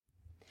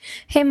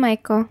Hey,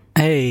 Michael.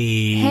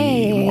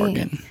 Hey,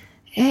 Morgan.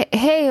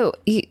 Hey,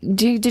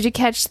 did you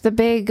catch the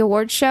big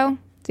award show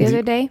the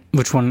other day?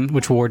 Which one?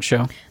 Which award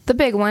show? The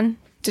big one.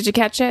 Did you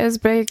catch it? It was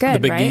very good, The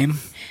big right? game?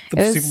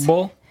 The Super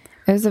Bowl?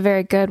 It was a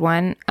very good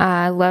one.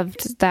 I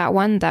loved that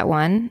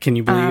one. Can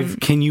you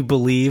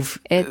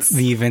believe it's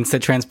the events that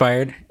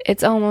transpired?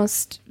 It's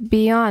almost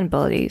beyond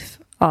belief,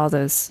 all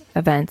those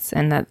events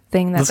and that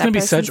thing That's going to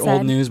be such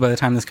old news by the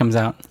time this comes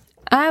out.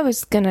 I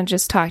was going to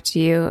just talk to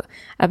you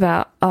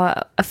about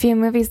a few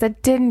movies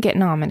that didn't get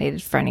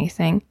nominated for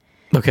anything.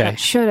 Okay. That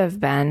should have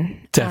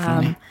been.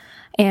 Definitely.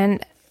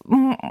 And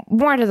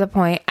more to the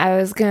point, I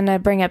was going to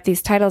bring up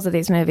these titles of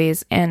these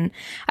movies, and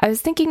I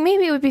was thinking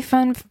maybe it would be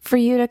fun for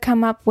you to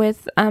come up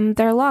with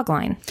their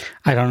logline.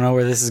 I don't know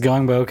where this is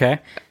going, but okay.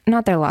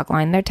 Not their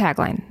logline, their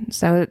tagline.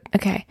 So,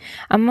 okay.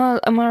 I'm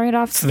gonna read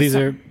off. So these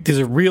are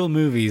real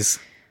movies.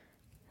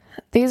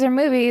 These are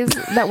movies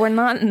that were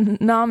not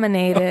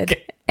nominated,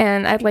 Okay.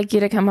 and I'd like you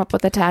to come up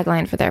with a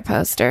tagline for their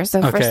poster.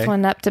 So first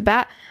one up to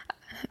bat.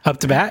 Up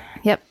to bat?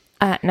 Yep.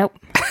 Nope.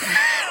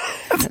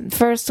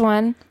 First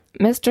one,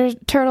 Mr.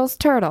 Turtle's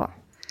Turtle.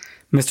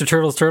 Mr.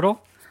 Turtle's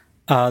Turtle?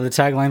 The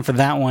tagline for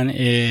that one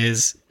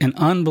is an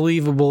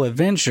unbelievable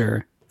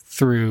adventure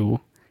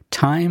through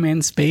time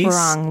and space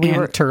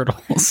and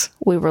turtles.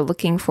 We were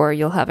looking for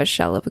You'll Have a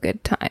Shell of a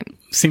Good Time.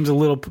 Seems a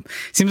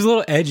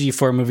little edgy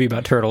for a movie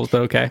about turtles,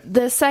 but okay.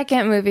 The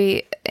second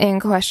movie in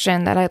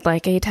question that I'd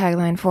like a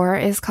tagline for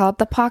is called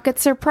The Pocket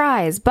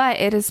Surprise, but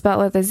it is spelled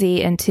with a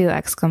Z and 2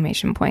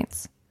 exclamation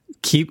points.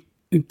 Keep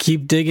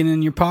digging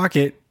in your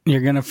pocket.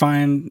 You're going to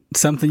find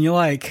something you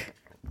like.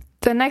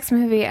 The next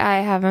movie I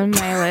have on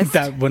my list.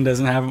 That one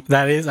doesn't have...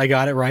 That is, I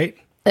got it right.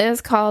 It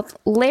is called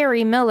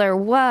Larry Miller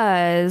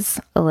Was...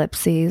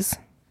 ellipses.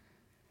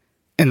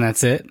 And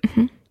that's it?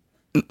 Mm-hmm.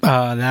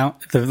 Now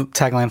the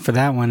tagline for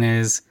that one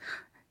is,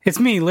 it's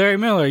me, Larry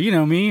Miller. You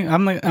know me.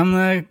 I'm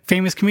the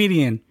famous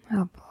comedian.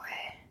 Oh, boy.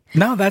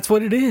 No, that's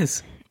what it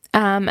is.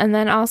 And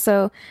then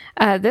also,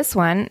 this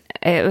one,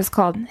 it was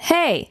called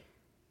Hey,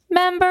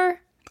 Member...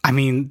 I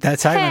mean, that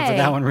tagline for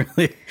that one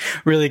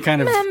really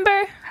kind of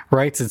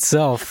writes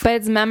itself. But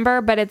it's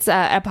member, but it's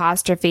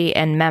apostrophe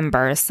and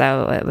member.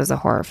 So it was a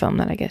horror film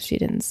that I guess you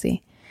didn't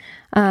see.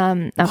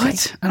 Okay.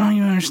 What? I don't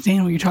even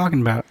understand what you're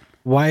talking about.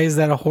 Why is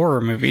that a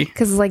horror movie?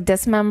 Because it's like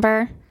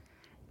Dismember.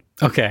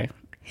 Okay.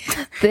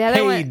 The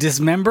other one,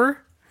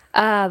 Dismember?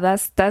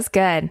 That's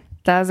good.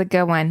 That was a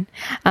good one.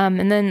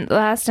 And then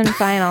last and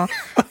final,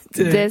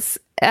 this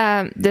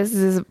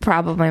is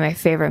probably my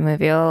favorite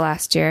movie of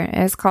last year.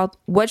 It's called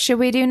What Should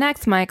We Do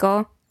Next,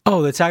 Michael?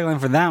 Oh, the tagline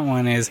for that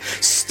one is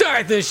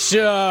Start the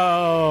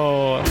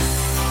Show!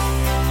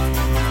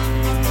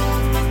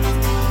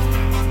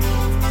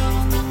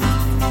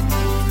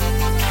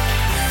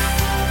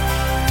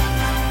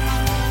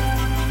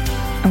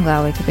 I'm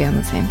glad we could be on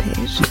the same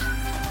page.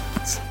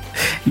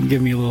 You can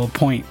give me a little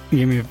point.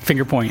 Give me a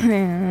finger point.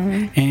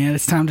 And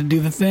it's time to do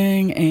the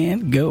thing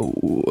and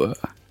go.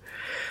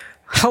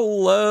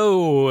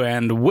 Hello,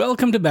 and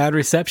welcome to Bad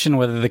Reception.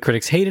 Whether the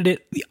critics hated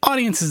it, the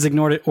audiences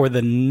ignored it, or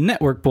the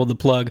network pulled the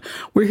plug,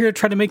 we're here to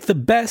try to make the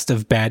best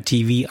of bad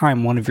TV.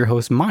 I'm one of your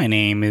hosts. My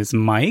name is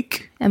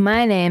Mike. And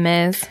my name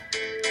is...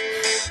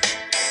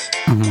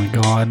 Oh my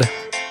god.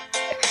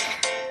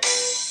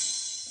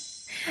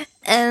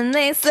 And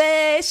they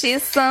say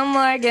she's some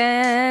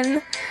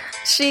Morgan.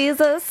 She's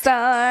a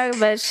star,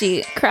 but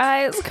she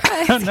cries.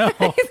 Oh no.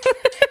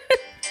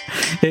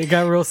 It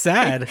got real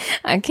sad.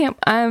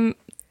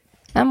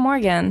 I'm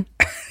Morgan.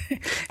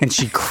 And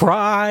she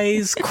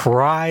cries.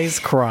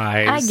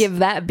 I give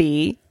that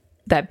B.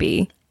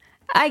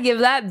 I give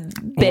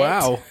that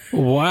bit.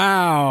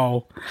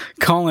 Wow.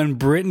 Calling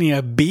Brittany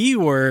a B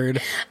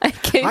word.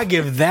 I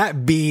give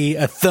that B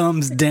a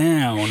thumbs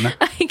down.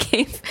 I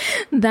gave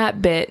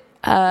that bit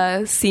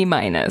a C-.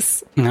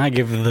 And I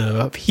give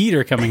the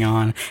heater coming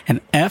on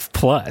an F+.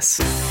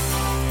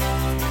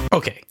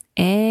 Okay.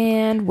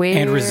 And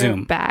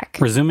resume. Back.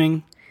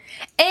 Resuming.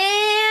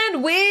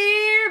 And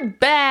we're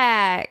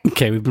back.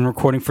 Okay, we've been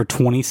recording for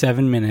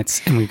 27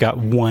 minutes, and we've got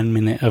 1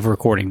 minute of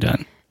recording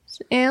done.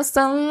 It's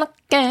so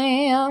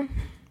lucky.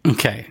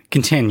 Okay,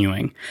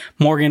 continuing.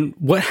 Morgan,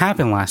 what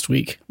happened last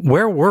week?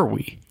 Where were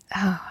we?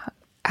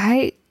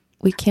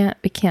 We can't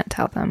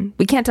tell them.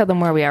 We can't tell them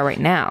where we are right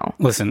now.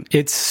 Listen,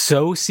 it's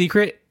so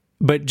secret,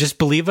 but just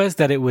believe us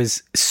that it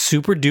was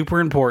super duper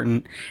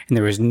important, and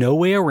there was no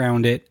way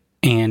around it,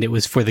 and it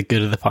was for the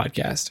good of the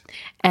podcast.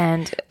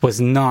 And it was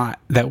not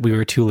that we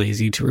were too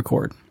lazy to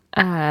record.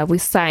 We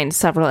signed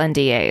several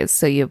NDAs,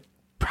 so you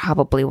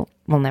probably will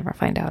never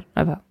find out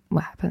about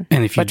what happened.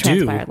 And if you do,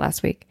 transpired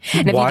last week.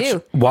 And if you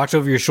do, watch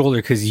over your shoulder,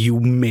 because you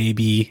may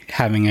be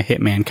having a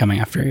hitman coming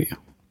after you.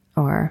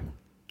 Or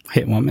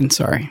hitwoman,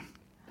 sorry.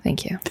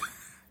 Thank you.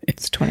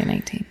 It's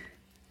 2019.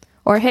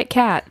 Or hit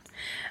cat.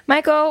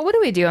 Michael, what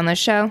do we do on this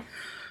show?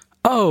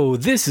 Oh,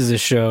 this is a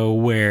show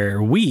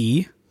where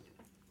we...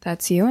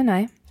 That's you and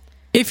I.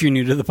 If you're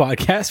new to the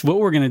podcast, what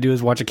we're going to do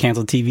is watch a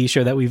canceled TV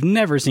show that we've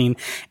never seen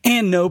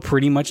and know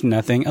pretty much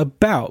nothing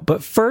about.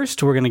 But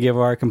first, we're going to give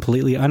our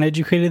completely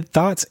uneducated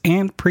thoughts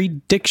and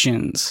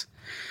predictions.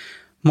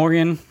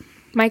 Morgan.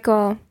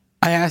 Michael.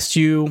 I asked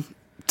you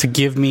to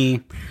give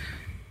me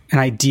an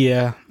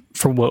idea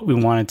for what we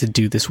wanted to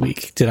do this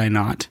week. Did I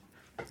not?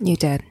 You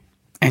did.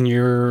 And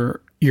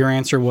your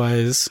answer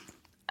was?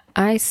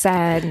 You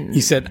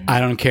said, I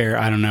don't care.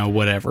 I don't know,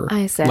 whatever.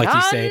 I said, like you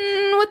on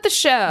say, with the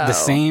show. The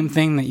same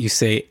thing that you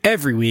say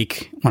every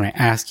week when I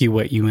ask you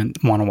what you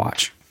want to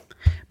watch.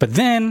 But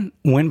then,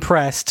 when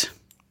pressed,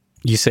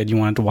 you said you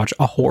wanted to watch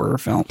a horror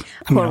film.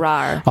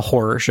 A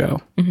horror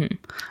show. Mm-hmm.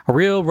 A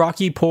real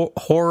Rocky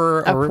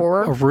horror.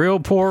 A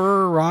real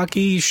poor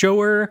Rocky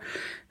shower.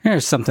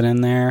 There's something in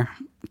there.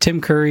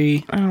 Tim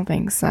Curry. I don't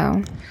think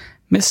so.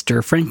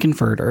 Mr.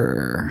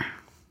 Frankenfurter.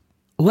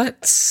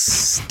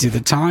 Let's do the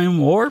time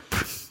warp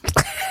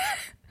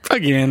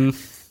again.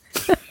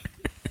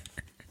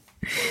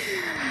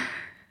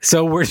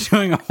 So we're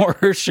doing a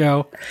horror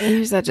show.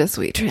 You're such a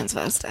sweet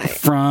transvestite.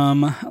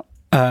 From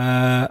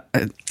damn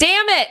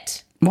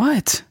it!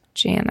 What?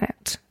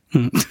 Janet.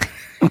 Oh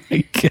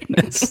my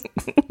goodness.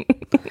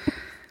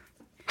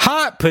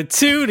 Hot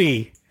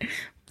patootie.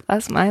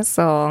 Bless my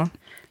soul.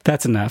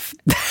 That's enough.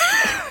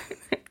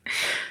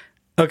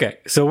 Okay,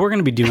 so we're going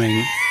to be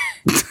doing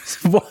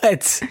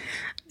what? I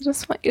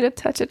just want you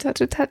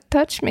to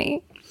touch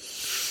me.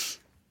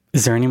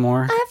 Is there any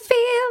more? I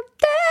feel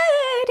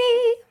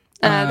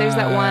dirty. There's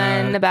that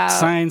one about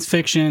science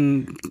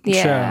fiction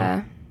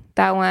show.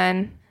 That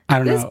one. I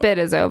don't know. This bit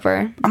is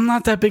over. I'm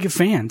not that big a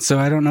fan, so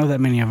I don't know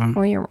that many of them.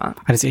 Well, you're wrong.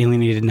 I just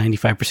alienated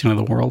 95% of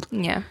the world.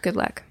 Yeah, good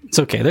luck. It's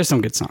okay. There's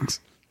some good songs.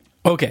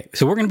 Okay,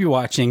 so we're going to be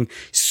watching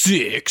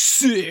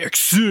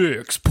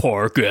 666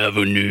 Park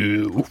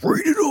Avenue,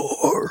 rated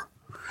R,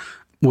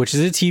 which is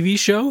a TV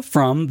show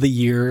from the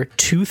year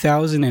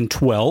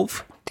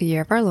 2012. The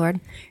year of our Lord.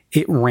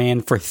 It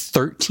ran for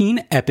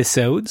 13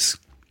 episodes.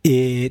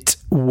 It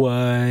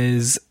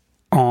was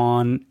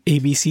on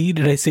ABC.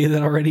 Did I say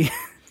that already?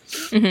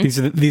 Mm-hmm.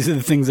 These are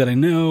the things that I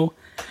know.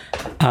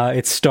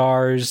 It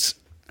stars...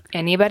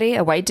 Anybody?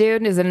 A white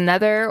dude? Is it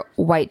another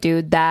white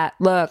dude that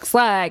looks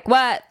like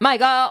what,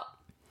 Michael?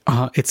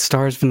 It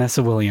stars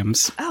Vanessa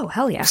Williams. Oh,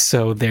 hell yeah.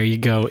 So there you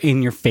go.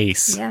 In your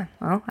face. Yeah,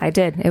 well, I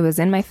did. It was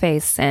in my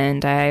face,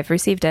 and I've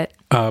received it.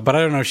 But I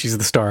don't know if she's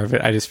the star of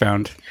it. I just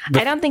found...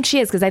 I don't think she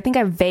is, because I think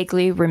I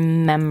vaguely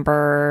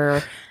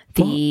remember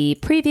the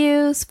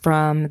previews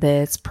from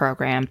this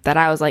program that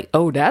I was like,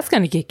 oh, that's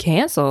going to get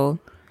canceled.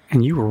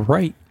 And you were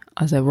right.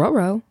 I said,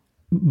 ruh-roh.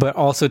 But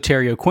also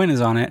Terry O'Quinn is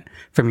on it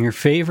from your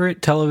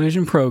favorite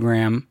television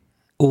program,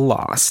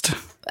 Lost.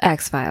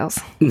 X-Files.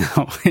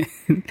 No.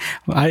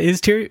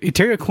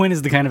 Terry O'Quinn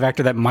is the kind of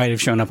actor that might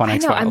have shown up on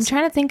X-Files. I'm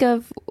trying to think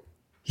of...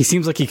 He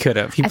seems like he could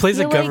have. He plays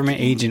a government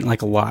agent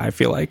like a lot, I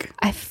feel like.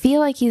 I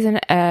feel like he's some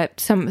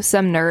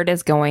nerd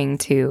is going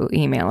to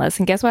email us.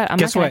 And guess what? I'm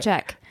not going to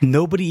check.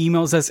 Nobody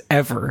emails us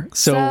ever.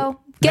 So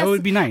that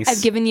would be nice.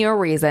 I've given you a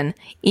reason.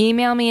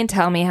 Email me and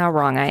tell me how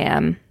wrong I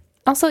am.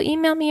 Also,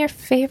 email me your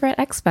favorite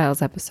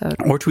X-Files episode.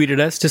 Or tweet at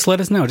us. Just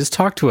let us know. Just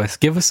talk to us.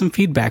 Give us some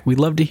feedback. We'd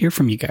love to hear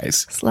from you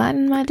guys. Slide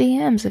in my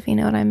DMs if you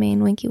know what I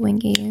mean. Winky,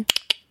 winky.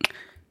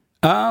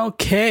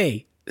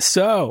 Okay.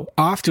 So,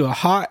 off to a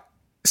hot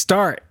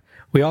start.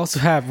 We also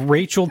have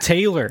Rachel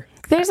Taylor.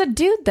 There's a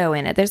dude, though,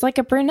 in it. There's like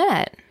a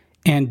brunette.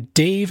 And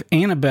Dave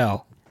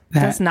Annabelle.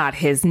 That's not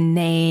his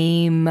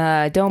name.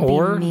 Don't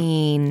be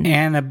mean.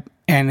 Annable?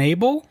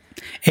 Annable.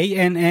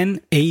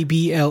 Annable.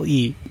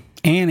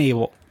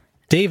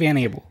 Dave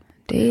Annable.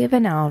 Dave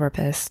and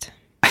Alrapist.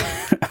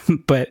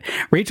 But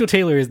Rachel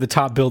Taylor is the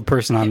top billed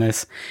person on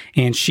this,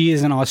 and she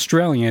is an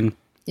Australian.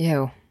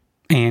 Ew.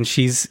 And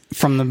she's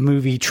from the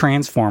movie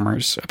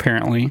Transformers,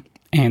 apparently,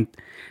 and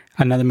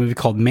another movie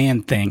called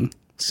Man Thing.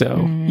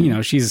 So,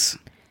 she's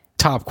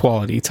top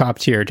quality, top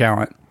tier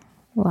talent.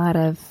 A lot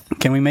of...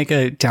 Can we make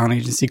a talent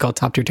agency called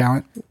Top Tier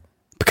Talent?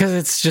 Because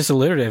it's just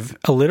alliterative.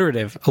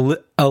 It's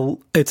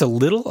a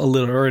little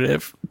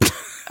alliterative.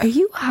 Are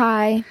you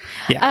high?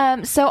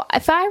 Yeah. So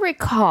if I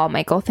recall,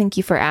 Michael, thank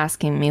you for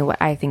asking me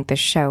what I think the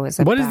show is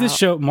about. What is this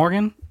show,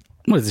 Morgan?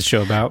 What is this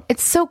show about?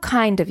 It's so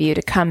kind of you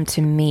to come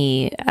to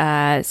me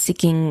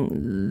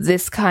seeking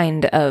this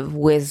kind of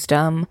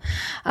wisdom.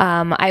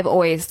 I've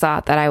always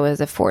thought that I was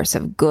a force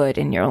of good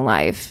in your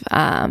life.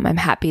 I'm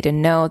happy to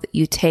know that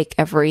you take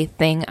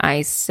everything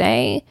I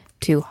say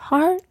to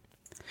heart.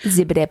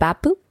 Zibbity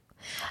bap boop.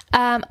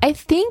 I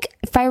think,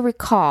 if I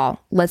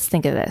recall, let's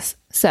think of this.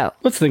 So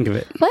let's think of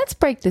it. Let's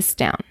break this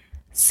down.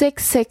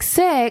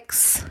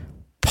 666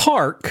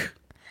 Park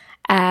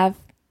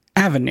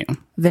Avenue.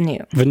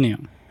 Venue.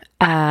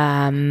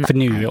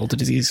 Venereal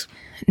disease.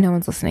 No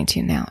one's listening to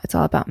you now. It's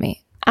all about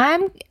me.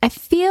 I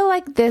feel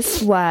like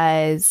this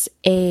was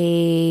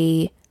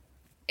it's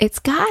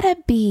gonna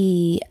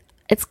be,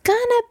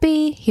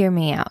 hear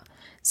me out.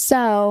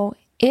 So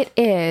It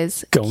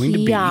is going to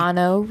be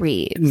Keanu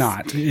Reeves.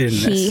 not in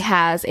this. He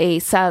has a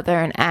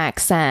southern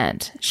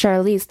accent.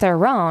 Charlize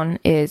Theron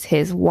is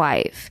his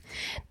wife.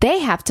 They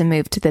have to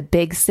move to the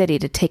big city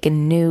to take a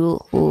new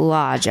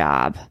law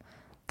job.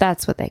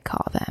 That's what they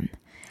call them.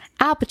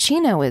 Al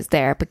Pacino is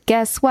there, but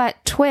guess what?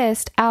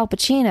 Twist, Al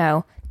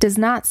Pacino does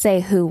not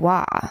say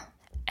hoo-wah.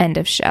 End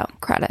of show.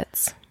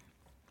 Credits.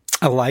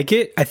 I like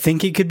it. I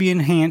think it could be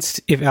enhanced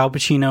if Al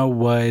Pacino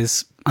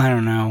was, I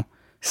don't know,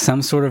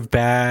 some sort of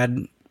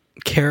bad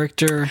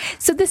character.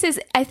 So this is,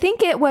 I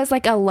think it was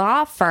like a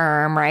law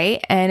firm,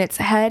 right? And it's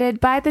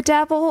headed by the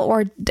devil,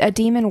 or a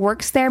demon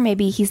works there.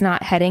 Maybe he's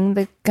not heading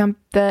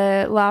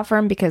the law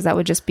firm, because that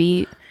would just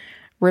be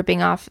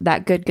ripping off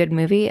that good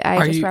movie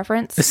I just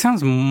referenced. It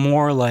sounds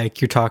more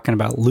like you're talking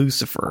about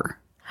Lucifer.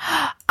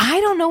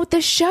 I don't know what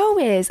the show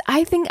is.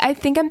 I think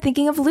I'm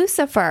thinking of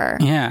Lucifer.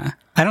 Yeah.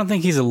 I don't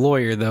think he's a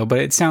lawyer, though, but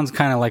it sounds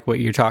kind of like what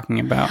you're talking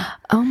about.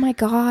 Oh my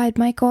God,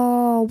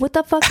 Michael. What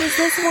the fuck is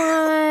this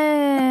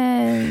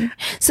one?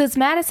 So it's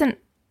Madison.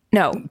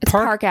 No, it's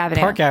Park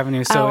Avenue. Park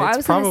Avenue. So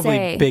it's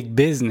probably big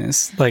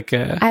business.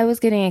 I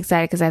was getting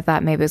excited because I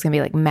thought maybe it was going to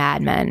be like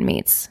Mad Men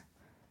meets.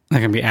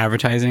 Like going to be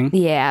advertising?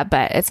 Yeah,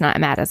 but it's not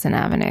Madison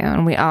Avenue.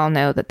 And we all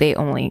know that they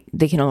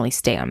can only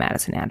stay on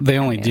Madison Avenue. They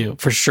only do,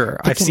 for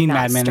sure. I've seen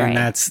Mad Men, and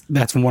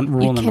that's one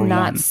rule number one. You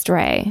cannot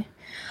stray.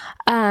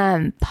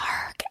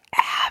 Park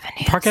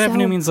Avenue. Park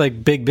Avenue means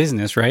like big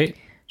business, right?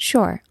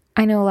 Sure.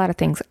 I know a lot of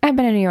things. I've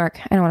been in New York.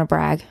 I don't want to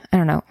brag. I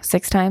don't know,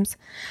 6 times.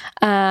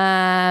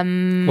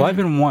 Well, I've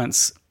been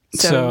once.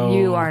 So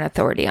you are an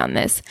authority on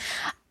this.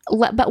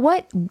 But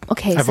what?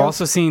 Okay. I've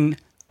also seen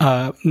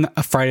a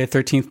Friday the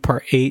 13th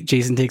Part 8,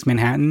 Jason Takes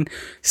Manhattan.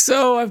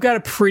 So I've got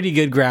a pretty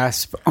good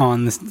grasp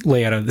on the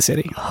layout of the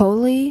city.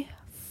 Holy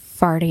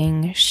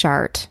farting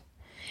shart.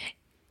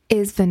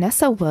 Is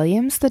Vanessa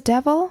Williams the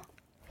devil?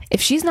 If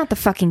she's not the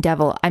fucking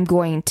devil, I'm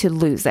going to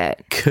lose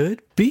it.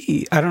 Could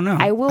be. I don't know.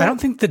 I don't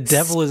think the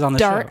devil is on the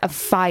show. Start a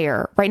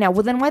fire right now.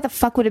 Well, then why the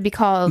fuck would it be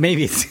called?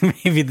 Maybe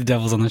the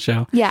devil's on the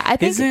show. Yeah, I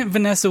think. Isn't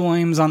Vanessa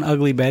Williams on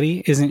Ugly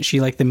Betty? Isn't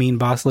she like the mean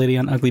boss lady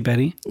on Ugly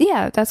Betty?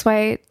 Yeah, that's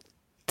why.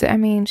 I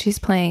mean, she's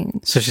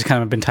playing. So she's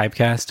kind of been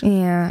typecast.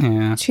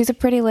 Yeah. She's a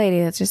pretty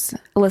lady. That's just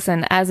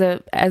listen as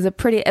a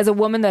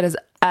woman that is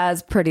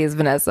as pretty as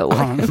Vanessa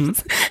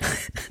Williams.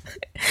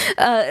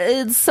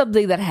 It's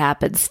something that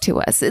happens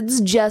to us. It's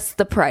just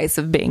the price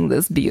of being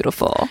this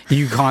beautiful.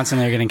 You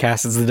constantly are getting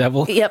cast as the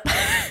devil. Yep.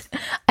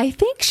 I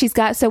think she's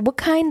got. So, what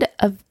kind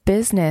of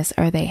business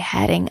are they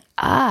heading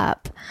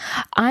up?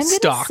 I'm going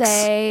to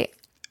say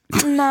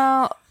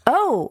no.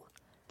 Oh,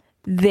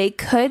 they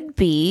could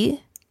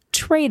be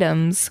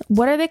Tradems.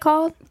 What are they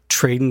called?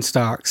 Trading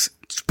stocks,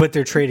 but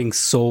they're trading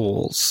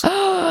souls.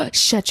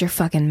 Shut your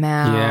fucking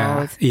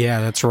mouth.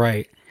 Yeah, that's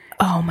right.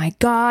 Oh my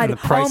God! Michael!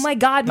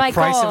 The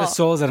price of a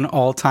soul is at an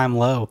all-time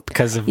low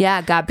because of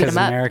God beat him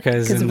up. America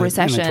is in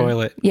the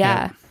toilet.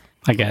 Yeah,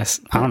 I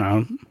guess I don't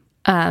know.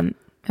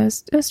 It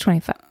was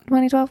 2012.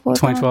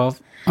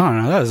 2012. I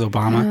don't know. That was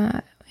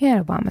Obama.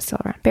 Yeah, Obama's still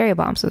around. Barry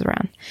Obama's was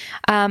around.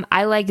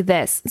 I like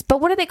this,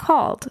 but what are they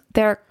called?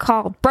 They're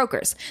called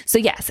brokers. So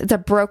yes, it's a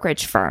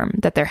brokerage firm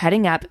that they're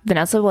heading up.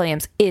 Vanessa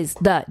Williams is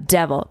the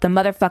devil, the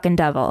motherfucking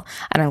devil,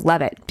 and I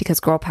love it because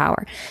girl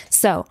power.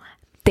 So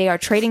they are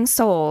trading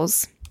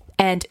souls.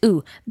 And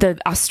the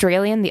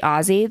Australian, the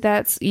Aussie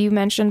that you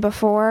mentioned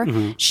before,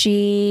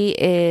 she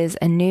is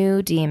a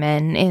new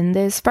demon in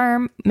this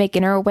firm,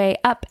 making her way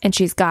up, and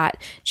she's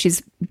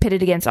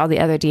pitted against all the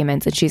other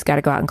demons, and she's got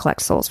to go out and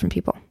collect souls from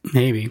people.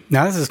 Maybe.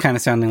 Now this is kind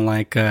of sounding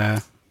like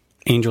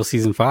Angel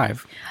season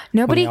 5.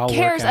 Nobody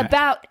cares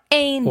about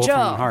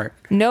Angel.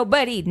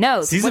 Nobody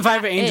knows. Season 5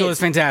 of Angel is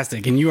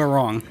fantastic, and you are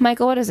wrong.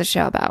 Michael, what is the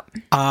show about?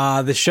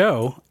 The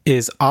show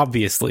is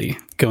obviously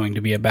going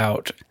to be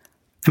about...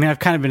 I mean, I've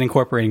kind of been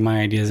incorporating my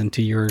ideas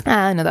into your...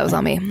 I know that was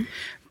on me.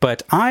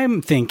 But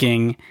I'm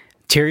thinking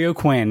Terry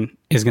O'Quinn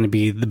is going to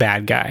be the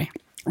bad guy.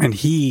 And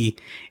he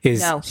is...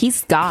 No,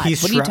 he's God.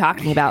 What are you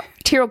talking about?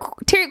 Terry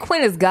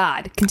O'Quinn is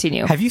God.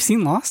 Continue. Have you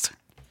seen Lost?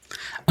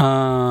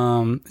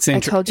 I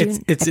told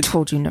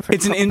you never.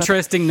 It's an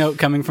interesting note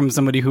coming from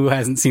somebody who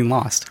hasn't seen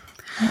Lost.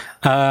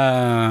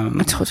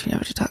 I told you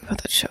never to talk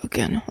about that show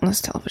again on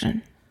this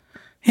television.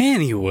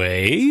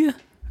 Anyway...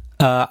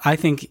 I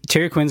think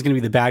Terry Quinn's going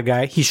to be the bad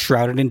guy. He's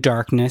shrouded in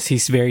darkness.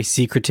 He's very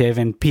secretive,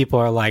 and people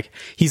are like,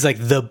 he's like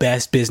the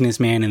best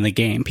businessman in the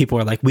game. People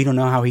are like, we don't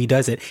know how he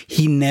does it.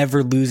 He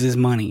never loses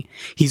money.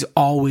 He's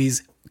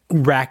always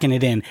racking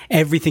it in.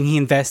 Everything he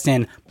invests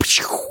in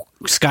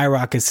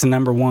skyrockets to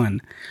number 1.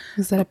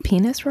 Is that a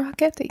penis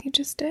rocket that you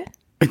just did?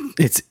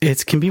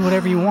 It can be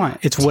whatever you want.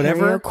 It's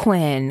whatever.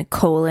 Terry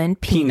Quinn,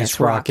 penis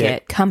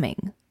rocket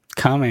coming.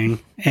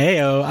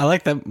 Ayo, I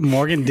like that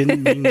Morgan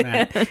didn't mean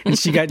that. And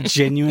she got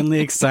genuinely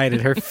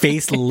excited. Her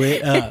face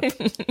lit up.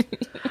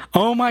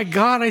 Oh my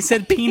God, I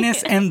said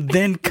penis and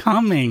then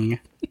coming.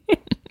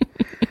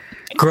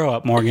 Grow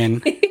up,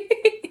 Morgan.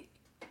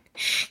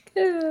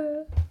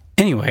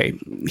 Anyway,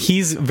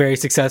 he's very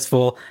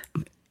successful.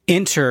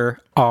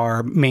 Enter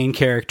our main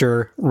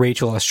character,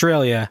 Rachel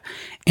Australia,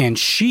 and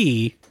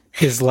she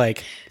is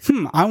like,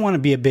 I want to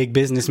be a big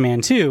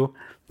businessman too,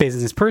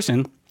 business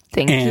person.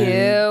 Thank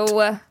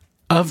you.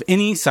 Of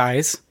any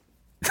size.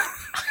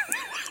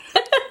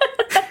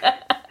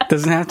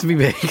 Doesn't have to be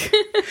big.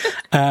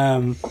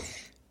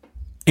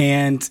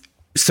 And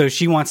so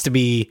she wants to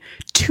be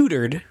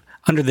tutored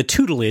under the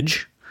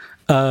tutelage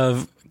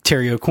of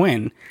Terry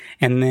O'Quinn.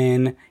 And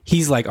then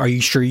he's like, are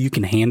you sure you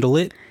can handle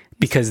it?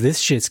 Because this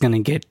shit's going to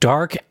get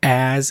dark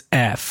as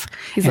F.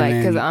 He's like,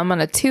 because I'm going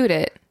to toot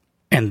it.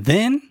 And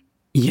then,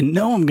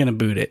 I'm going to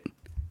boot it.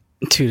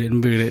 Toot it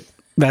and boot it.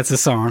 That's a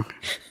song.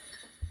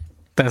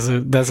 That's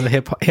a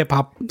hip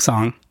hop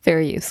song.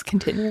 Fair use.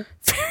 Continue.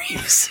 Fair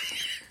use.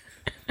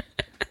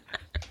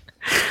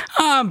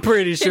 I'm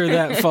pretty sure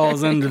that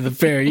falls under the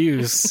fair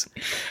use.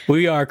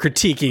 We are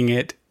critiquing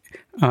it.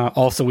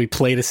 Also, we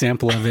played a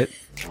sample of it.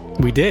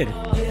 We did.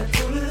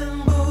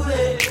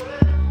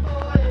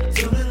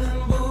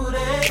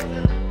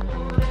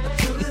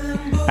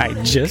 I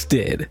just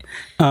did.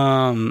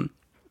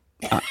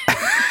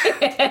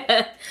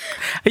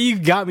 You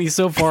got me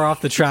so far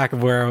off the track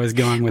of where I was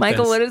going with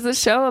Michael, this. what is the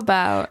show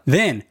about?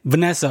 Then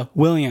Vanessa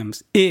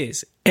Williams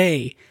is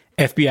a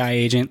FBI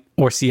agent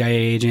or CIA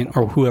agent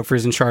or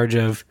whoever's in charge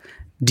of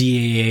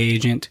DEA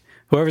agent,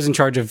 whoever's in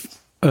charge of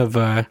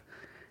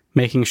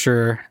making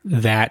sure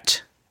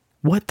that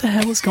what the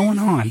hell is going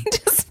on? He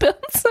just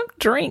spilled some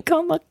drink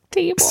on the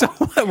table. So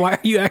why are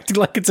you acting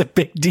like it's a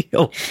big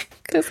deal?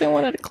 Because I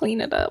wanted to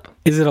clean it up.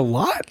 Is it a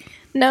lot?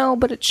 No,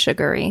 but it's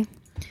sugary.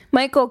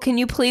 Michael, can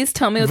you please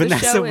tell me what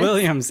Vanessa the show is?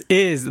 Williams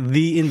is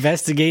the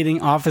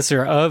investigating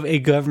officer of a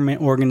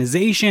government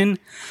organization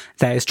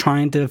that is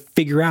trying to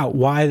figure out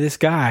why this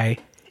guy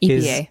EPA.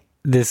 is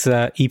this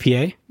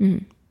EPA.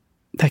 Mm.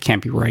 That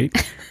can't be right.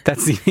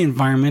 That's the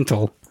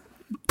Environmental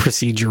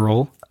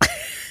Procedural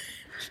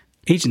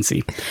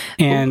Agency.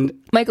 And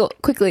Michael,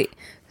 quickly,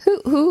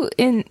 who put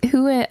in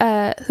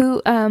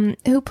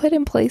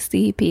place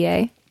the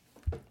EPA?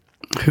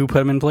 Who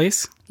put him in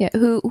place? Yeah,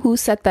 who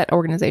set that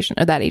organization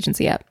or that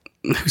agency up?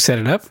 Who set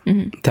it up?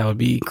 Mm-hmm. That would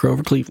be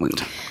Grover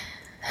Cleveland.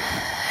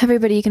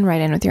 Everybody, you can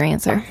write in with your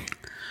answer.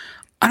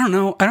 I don't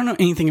know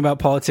anything about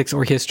politics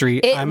or history.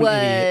 It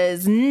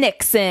was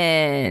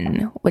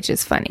Nixon, which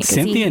is funny.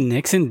 Cynthia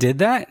Nixon did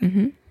that?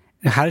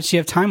 Mm-hmm. How did she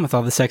have time with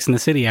all the Sex and the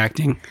City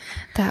acting?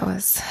 That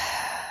was...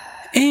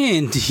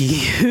 And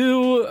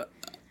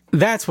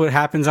that's what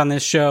happens on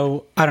this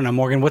show. I don't know,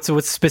 Morgan, what's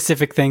a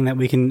specific thing that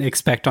we can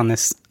expect on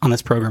this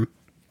program?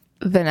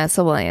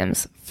 Vanessa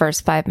Williams,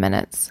 first 5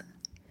 minutes.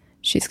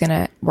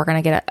 We're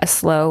gonna get a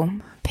slow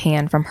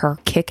pan from her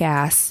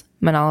kick-ass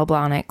Manolo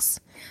Blahniks,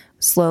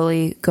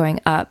 slowly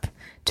going up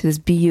to this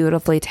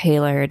beautifully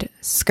tailored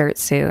skirt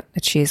suit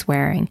that she's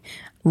wearing.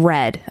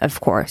 Red, of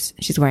course.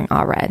 She's wearing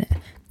all red.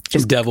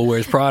 Just Devil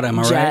Wears Prada, am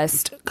I right?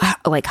 Just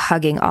like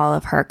hugging all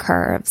of her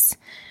curves.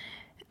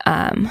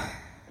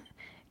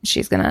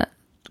 She's gonna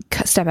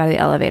step out of the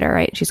elevator,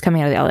 right? She's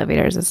coming out of the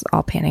elevator, it's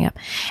all panning up,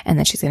 and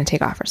then she's gonna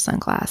take off her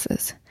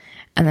sunglasses,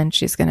 and then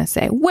she's gonna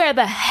say, "Where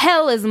the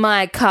hell is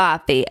my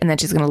coffee?" And then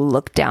she's gonna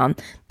look down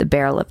the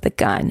barrel of the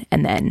gun,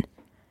 and then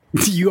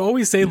you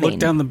always say look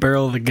down the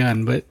barrel of the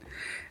gun, but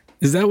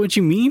is that what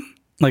you mean?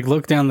 Like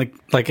look down at the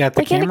camera?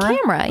 Like in the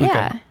camera,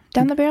 yeah, okay.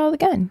 Down the barrel of the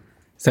gun.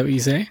 Is that what you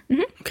say?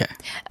 Mm-hmm.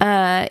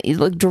 Okay. You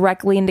look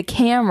directly into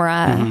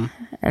camera,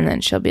 and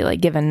then she'll be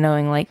like given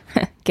knowing, like,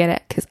 get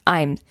it? Because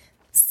I'm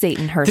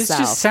Satan herself. This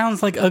just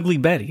sounds like Ugly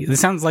Betty.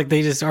 This sounds like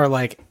they just are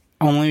like,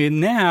 only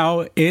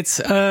now it's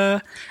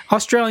a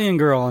Australian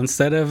girl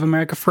instead of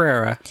America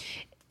Ferrera.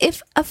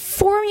 If a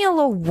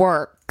formula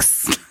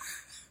works.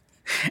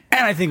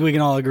 And I think we can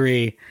all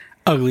agree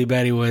Ugly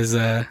Betty was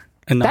a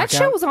knockout. That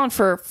show was on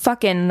for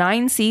fucking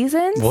 9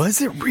 seasons.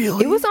 Was it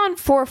really? It was on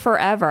for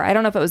forever. I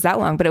don't know if it was that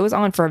long, but it was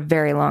on for a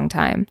very long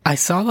time. I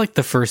saw like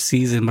the first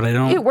season, but I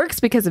don't... It works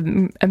because of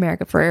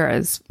America Ferrera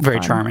is very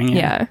charming.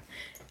 Yeah.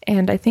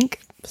 And I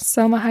think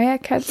Selma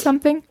Hayek had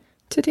something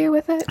to do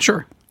with it.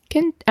 Sure.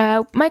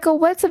 Michael,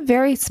 what's a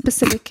very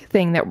specific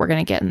thing that we're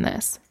going to get in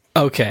this?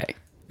 Okay.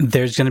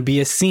 There's going to be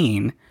a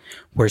scene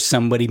where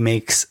somebody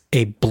makes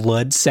a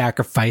blood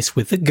sacrifice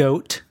with a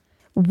goat.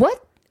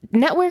 What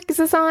network is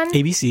this on?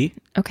 ABC.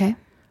 Okay.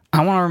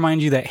 I want to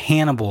remind you that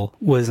Hannibal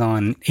was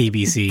on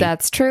ABC.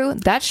 That's true.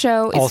 That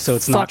show is also,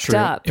 it's not true.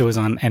 Up. It was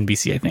on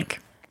NBC, I think.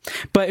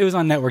 But it was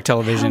on network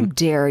television. How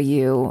dare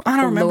you? I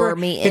don't remember. Lure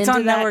me it's into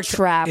on that network.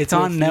 Trap It's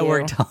on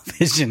network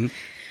television.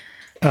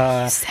 So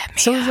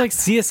it's like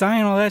CSI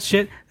and all that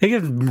shit. They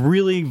get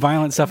really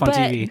violent stuff on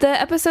TV. The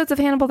episodes of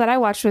Hannibal that I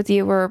watched with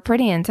you were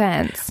pretty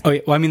intense. Oh,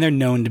 yeah. Well, I mean, they're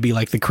known to be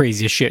like the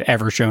craziest shit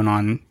ever shown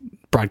on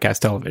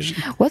broadcast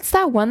television. What's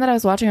that one that I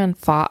was watching on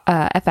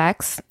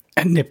FX?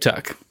 Nip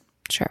Tuck.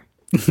 Sure.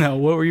 No,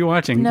 what were you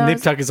watching? No,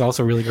 Nip Tuck is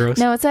also really gross.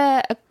 No, it's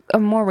a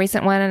more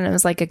recent one, and it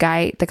was like a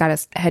guy that got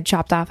his head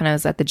chopped off, and I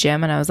was at the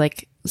gym, and I was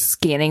like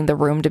scanning the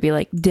room to be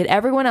like, did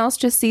everyone else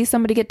just see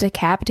somebody get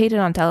decapitated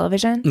on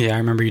television? Yeah, I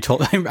remember you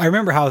told. I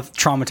remember how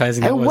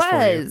traumatizing it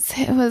was. For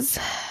you. It was.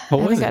 What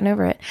was I haven't gotten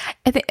over it.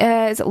 I think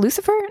is it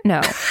Lucifer?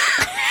 No.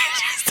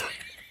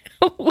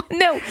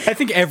 No. I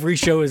think every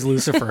show is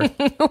Lucifer.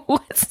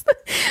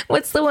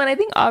 What's the one? I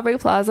think Aubrey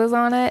Plaza's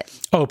on it.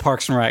 Oh,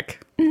 Parks and Rec.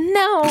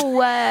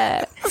 No,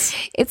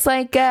 it's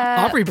like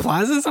Aubrey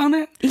Plaza's on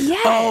it?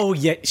 Yeah. Oh,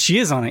 yeah, she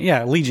is on it.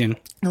 Yeah, Legion.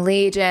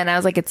 I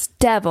was like, it's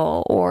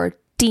devil or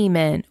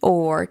demon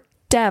or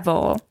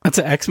devil. That's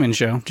an X-Men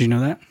show. Do you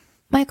know that?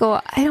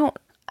 Michael, I don't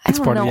part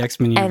of know the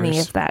X-Men universe. any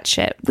of that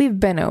shit. We've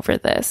been over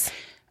this.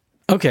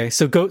 Okay,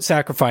 so goat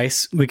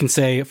sacrifice. We can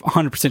say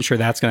 100% sure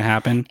that's going to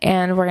happen.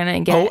 And we're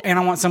going to get... Oh, and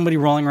I want somebody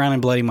rolling around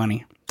in bloody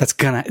money. It's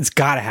got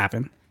to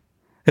happen.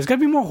 There's got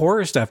to be more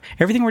horror stuff.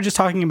 Everything we're just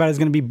talking about is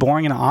going to be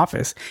boring in an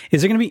office.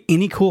 Is there going to be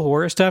any cool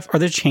horror stuff? Are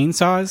there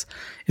chainsaws?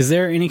 Is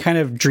there any kind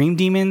of dream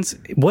demons?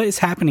 What is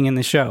happening in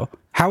the show?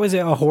 How is it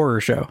a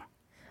horror show?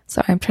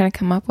 So I'm trying to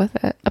come up with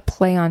a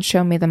play on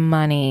Show Me the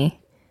Money,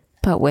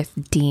 but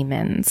with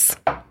demons.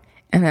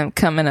 And I'm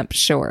coming up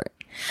short.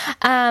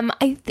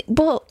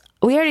 Well,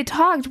 we already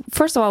talked.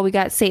 First of all, we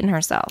got Satan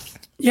herself.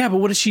 Yeah, but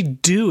what does she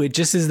do? It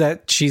just is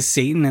that she's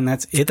Satan and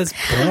that's it. That's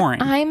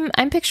boring.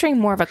 I'm picturing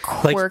more of a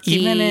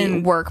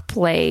quirky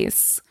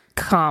workplace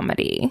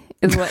comedy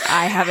is what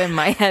I have in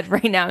my head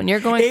right now. And you're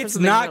going it's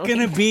not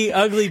going to be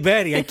Ugly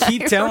Betty. I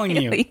keep telling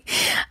you.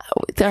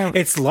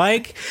 It's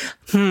like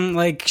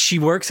she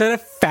works at a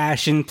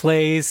fashion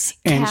place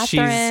and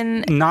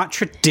she's not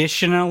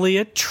traditionally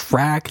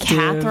attractive.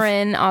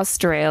 Catherine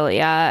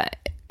Australia.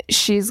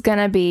 She's going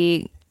to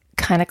be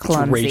kind of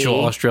clumsy.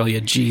 Rachel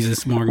Australia.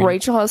 Jesus, Morgan.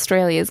 Rachel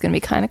Australia is going to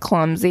be kind of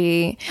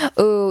clumsy.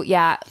 Oh,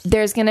 yeah.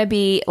 There's going to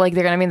be, they're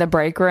going to be in the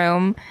break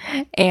room,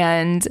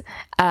 and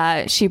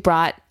she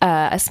brought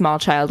a small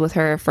child with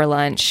her for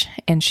lunch,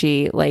 and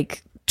she,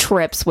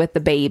 trips with the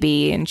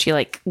baby, and she,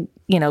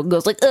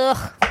 goes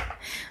ugh.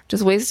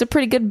 Just wasted a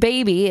pretty good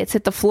baby. It's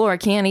hit the floor. I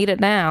can't eat it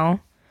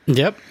now.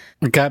 Yep.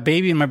 I got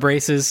baby in my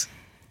braces.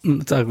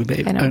 It's ugly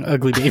baby.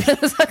 Ugly baby.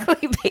 It's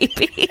ugly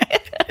baby.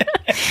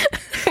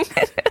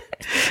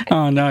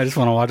 Oh, no, I just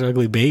want to watch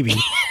Ugly Baby.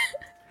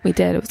 We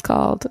did. It was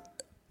called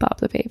Bob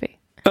the Baby.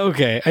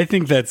 Okay, I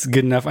think that's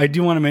good enough. I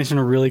do want to mention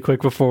really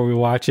quick before we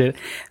watch it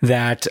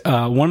that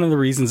one of the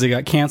reasons it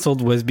got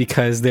canceled was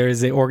because there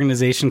is an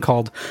organization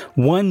called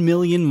 1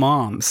 Million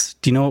Moms.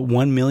 Do you know what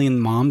 1 Million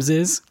Moms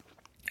is?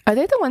 Are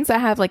they the ones that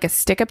have a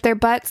stick up their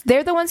butts?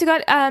 They're the ones who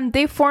got,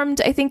 they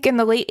formed, I think, in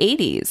the late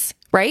 80s,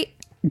 right?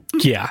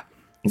 Yeah.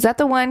 Is that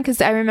the one?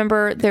 Because I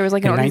remember there was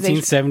an organization.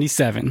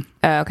 1977.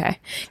 Oh, okay.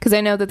 Because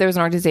I know that there was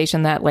an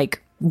organization that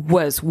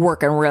was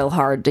working real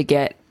hard to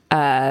get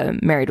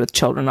Married with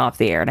Children off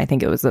the air, and I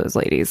think it was those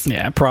ladies.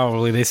 Yeah,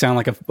 probably. They sound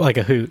like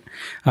a hoot.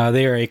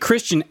 They are a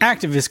Christian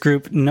activist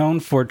group known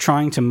for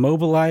trying to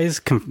mobilize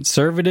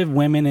conservative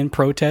women in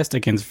protest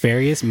against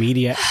various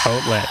media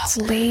outlets.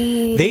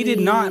 They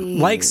did not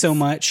like so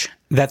much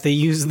that they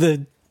used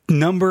the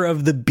number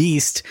of the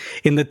beast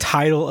in the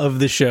title of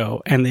the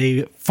show, and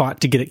they fought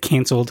to get it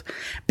canceled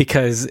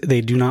because they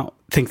do not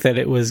think that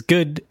it was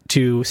good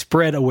to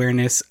spread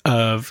awareness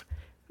of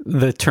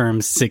the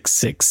term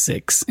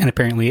 666, and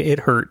apparently it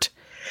hurt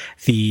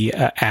the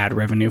ad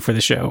revenue for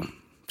the show.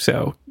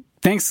 So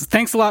thanks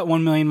a lot,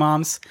 1 Million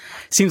Moms.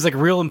 Seems like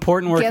real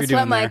important work. Guess you're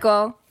doing what,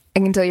 Michael? I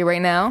can tell you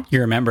right now,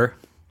 you're a member.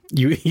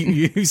 You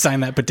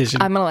signed that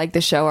petition. I'm gonna like the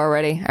show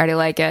already. I already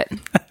like it.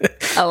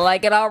 I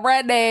like it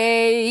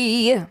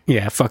already.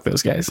 Yeah, fuck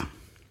those guys. All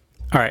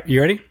right,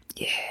 you ready?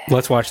 Yeah.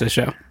 Let's watch the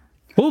show.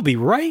 We'll be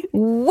right.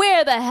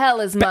 Where the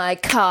hell is my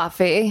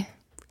coffee?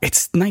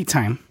 It's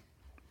nighttime.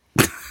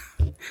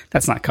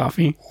 That's not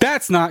coffee.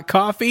 That's not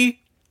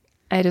coffee.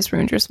 I just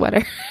ruined your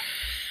sweater.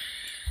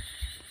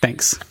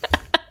 Thanks.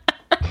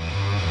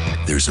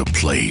 There's a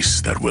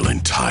place that will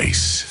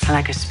entice. I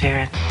like a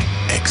spirit.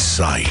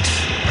 Excite.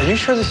 Are you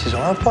sure this is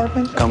our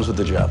apartment? Comes with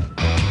the job.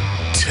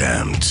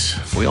 Tempt.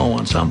 We all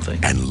want something.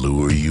 And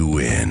lure you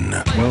in.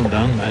 Well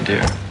done, my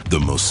dear. The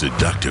most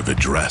seductive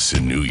address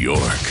in New York.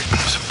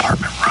 This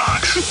apartment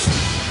rocks.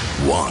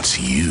 Wants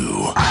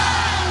you.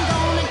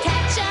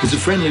 It's a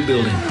friendly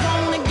building.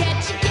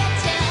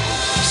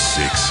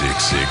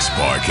 666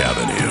 Park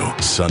Avenue.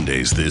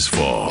 Sundays this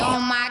fall.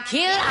 On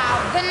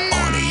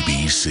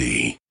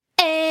ABC.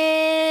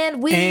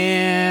 And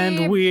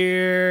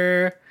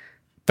we're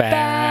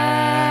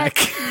back.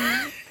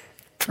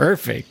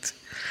 Perfect.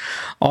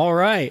 All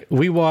right.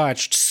 We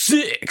watched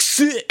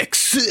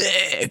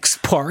 666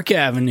 Park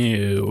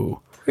Avenue.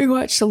 We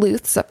watched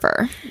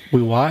Lucifer.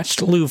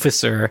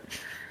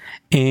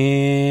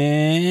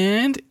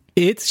 And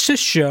it's a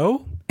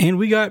show, and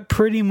we got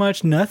pretty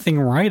much nothing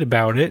right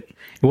about it.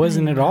 It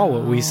wasn't at all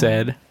what we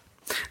said.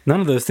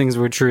 None of those things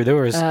were true. There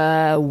was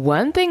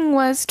one thing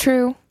was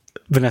true.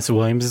 Vanessa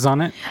Williams is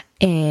on it.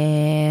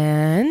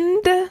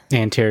 And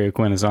Terry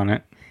O'Quinn is on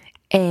it.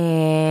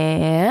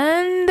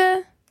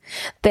 And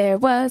there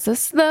was a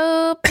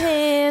slow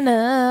pin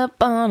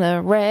up on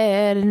a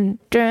red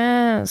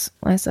dress.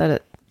 I said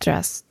it,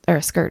 dress or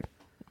a skirt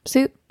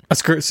suit. A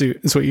skirt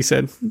suit is what you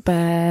said.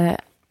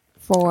 But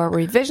for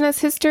revisionist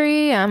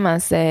history, I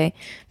must say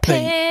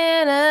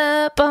pin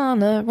up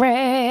on a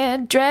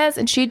red dress.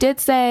 And she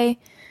did say,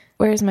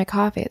 "Where's my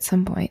coffee?" at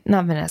some point.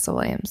 Not Vanessa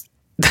Williams.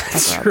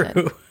 That's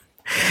true.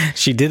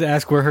 She did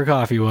ask where her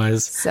coffee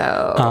was.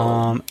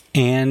 So,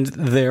 And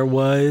there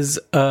was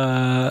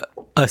a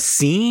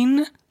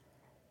scene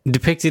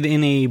depicted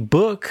in a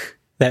book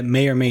that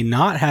may or may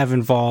not have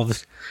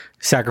involved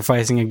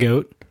sacrificing a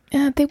goat.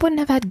 they wouldn't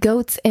have had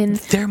goats in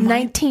There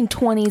might-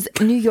 1920s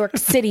New York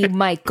City,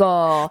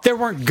 Michael. There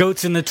weren't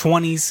goats in the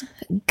 20s.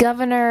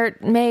 Governor,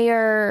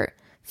 Mayor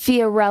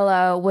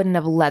Fiorello wouldn't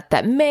have let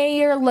that.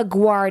 Mayor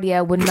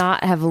LaGuardia would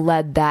not have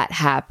let that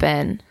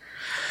happen.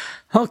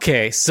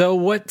 Okay, so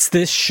what's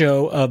this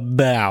show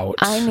about?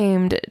 I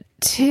named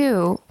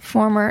 2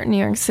 former New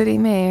York City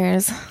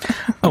mayors.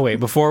 Oh, wait,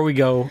 before we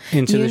go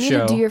into You the need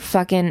show, to do your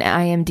fucking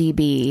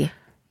IMDb.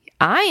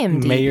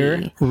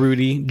 Mayor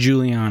Rudy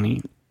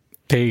Giuliani.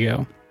 There you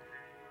go.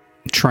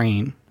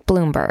 Train.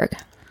 Bloomberg.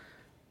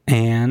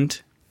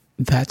 And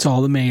that's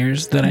all the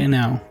mayors that I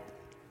know.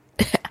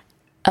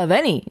 Of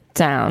any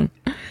town.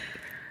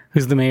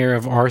 Who's the mayor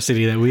of our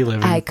city that we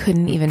live in? I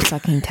couldn't even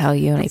fucking tell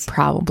you, and I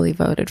probably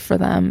voted for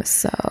them,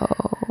 so...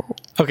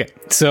 Okay,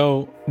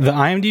 so the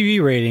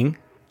IMDb rating...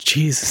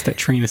 Jesus, that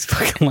train is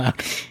fucking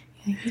loud.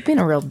 He's been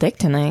a real dick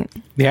tonight.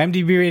 The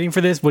IMDb rating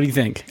for this, what do you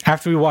think?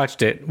 After we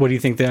watched it, what do you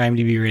think the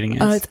IMDb rating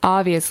is? Oh, it's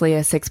obviously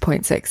a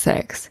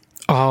 6.66.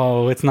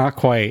 Oh, it's not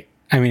quite.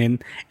 I mean,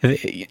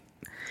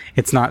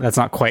 it's not. That's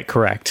not quite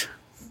correct.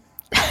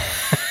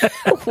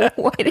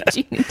 Why did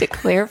you need to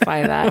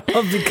clarify that?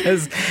 Well,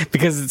 because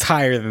it's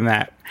higher than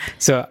that.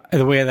 So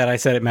the way that I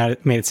said it made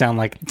it sound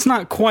like it's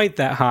not quite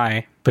that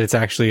high, but it's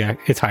actually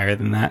it's higher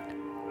than that.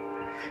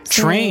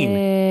 Train.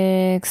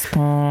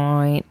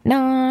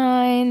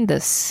 6.9, the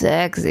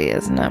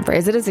sexiest number.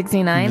 Is it a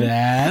 69?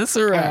 That's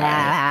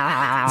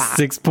right.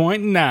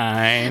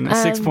 6.9.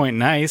 6 point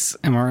nice.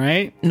 Am I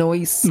right?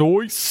 Noise.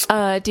 Nice.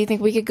 Do you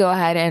think we could go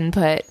ahead and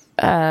put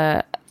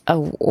a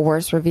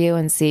worse review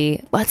and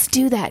see? Let's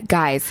do that,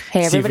 guys.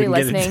 Hey, See if we everybody can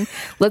get it. listening,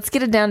 let's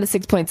get it down to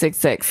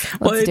 6.66.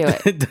 Let's do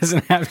it. It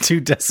doesn't have 2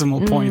 decimal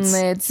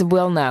points.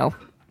 We'll know.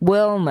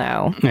 We'll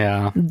know.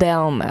 Yeah.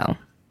 They'll know.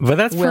 But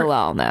that's We'll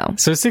all know.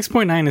 So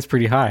 6.9 is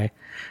pretty high.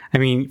 I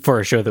mean, for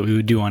a show that we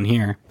would do on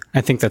here,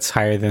 I think that's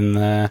higher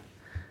than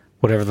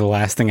whatever the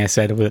last thing I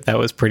said that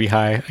was pretty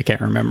high. I can't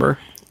remember.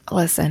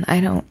 Listen,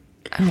 I don't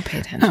pay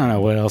attention. I don't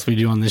know what else we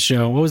do on this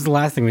show. What was the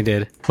last thing we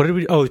did? What did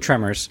we? Oh,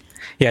 Tremors.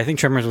 Yeah, I think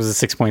Tremors was a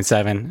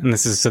 6.7, and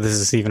this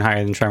is even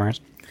higher than Tremors.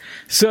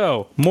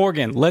 So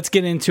Morgan, let's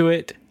get into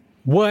it.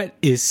 What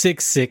is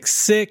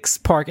 666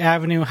 Park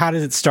Avenue? How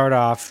does it start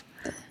off?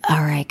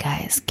 All right,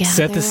 guys, gather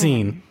Set the in.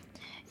 scene.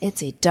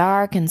 It's a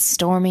dark and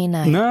stormy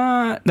night.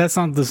 Nah, that's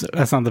not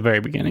the very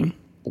beginning.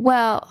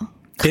 Well,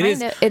 It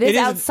is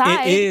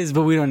outside. It is,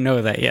 but we don't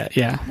know that yet.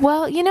 Yeah.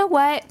 Well, you know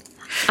what?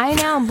 I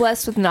now am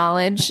blessed with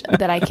knowledge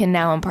that I can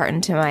now impart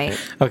into my...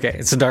 Okay,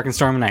 it's a dark and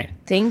stormy night.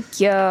 Thank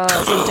you.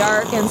 It's a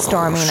dark and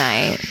stormy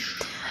night.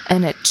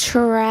 An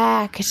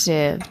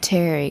attractive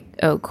Terry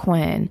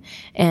O'Quinn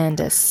and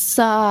a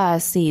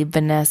saucy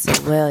Vanessa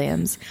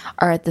Williams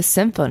are at the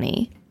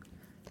symphony.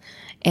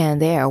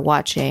 And they are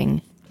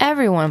watching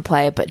everyone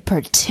play, but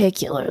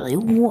particularly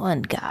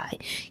one guy.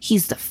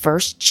 He's the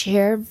first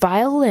chair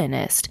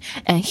violinist,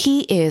 and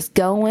he is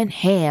going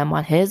ham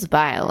on his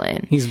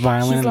violin. He's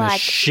violining the like,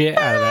 shit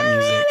out of that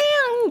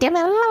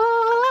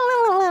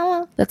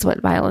music. That's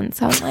what violins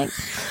sound like.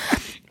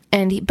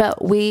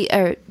 But we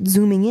are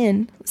zooming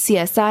in,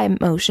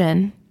 CSI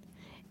motion,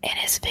 and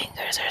his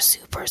fingers are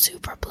super,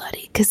 super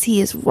bloody because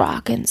he is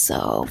rocking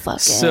so fucking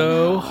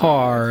So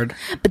hard.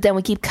 But then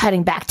we keep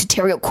cutting back to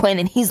Terry O'Quinn,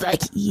 and he's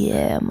like,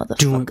 "Yeah,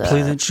 Doing motherfucker."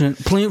 play that shit.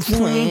 Play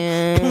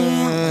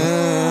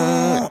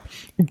it.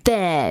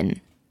 Then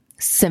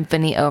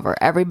symphony over.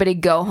 Everybody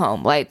go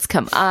home. Lights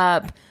come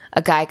up.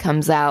 A guy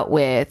comes out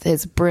with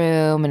his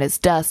broom and his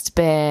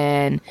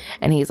dustbin,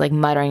 and he's like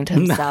muttering to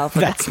himself.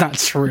 That's not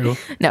true.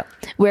 No,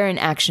 we're in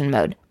action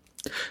mode.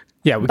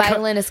 Yeah, we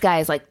Violinist guy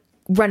is like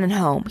running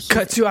home.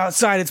 cut to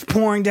outside. It's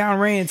pouring down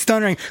rain. It's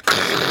thundering.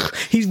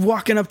 He's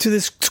walking up to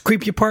this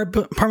creepy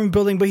apartment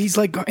building, but he's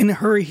like in a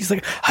hurry. He's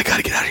like, I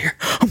gotta get out of here.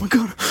 Oh my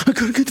god, I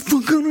gotta get the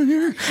fuck out of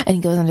here. And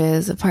he goes into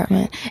his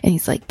apartment, and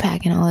he's like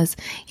packing all his...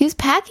 He was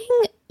packing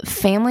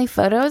family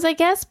photos, I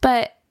guess,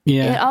 but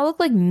Yeah. it all looked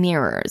like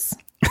mirrors.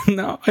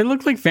 No, it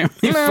looked like family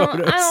No,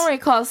 photos. I don't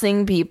recall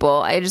seeing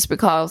people. I just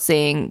recall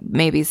seeing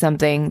maybe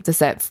something the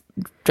set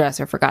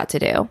dresser forgot to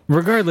do.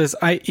 Regardless,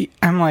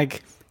 I'm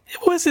like,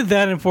 was it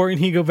that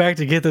important he go back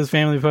to get those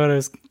family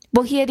photos?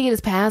 Well, he had to get his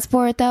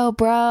passport, though,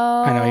 bro.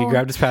 I know, he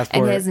grabbed his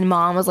passport. And his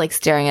mom was like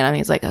staring at him.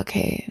 He's like,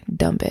 okay,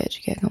 dumb bitch,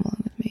 you can't come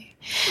along with me.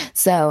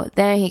 So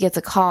then he gets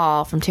a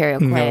call from Terry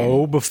O'Quinn.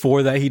 No,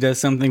 before that, he does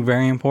something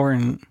very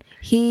important.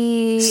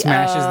 He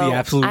Smashes the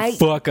absolute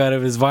fuck out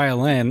of his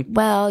violin.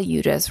 Well,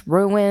 you just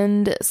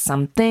ruined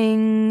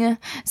something.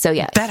 So,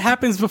 yes. That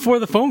happens before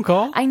the phone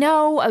call. I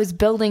know. I was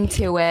building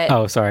to it.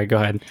 Oh, sorry. Go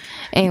ahead.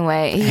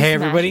 Anyway. Hey,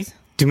 everybody.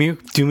 Do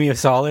me a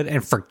solid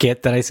and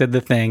forget that I said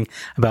the thing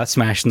about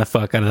smashing the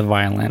fuck out of the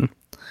violin.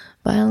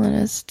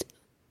 Violinist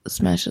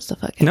smashes the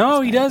fucking.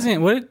 No, he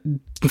doesn't. What?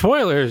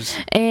 Spoilers.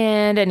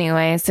 And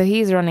anyway, so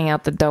he's running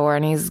out the door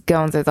and he's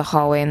going through the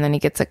hallway, and then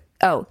he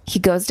he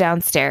goes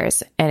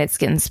downstairs and it's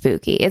getting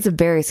spooky. It's a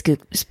very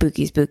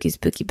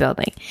spooky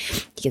building.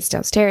 He gets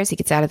downstairs, he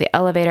gets out of the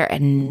elevator,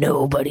 and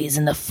nobody's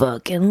in the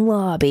fucking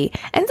lobby.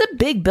 And it's a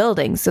big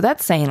building, so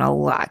that's saying a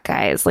lot,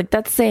 guys. Like,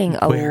 that's saying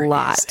a Where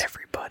lot. is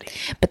everybody?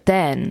 But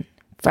then,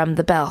 from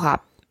the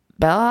bellhop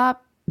I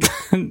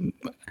don't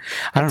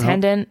know.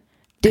 attendant,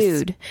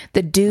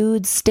 the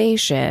dude's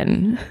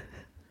station,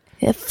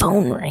 the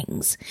phone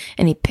rings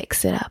and he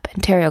picks it up,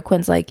 and Terry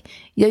O'Quinn's like,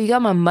 yo, you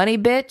got my money,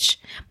 bitch,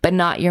 but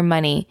not your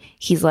money.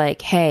 He's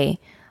like, hey,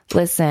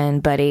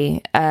 listen,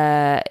 buddy,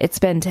 it's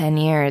been 10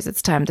 years,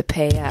 it's time to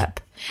pay up.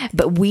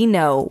 But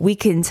we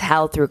can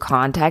tell through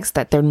context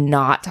that they're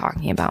not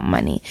talking about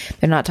money.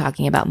 They're not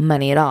talking about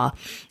money at all.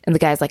 And the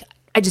guy's like,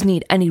 I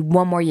need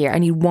one more year. I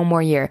need one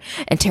more year.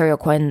 And Terry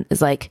O'Quinn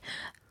is like,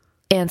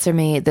 answer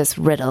me this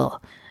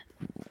riddle.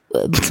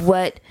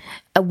 What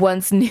I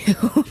once knew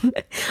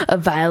a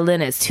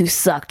violinist who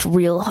sucked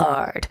real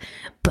hard,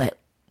 but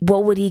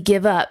what would he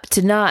give up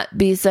to not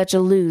be such a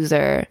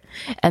loser?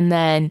 And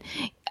then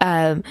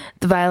the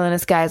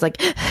violinist guy is like,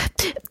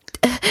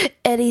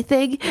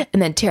 anything.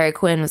 And then Terry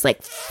Quinn was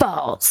like,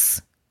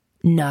 false,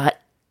 not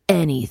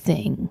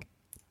anything. ...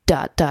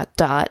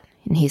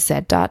 And he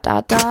said ... Oh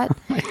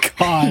my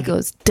God. He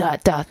goes ...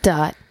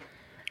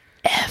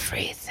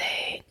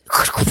 everything.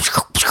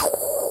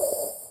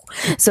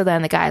 So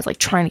then the guy's like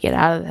trying to get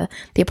out of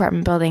the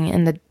apartment building,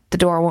 and the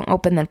door won't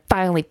open. Then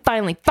finally,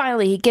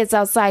 he gets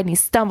outside and he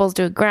stumbles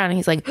to the ground, and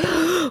he's like,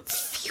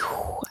 phew,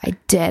 I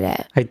did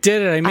it.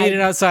 I made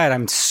it outside.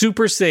 I'm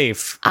super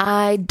safe.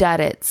 I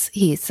did it,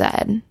 he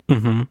said.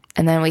 Mm-hmm.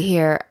 And then we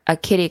hear a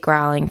kitty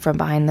growling from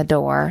behind the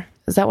door.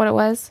 Is that what it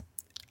was?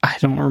 I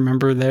don't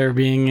remember there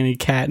being any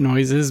cat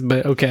noises,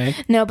 but okay.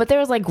 No, but there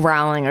was like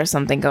growling or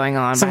something going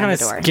on Some behind kind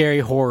the door. of scary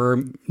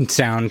horror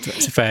sound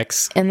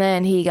effects. And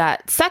then he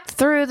got sucked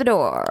through the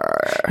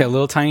door. Yeah, a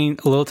little tiny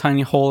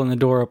hole in the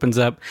door opens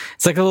up.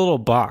 It's like a little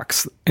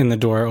box in the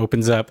door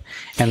opens up,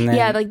 and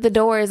then like the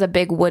door is a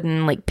big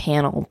wooden like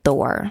panel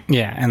door.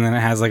 Yeah, and then it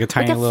has like a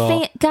tiny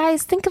little.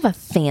 Guys, think of a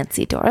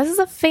fancy door. This is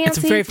a fancy. It's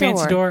a very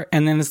fancy door,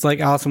 and then it's like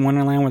Alice in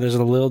Wonderland, where there's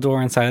a little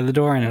door inside of the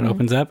door, and it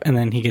opens up, and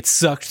then he gets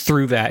sucked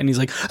through that, and he's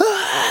like,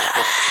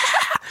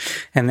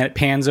 and then it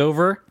pans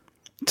over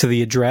to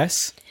the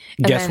address.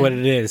 Guess what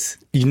it is?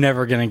 You're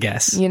never gonna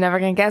guess. You're never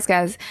gonna guess,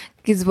 guys.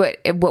 Because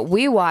what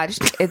we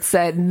watched, it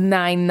said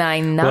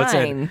 999. What's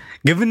it?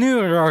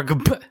 Governor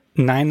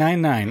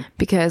 999.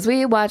 Because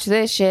we watch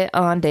this shit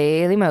on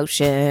Daily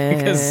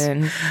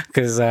Motion.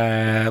 Because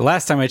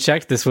last time I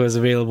checked, this was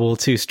available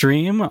to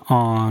stream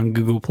on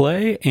Google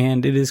Play,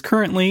 and it is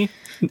currently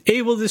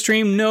able to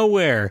stream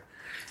nowhere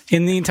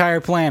in the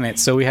entire planet.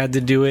 So we had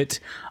to do it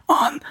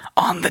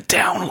on the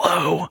down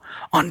low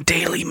on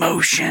Daily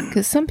Motion.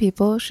 Because some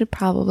people should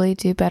probably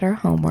do better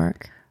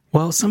homework.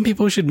 Well, some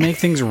people should make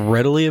things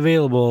readily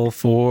available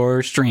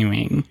for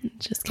streaming.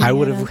 Just kidding, I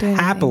would have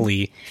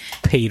happily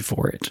paid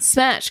for it.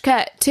 Smash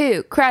cut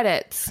to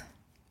credits.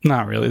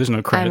 Not really. There's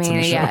no credits in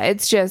the show. Yeah,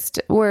 it's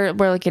just we're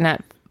looking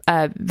at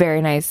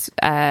very nice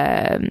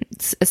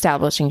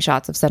establishing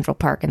shots of Central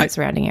Park and the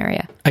surrounding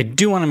area. I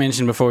do want to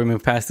mention before we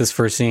move past this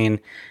first scene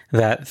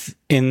that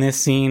in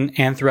this scene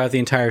and throughout the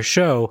entire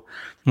show,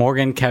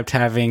 Morgan kept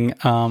having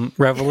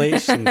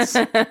revelations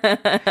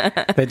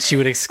that she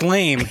would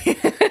exclaim.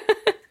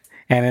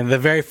 And then the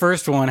very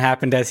first one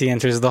happened as he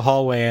enters the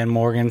hallway, and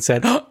Morgan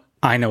said, "Oh,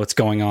 I know what's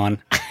going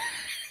on."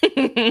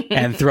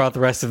 And throughout the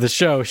rest of the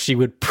show, she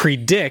would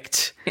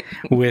predict,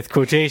 with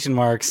quotation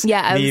marks,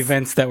 the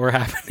events that were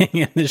happening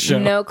in the show.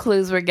 No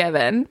clues were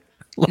given.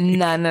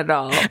 None at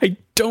all. I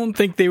don't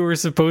think they were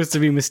supposed to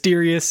be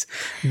mysterious,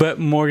 but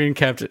Morgan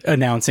kept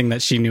announcing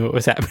that she knew what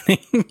was happening.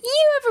 You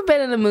ever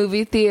been in a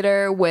movie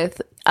theater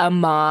with a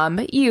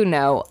mom? You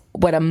know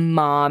what a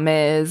mom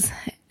is.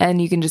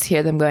 And you can just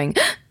hear them going,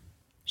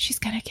 she's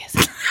gonna kiss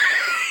him.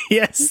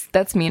 Yes.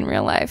 That's me in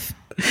real life.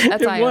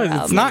 That's it was.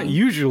 It's not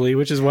usually,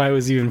 which is why it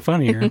was even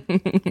funnier.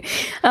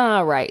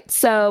 All right.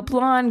 So,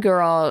 blonde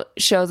girl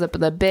shows up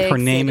with a big Her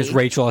name is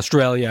Rachel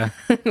Australia.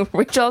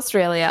 Rachel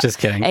Australia. Just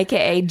kidding.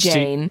 AKA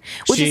Jane.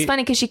 Which is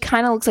funny because she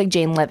kind of looks like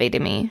Jane Levy to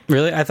me.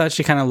 Really? I thought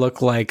she kind of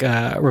looked like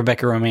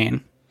Rebecca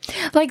Romaine.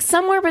 Like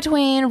somewhere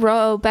between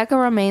Rebecca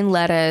Romaine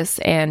Lettuce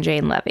and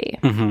Jane Levy.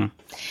 Mm-hmm.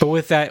 But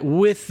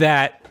with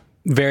that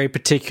very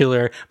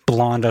particular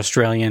blonde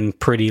Australian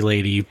pretty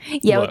lady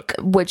look.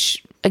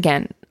 Which,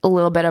 again, a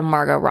little bit of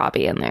Margot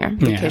Robbie in there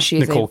because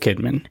she's Nicole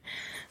Kidman.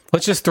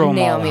 Let's just throw them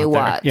Naomi all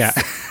out Watts, there.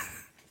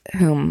 Yeah.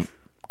 Whom,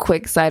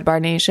 quick sidebar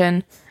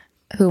nation,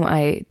 whom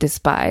I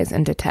despise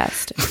and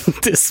detest.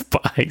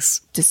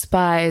 Despise,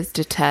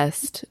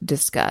 detest,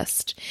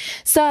 disgust.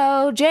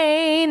 So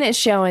Jane is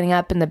showing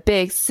up in the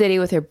big city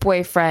with her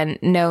boyfriend,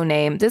 No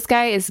Name. This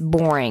guy is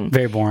boring.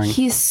 Very boring.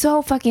 He's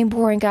so fucking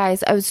boring,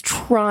 guys. I was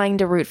trying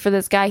to root for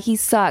this guy. He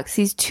sucks.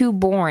 He's too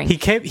boring. He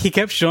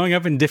kept showing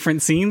up in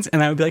different scenes,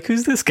 and I would be like,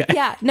 "Who's this guy?"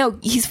 Yeah, no,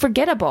 he's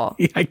forgettable.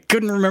 I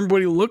couldn't remember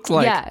what he looked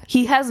like. Yeah,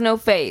 he has no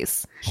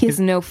face. He has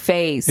no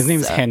face. His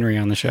name's Henry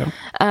on the show.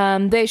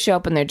 They show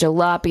up in their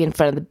jalopy in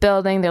front of the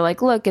building. They're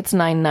like, look, it's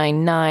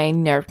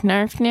 999. Nerf,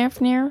 nerf, nerf,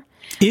 nerf.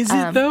 Is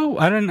it though?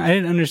 I didn't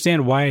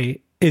understand why.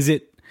 Is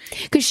it?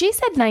 Because she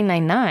said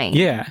 999.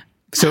 Yeah.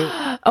 So.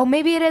 Oh,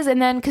 maybe it is.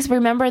 And then, because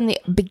remember in the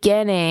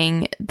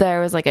beginning,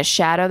 there was like a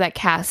shadow that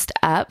cast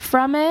up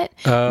from it.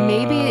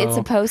 Maybe it's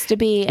supposed to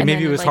be. And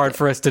maybe then, it was hard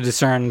for us to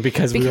discern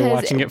because we were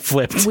watching it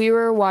flipped. We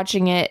were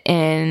watching it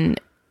in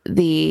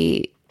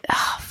the.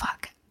 Oh,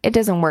 fuck. It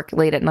doesn't work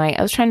late at night.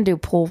 I was trying to do a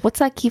poll. What's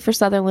that Kiefer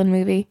Sutherland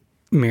movie?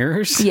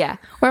 Mirrors? Yeah.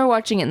 We're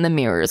watching it in the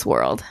Mirrors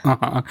world.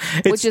 Uh-huh.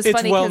 Which is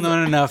funny. It's well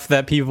known enough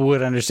that people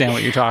would understand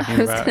what you're talking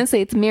about. I was going to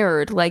say it's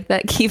mirrored like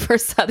that Kiefer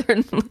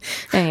Sutherland.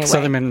 Anyway.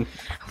 Sutherland.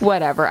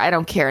 Whatever. I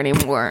don't care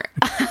anymore.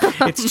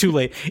 It's too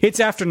late.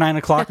 It's after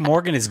 9:00.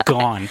 Morgan is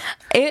gone.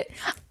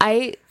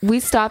 We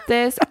stopped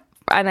this.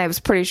 And I was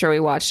pretty sure we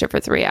watched it for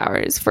 3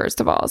 hours,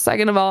 first of all.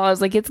 Second of all, I was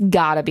like, it's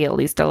got to be at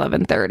least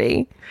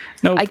 11:30.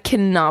 Nope. I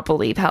cannot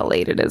believe how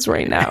late it is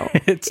right now.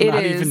 It's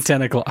not even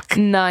 10 o'clock.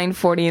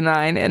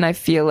 9:49, and I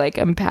feel like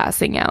I'm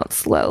passing out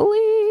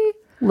slowly.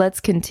 Let's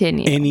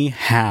continue.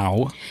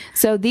 Anyhow.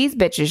 So these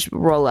bitches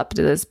roll up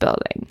to this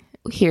building.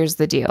 Here's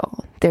the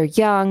deal. They're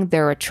young,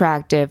 they're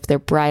attractive, they're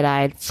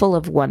bright-eyed, full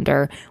of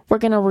wonder. We're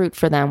going to root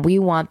for them. We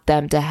want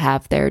them to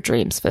have their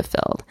dreams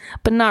fulfilled.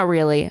 But not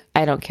really.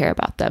 I don't care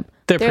about them.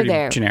 They're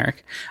pretty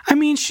generic. I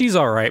mean, she's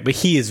all right, but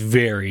he is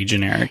very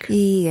generic.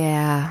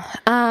 Yeah.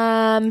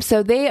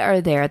 So they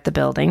are there at the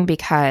building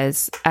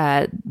because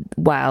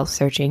while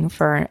searching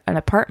for an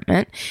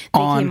apartment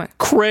on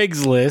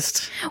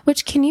Craigslist.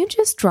 Which, can you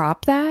just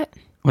drop that?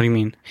 What do you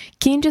mean?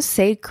 Can you just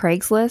say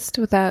Craigslist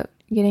without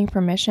getting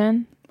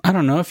permission? I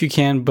don't know if you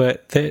can,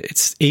 but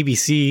it's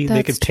ABC.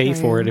 They could pay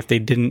for it if they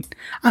didn't.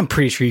 I'm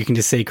pretty sure you can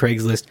just say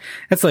Craigslist.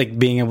 That's like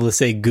being able to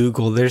say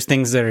Google. There's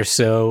things that are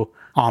so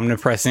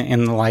omnipresent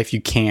in the life you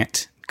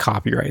can't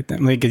copyright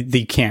them. Like,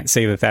 you can't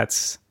say that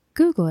that's...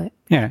 Google it.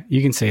 Yeah,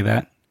 you can say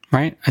that,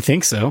 right? I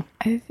think so.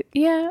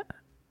 Yeah.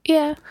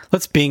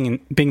 Let's Bing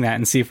that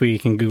and see if we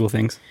can Google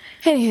things.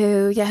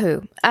 Anywho,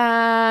 Yahoo.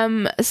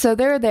 So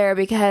they're there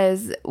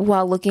because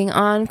while looking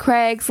on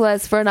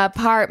Craigslist for an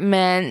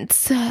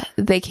apartment,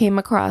 they came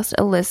across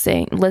a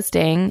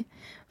listing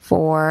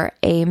for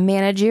a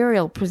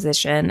managerial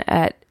position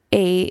at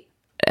a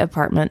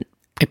apartment.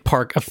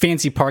 A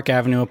fancy Park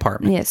Avenue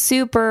apartment. Yeah,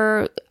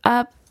 super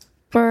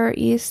Upper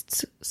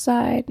East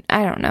Side.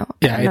 I don't know.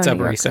 Yeah, it's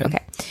Upper East Side.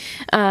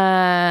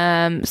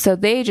 Okay. So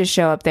they just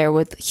show up there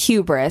with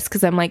hubris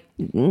because I'm like,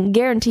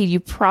 guaranteed you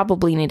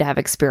probably need to have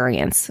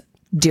experience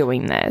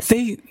doing this.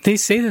 They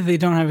say that they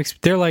don't have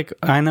they're like,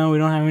 I know we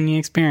don't have any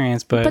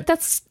experience, but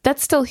that's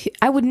still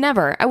I would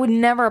never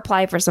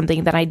apply for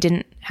something that I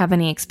didn't have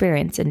any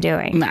experience in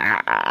doing.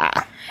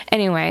 Nah.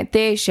 Anyway,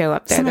 they show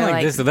up there. Something they're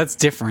like this, though, that's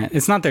different.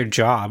 It's not their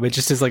job. It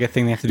just is like a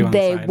thing they have to do on the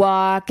side. They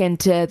walk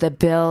into the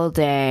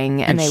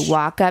building and they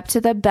walk up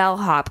to the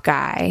bellhop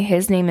guy.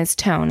 His name is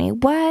Tony.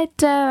 What?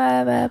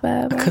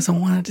 Because I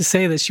wanted to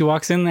say that she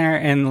walks in there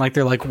and like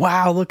they're like,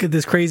 wow, look at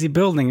this crazy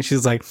building. And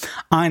she's like,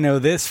 I know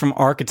this from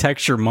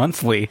Architecture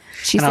Monthly.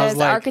 She says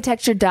like,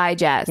 Architecture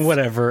Digest.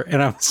 Whatever.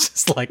 And I was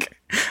just like,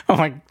 oh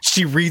my,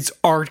 she reads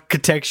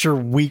Architecture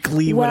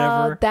Weekly,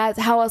 whatever. That's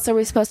how else are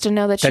we supposed to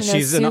know that she knows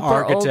she's an super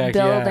architect,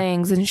 old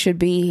buildings and should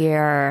be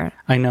here?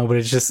 I know, but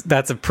it's just,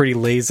 that's a pretty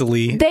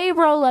lazily. They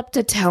roll up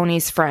to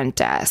Tony's front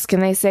desk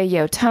and they say,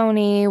 yo,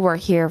 Tony, we're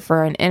here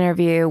for an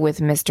interview with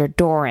Mr.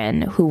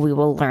 Doran, who we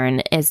will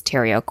learn is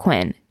Terry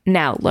O'Quinn.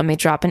 Now, let me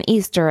drop an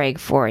Easter egg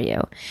for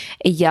you.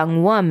 A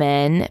young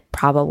woman,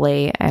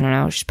 probably, I don't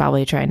know, she's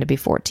probably trying to be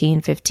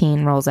 14,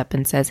 15, rolls up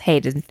and says, hey,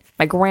 did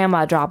my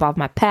grandma drop off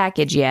my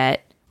package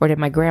yet? Or did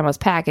my grandma's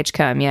package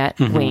come yet?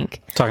 Mm-hmm.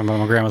 Wink. Talking about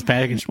my grandma's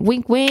package.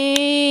 Wink,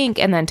 wink.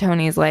 And then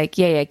Tony's like,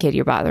 yeah, kid,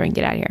 you're bothering.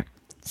 Get out of here.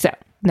 So,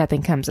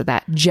 nothing comes of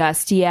that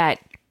just yet.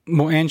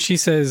 Well, and she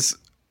says,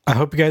 I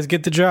hope you guys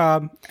get the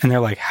job. And they're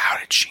like, how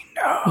did she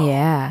know?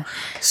 Yeah.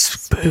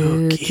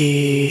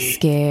 Spooky,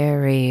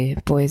 scary.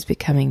 Boys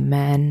becoming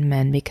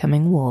men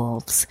becoming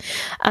wolves.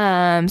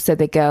 So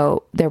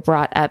they're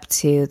brought up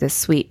to the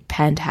sweet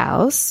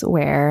penthouse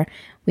where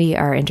we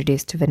are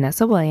introduced to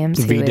Vanessa Williams.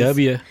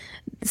 VW.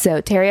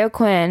 So Terry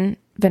O'Quinn,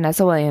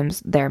 Vanessa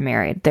Williams, they're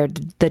married. They're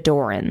the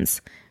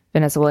Dorans.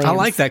 Vanessa Williams. I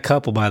like that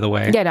couple, by the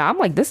way. Yeah, no, I'm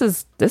like, this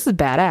is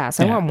badass.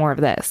 I want more of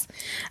this.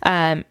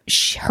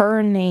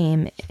 Her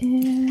name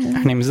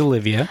is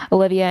Olivia.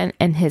 Olivia,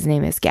 and his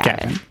name is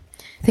Gavin.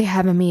 They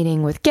have a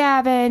meeting with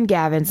Gavin.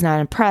 Gavin's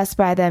not impressed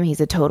by them. He's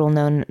a total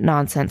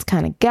no-nonsense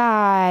kind of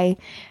guy.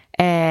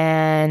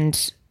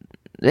 And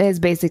is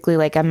basically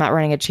like, I'm not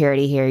running a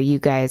charity here. You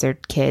guys are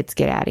kids.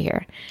 Get out of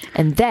here.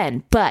 And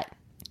then, but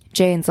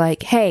Jane's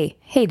like, hey,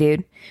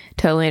 dude,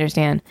 totally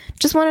understand.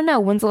 Just want to know,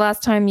 when's the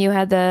last time you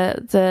had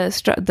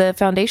the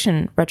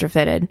foundation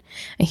retrofitted?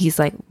 And he's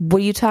like,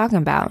 what are you talking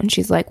about? And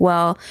she's like,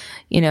 well,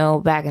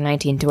 back in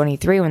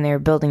 1923 when they were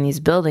building these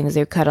buildings,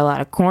 they cut a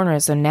lot of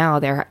corners. So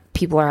now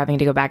people are having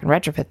to go back and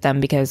retrofit them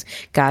because,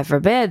 God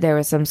forbid, there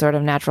was some sort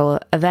of natural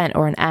event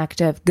or an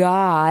act of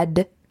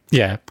God.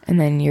 Yeah. And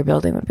then your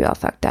building would be all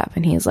fucked up.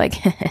 And he's like,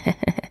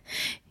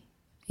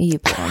 you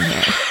belong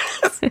here.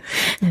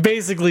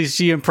 Basically,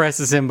 she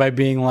impresses him by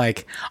being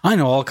like, I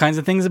know all kinds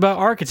of things about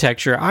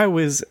architecture. I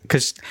was,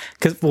 because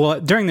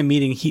during the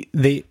meeting,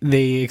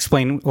 they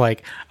explain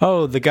like,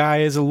 oh, the guy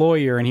is a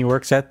lawyer and he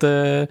works at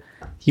the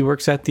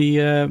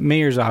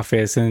mayor's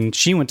office, and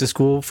she went to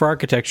school for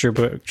architecture,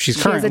 but she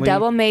has a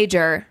double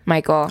major,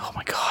 Michael. Oh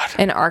my God.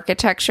 In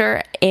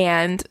architecture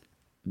and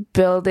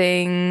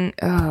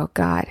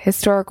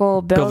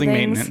historical buildings. Building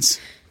maintenance.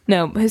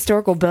 No,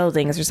 historical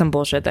buildings or some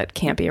bullshit that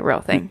can't be a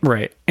real thing.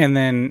 Right. And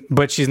then,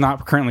 but she's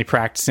not currently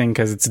practicing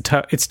because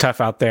it's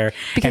tough out there.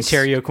 Because and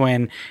Terry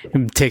O'Quinn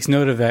takes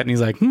note of that, and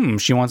he's like,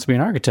 she wants to be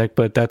an architect,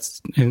 but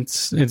it's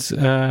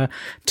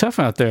tough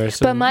out there.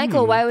 So, but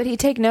Michael, why would he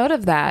take note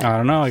of that? I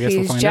don't know. I guess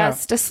we'll find out.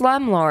 He's just a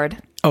slumlord.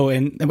 Oh,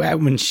 and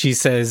when she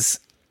says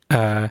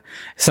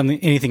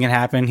anything can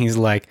happen, he's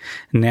like,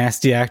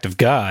 nasty act of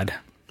God,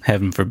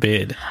 heaven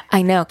forbid.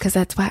 I know, because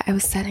that's why I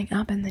was setting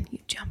up, and then you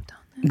jumped on.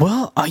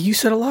 Well, you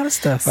said a lot of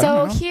stuff.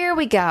 So here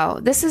we go.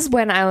 This is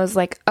when I was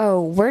like,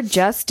 oh, we're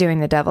just doing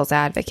the devil's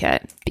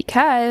advocate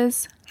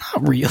because...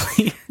 Not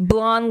really.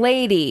 Blonde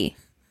lady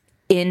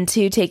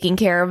into taking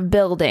care of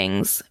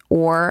buildings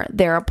or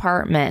their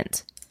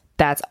apartment.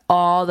 That's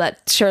all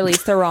that Charlize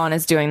Theron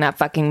is doing that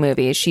fucking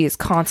movie. She is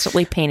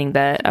constantly painting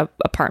the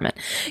apartment.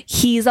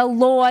 He's a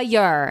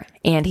lawyer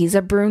and he's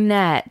a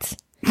brunette.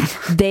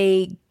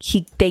 They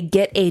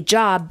get a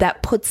job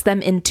that puts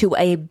them into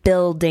a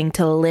building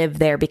to live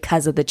there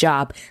because of the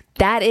job.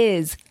 That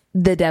is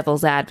the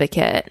devil's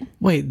advocate.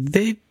 Wait,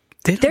 they're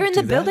in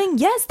the building?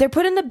 Yes, they're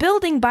put in the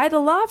building by the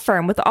law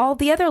firm with all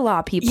the other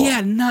law people.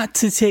 Yeah, not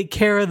to take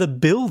care of the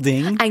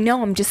building. I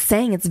know, I'm just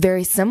saying it's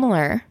very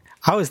similar.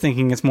 I was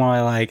thinking it's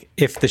more like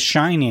if The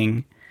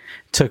Shining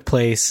took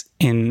place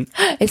in...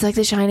 It's like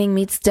The Shining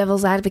meets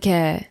Devil's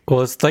Advocate.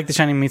 Well, it's like The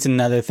Shining meets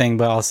another thing,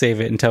 but I'll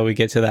save it until we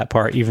get to that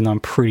part, even though I'm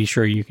pretty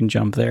sure you can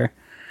jump there.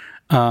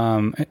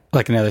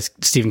 Like another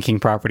Stephen King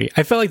property.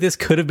 I felt like this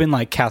could have been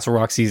like Castle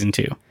Rock Season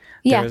 2.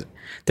 Yeah.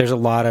 There's a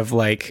lot of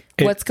like...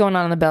 What's going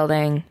on in the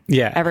building?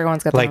 Yeah.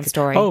 Everyone's got their own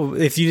story. Oh,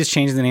 if you just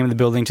change the name of the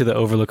building to the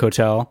Overlook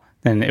Hotel,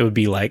 then it would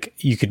be like,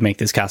 you could make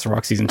this Castle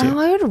Rock Season 2. Oh,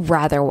 I would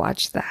rather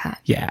watch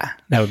that. Yeah,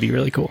 that would be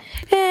really cool.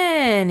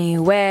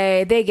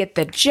 Anyway, they get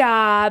the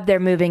job. They're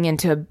moving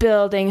into a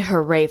building.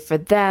 Hooray for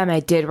them. I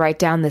did write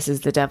down this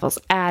is the Devil's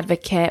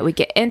Advocate. We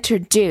get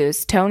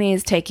introduced. Tony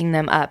is taking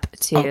them up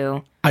to...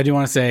 Oh, I do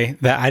want to say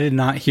that I did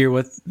not hear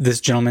what this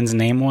gentleman's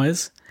name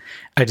was.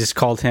 I just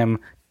called him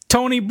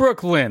Tony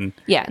Brooklyn.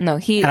 Yeah, no,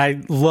 And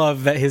I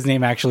love that his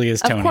name actually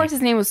is Tony. Of course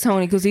his name was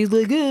Tony because he's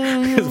like...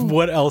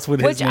 What else would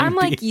his name be? Which I'm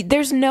like,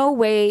 there's no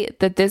way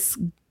that this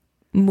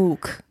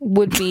mook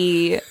would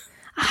be...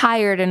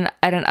 hired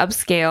at an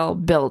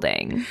upscale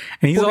building.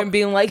 And he's all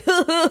being like,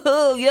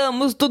 yeah,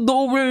 Mr.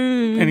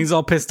 Doran. And he's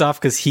all pissed off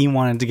because he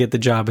wanted to get the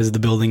job as the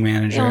building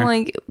manager.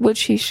 Like,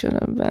 which he should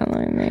have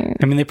been.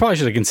 I mean, they probably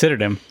should have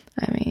considered him.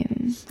 I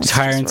mean, just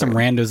hiring some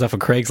randos off of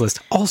Craigslist.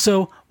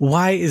 Also,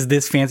 why is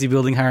this fancy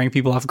building hiring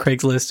people off of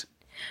Craigslist?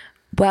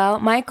 Well,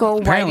 Michael,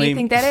 apparently, why do you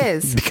think that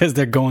is? Because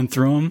they're going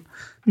through them?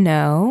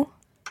 No,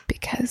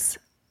 because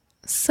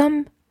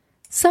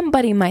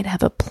somebody might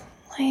have a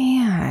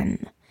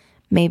plan.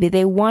 Maybe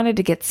they wanted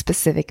to get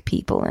specific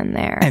people in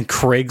there. And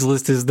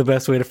Craigslist is the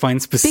best way to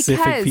find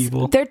specific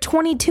people. They're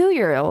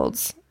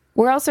 22-year-olds.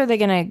 Where else are they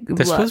going to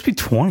They're supposed to be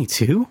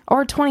 22?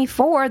 Or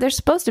 24. They're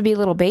supposed to be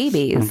little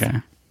babies. Okay.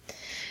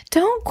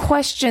 Don't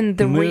question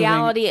the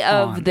reality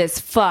of this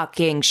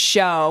fucking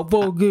show.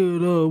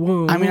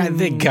 I mean,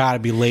 they gotta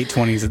be late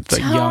 20s at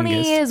the youngest.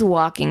 Tony is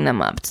walking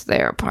them up to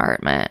their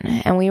apartment,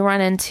 and we run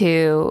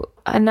into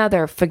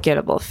another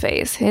forgettable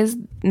face. His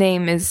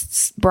name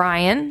is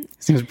Brian.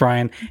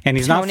 And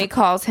he's Tony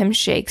calls him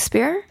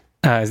Shakespeare.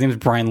 His name is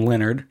Brian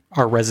Leonard,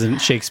 our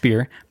resident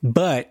Shakespeare.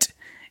 But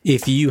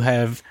if you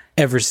have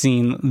ever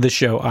seen the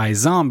show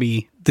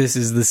iZombie, this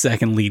is the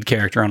second lead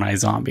character on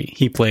iZombie.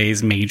 He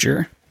plays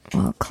Major.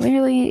 Well,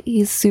 clearly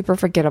he's super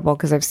forgettable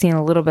because I've seen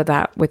a little bit of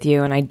that with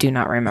you and I do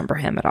not remember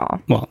him at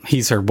all. Well,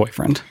 he's her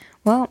boyfriend.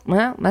 Well,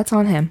 that's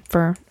on him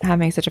for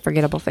having such a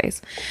forgettable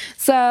face.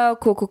 So,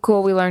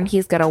 cool. We learned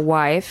he's got a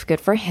wife. Good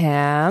for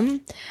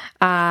him.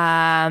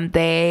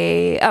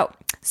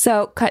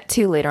 So cut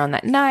to later on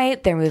that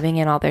night. They're moving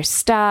in all their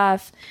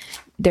stuff.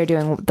 They're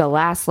doing the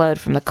last load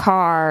from the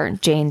car.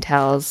 Jane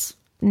tells...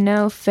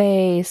 No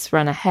face,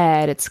 run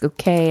ahead. It's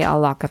okay. I'll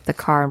lock up the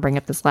car and bring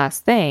up this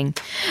last thing.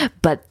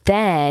 But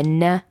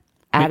then,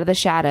 out of the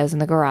shadows in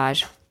the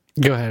garage.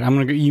 Go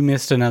ahead. You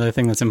missed another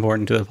thing that's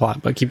important to the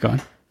plot, but keep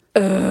going.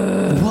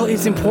 Well,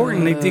 it's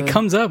important. It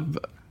comes up.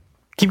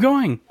 Keep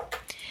going.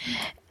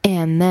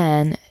 And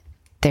then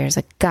there's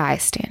a guy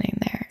standing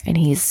there, and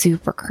he's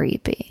super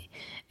creepy.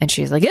 And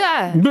she's like,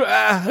 yeah.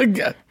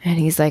 And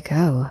he's like,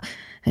 oh,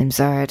 I'm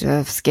sorry to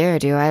have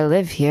scared you. I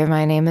live here.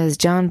 My name is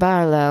John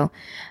Barlow.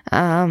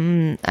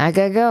 I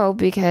gotta go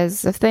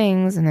because of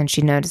things. And then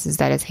she notices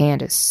that his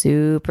hand is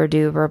super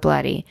duper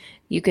bloody.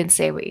 You can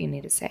say what you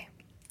need to say.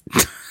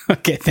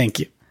 Okay, thank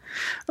you.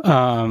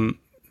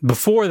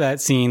 before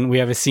that scene, we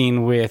have a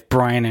scene with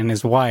Brian and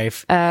his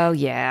wife. Oh,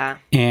 yeah.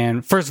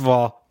 And first of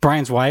all,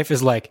 Brian's wife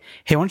is like,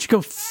 hey, why don't you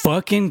go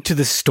fucking to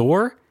the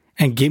store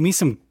and get me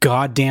some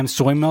goddamn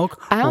soy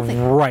milk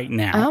right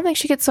now? I don't think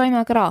she gets soy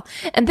milk at all.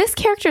 And this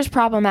character is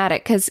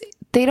problematic because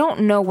they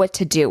don't know what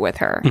to do with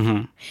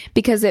her.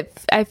 Because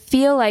I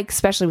feel like,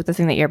 especially with the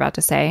thing that you're about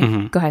to say,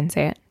 go ahead and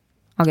say it.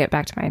 I'll get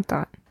back to my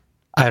thought.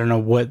 I don't know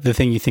what the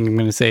thing you think I'm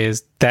going to say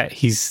is that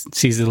he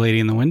sees the lady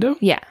in the window.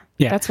 Yeah.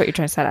 Yeah. That's what you're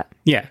trying to set up.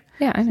 Yeah.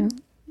 Yeah, I know.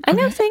 I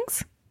know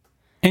things.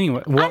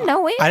 Anyway, well, I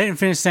know it. I didn't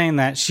finish saying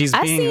that. She's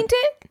I've being seen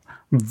it.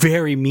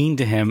 very mean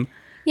to him.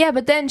 Yeah,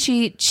 but then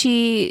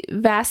she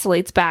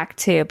vacillates back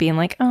to being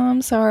like, oh,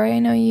 I'm sorry. I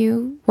know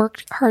you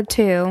worked hard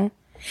too.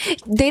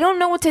 They don't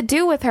know what to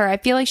do with her. I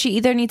feel like she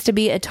either needs to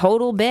be a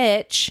total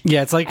bitch.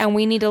 Yeah, it's like, and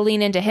we need to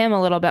lean into him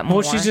a little bit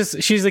more. well,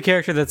 she's the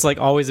character that's like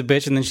always a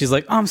bitch, and then she's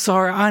like, I'm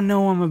sorry, I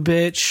know I'm a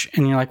bitch,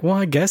 and you're like, well,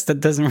 I guess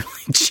that doesn't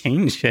really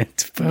change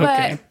it. But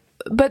okay.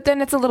 But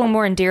then it's a little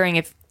more endearing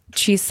if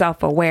she's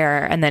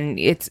self-aware, and then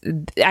it's,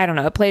 I don't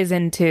know, it plays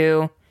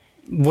into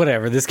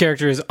whatever. This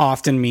character is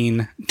often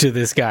mean to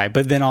this guy,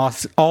 but then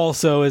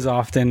also is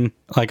often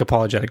like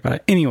apologetic about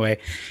it. Anyway,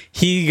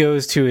 he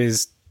goes to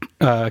his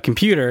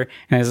computer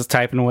and is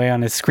typing away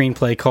on his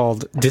screenplay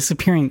called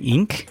Disappearing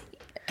Ink.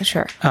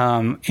 Sure.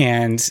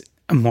 And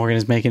Morgan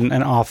is making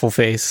an awful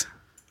face.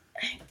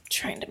 I'm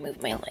trying to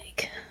move my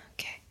leg.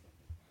 Okay.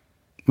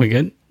 We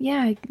good?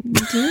 Yeah,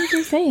 do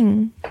your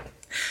thing.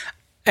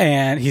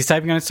 And he's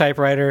typing on his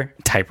typewriter.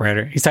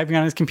 He's typing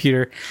on his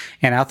computer,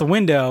 and out the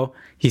window,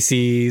 he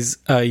sees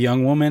a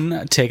young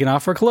woman taking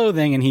off her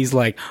clothing, and he's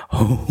like,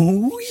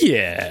 oh,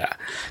 yeah,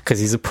 because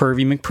he's a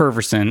pervy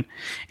McPerverson.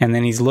 And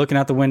then he's looking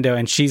out the window,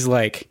 and she's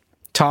like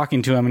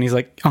talking to him, and he's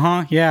like,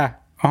 yeah,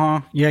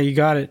 you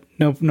got it.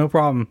 No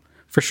problem,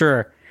 for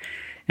sure.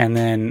 And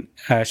then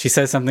she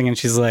says something, and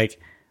she's like,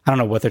 I don't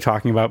know what they're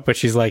talking about, but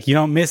she's like, you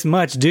don't miss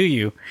much, do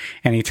you?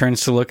 And he turns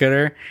to look at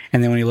her,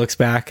 and then when he looks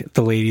back,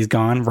 the lady's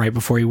gone right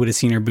before he would have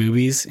seen her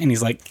boobies. And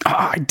he's like,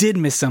 I did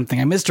miss something.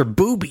 I missed her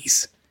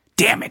boobies.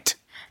 Damn it.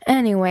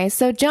 Anyway,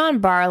 so John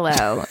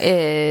Barlow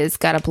he's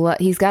got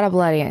a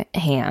bloody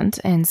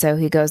hand, and so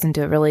he goes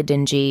into a really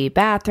dingy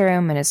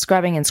bathroom and is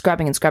scrubbing,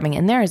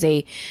 and there is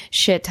a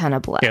shit ton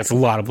of blood. Yeah, it's a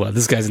lot of blood.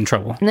 This guy's in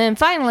trouble. And then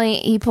finally,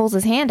 he pulls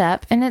his hand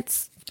up, and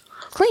it's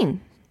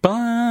clean.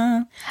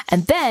 Bah.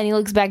 And then he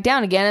looks back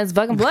down again, and it's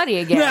fucking bloody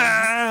again.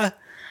 Ah!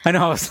 I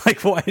know, I was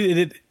like, why did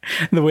it...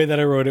 The way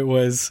that I wrote it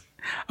was,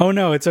 oh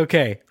no, it's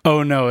okay.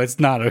 Oh no, it's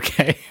not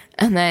okay.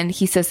 And then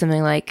he says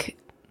something like,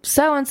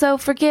 so-and-so,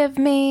 forgive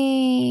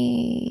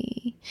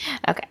me.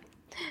 Okay.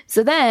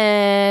 So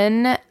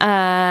then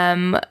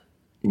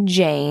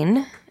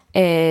Jane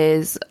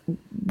is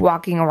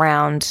walking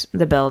around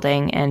the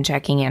building and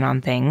checking in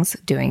on things,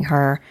 doing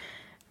her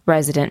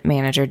resident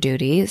manager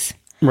duties.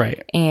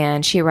 Right.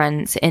 And she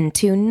runs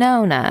into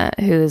Nona,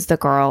 who's the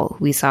girl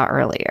we saw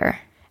earlier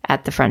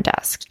at the front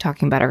desk,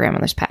 talking about her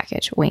grandmother's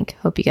package. Wink,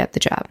 hope you get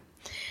the job.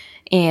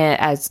 And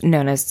as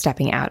Nona's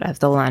stepping out of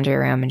the laundry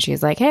room, and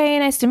she's like, hey,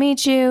 nice to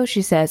meet you.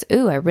 She says,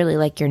 ooh, I really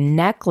like your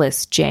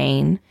necklace,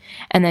 Jane.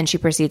 And then she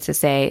proceeds to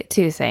say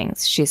two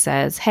things. She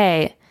says,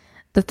 hey,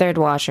 the third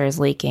washer is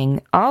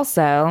leaking.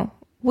 Also,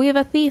 we have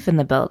a thief in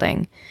the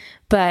building.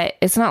 But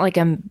it's not like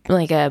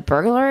a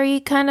burglary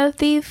kind of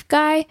thief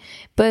guy,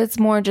 but it's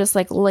more just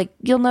like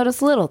you'll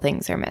notice little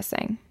things are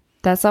missing.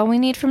 That's all we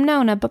need from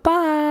Nona.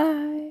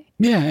 Bye-bye.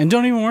 Yeah, and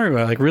don't even worry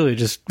about it. Like, really,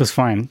 just was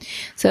fine.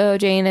 So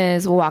Jane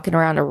is walking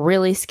around a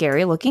really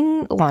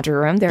scary-looking laundry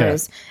room.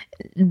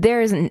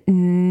 There is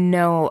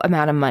no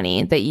amount of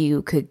money that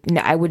you could...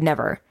 I would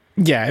never...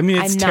 Yeah, I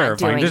mean, it's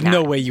terrifying. There's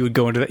no way you would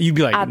go into that. You'd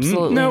be like,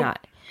 absolutely nope.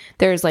 not.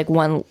 There's like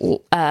one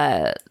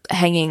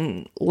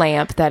hanging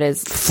lamp that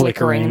is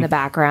flickering in the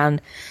background.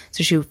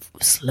 So she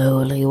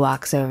slowly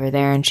walks over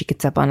there, and she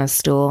gets up on a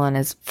stool and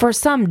is, for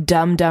some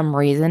dumb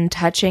reason,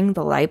 touching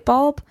the light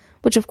bulb,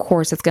 which of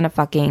course it's going to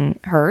fucking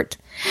hurt.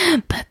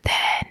 But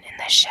then in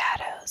the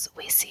shadows,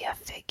 we see a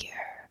figure.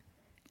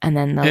 And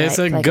then it's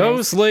a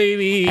ghost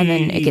lady. And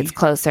then it gets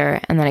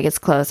closer, and then it gets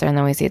closer, and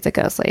then we see it's a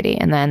ghost lady.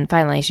 And then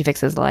finally she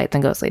fixes the light,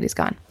 and the ghost lady's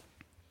gone.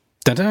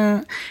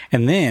 Da-da.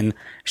 And then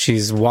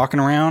she's walking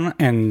around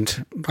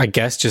and I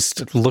guess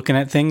just looking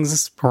at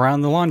things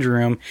around the laundry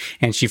room,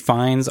 and she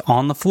finds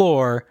on the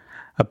floor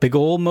a big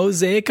old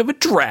mosaic of a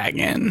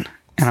dragon.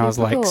 And I was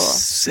like, cool.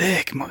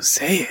 Sick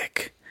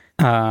mosaic.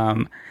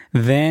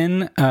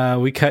 Then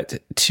we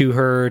cut to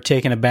her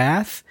taking a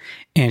bath,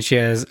 and she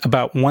has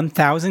about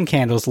 1,000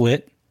 candles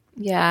lit.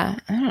 Yeah,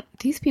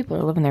 these people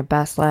are living their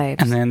best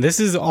lives. And then this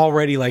is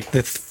already like the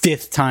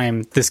 5th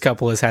time this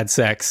couple has had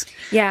sex.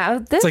 Yeah,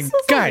 this is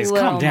guys, a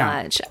little calm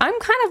down. much. I'm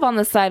kind of on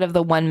the side of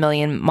the 1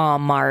 million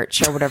mom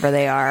march or whatever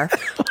they are.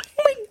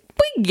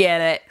 we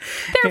get it.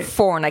 They're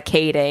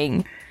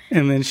fornicating.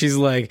 And then she's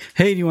like,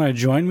 hey, do you want to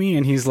join me?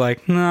 And he's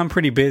like, no, I'm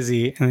pretty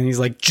busy. And then he's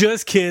like,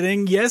 just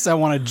kidding. Yes, I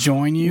want to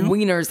join you.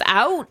 Wieners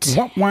out.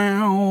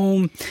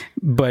 Wow.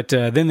 But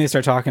then they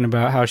start talking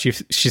about how she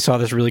saw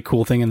this really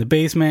cool thing in the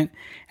basement.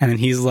 And then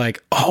he's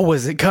like, oh,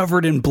 was it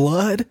covered in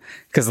blood?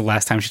 Because the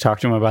last time she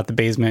talked to him about the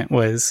basement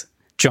was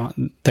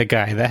John, the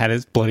guy that had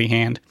his bloody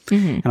hand.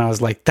 And I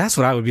was like, that's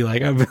what I would be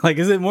like. I'd be like,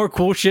 is it more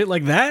cool shit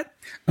like that?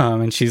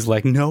 And she's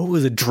like, no, it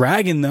was a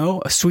dragon,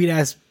 though. A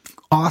sweet-ass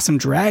awesome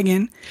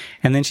dragon.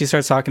 And then she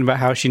starts talking about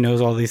how she knows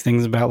all these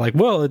things about, like,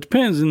 well, it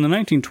depends. In the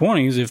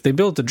 1920s, if they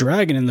built a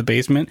dragon in the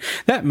basement,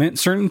 that meant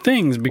certain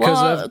things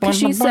because of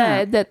she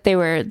said that they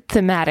were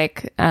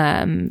thematic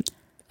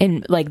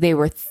they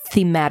were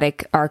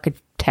thematic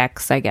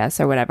architects, I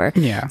guess, or whatever.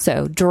 Yeah.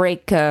 So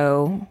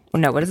Draco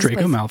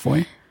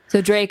Malfoy.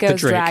 So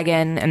Draco's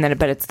dragon, and then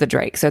but it's the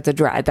Drake, so it's a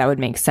Drake. That would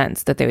make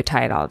sense that they would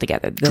tie it all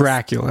together.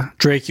 Dracula.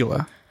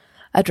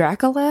 A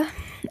Dracula?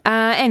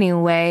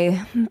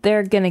 Anyway,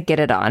 they're going to get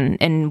it on.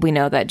 And we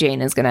know that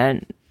Jane is going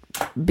to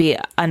be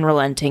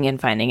unrelenting in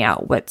finding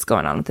out what's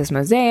going on with this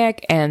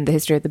mosaic and the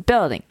history of the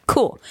building.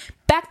 Cool.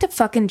 Back to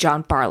fucking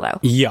John Barlow.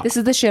 Yeah. This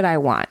is the shit I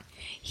want.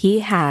 He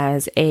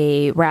has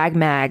a rag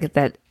mag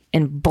that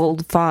in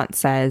bold font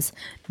says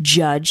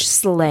Judge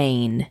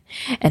Slane.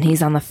 And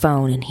he's on the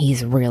phone and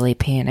he's really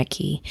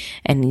panicky.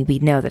 And we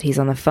know that he's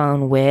on the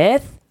phone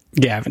with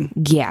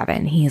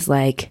Gavin. He's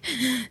like,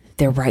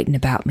 they're writing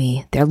about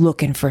me. They're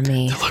looking for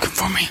me.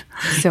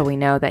 So we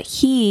know that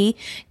he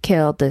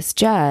killed this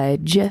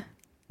judge.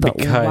 But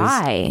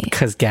why?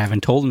 Because Gavin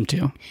told him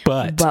to.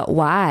 But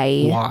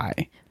why?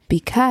 Why?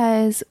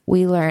 Because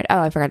we learned...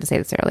 Oh, I forgot to say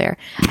this earlier.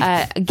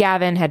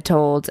 Gavin had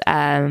told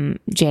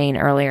Jane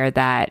earlier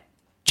that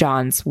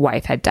John's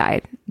wife had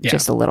died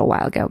just a little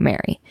while ago,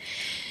 Mary.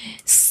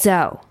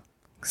 So,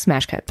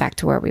 smash cut back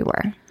to where we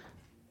were.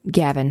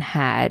 Gavin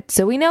had.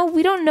 So we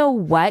don't know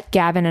what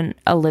Gavin and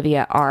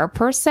Olivia are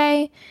per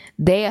se.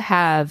 They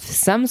have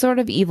some sort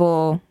of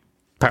evil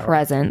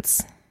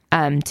presence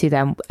to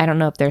them. I don't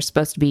know if they're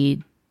supposed to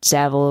be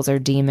devils or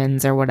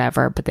demons or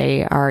whatever, but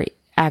they are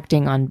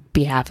acting on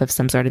behalf of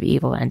some sort of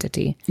evil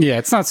entity. Yeah,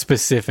 it's not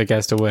specific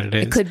as to what it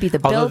is. It could be the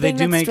building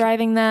that's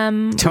driving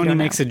them. Tony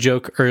makes a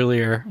joke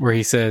earlier where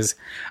he says,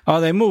 oh,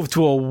 they moved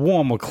to a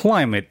warmer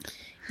climate.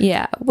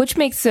 Yeah, which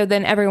makes so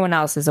then everyone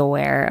else is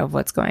aware of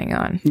what's going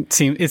on. It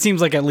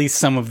seems like at least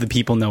some of the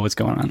people know what's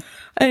going on.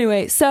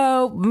 Anyway,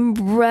 so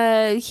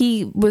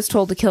he was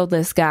told to kill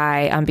this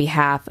guy on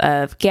behalf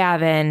of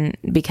Gavin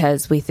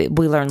because we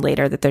learned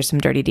later that there's some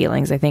dirty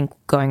dealings, I think,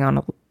 going on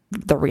with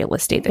the real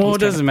estate. Well,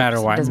 it doesn't matter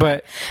why.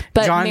 But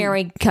John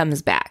Mary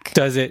comes back.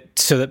 Does it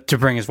to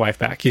bring his wife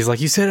back. He's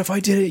like, you said if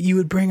I did it, you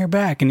would bring her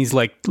back. And he's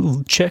like,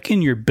 check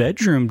in your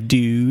bedroom,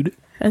 dude.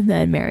 And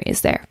then Mary is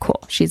there.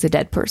 Cool. She's a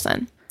dead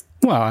person.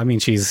 Well, I mean,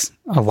 she's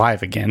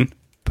alive again.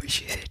 But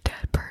she's a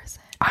dead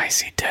person. I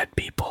see dead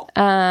people.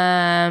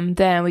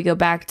 Then we go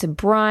back to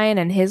Brian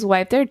and his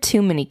wife. There are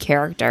too many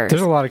characters.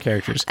 There's a lot of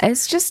characters.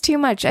 It's just too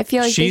much. I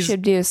feel like they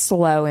should do a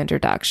slow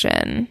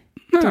introduction.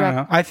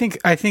 No. I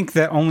think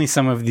that only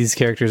some of these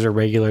characters are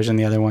regulars and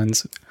the other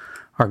ones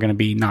are going to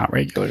be not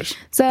regulars.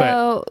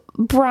 So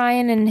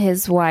Brian and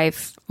his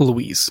wife,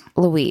 Louise.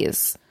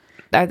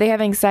 Are they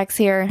having sex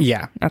here?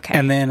 Yeah. Okay.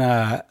 And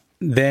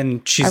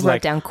then she's like, I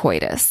wrote down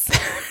coitus.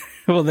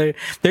 Well, they're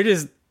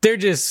just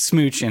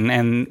smooching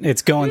and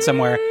it's going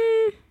somewhere.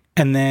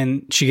 And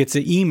then she gets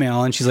an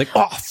email and she's like,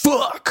 oh,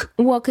 fuck.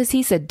 Well, because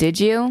he said, did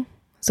you?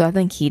 So I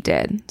think he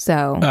did.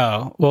 So.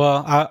 Oh,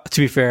 well,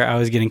 to be fair, I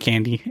was getting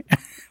candy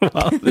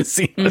while the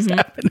scene was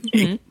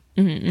happening.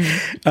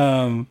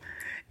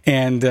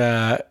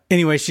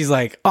 Anyway, she's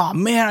like, oh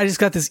man, I just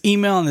got this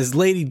email and this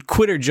lady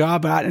quit her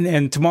job out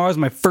and tomorrow's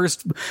my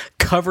first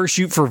cover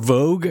shoot for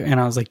Vogue.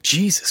 And I was like,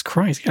 Jesus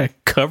Christ, got a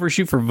cover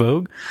shoot for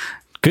Vogue?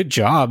 Good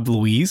job,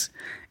 Louise.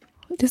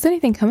 Does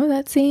anything come of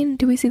that scene?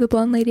 Do we see the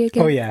blonde lady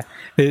again? Oh yeah.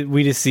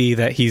 We just see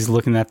that he's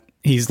looking at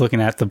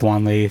the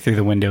blonde lady through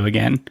the window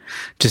again,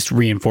 just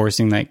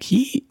reinforcing that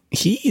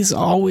he's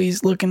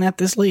always looking at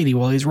this lady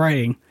while he's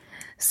writing.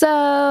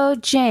 So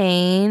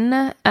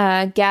Jane,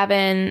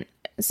 Gavin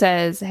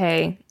says,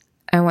 hey,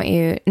 I want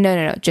you...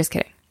 No, just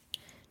kidding.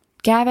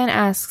 Gavin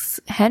asks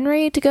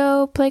Henry to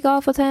go play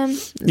golf with him.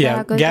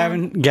 Yeah,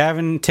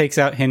 Gavin takes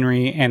out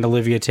Henry and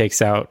Olivia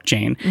takes out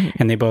Jane. Mm-hmm.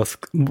 And they both...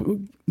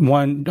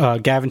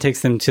 Gavin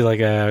takes them to like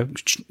a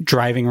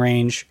driving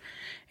range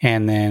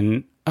and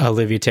then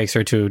Olivia takes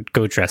her to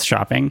go dress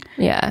shopping.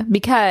 Yeah,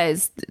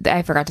 because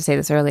I forgot to say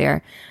this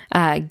earlier.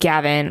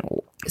 Gavin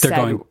They're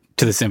going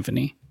to the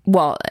symphony.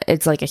 Well,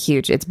 it's like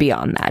it's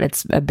beyond that.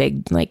 It's a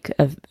big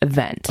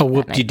event. A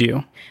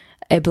whoop-de-doo.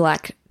 A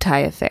black tie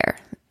affair.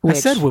 I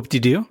said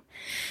whoop-de-doo.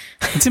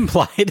 It's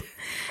implied.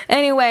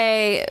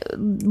 Anyway,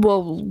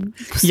 we'll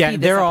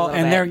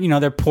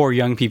they're poor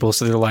young people,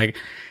 so they're like,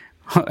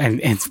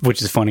 and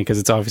which is funny because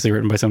it's obviously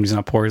written by somebody who's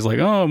not poor. He's like,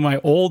 oh, my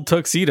old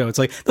tuxedo. It's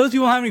like, those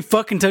people don't have any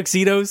fucking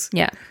tuxedos.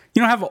 Yeah.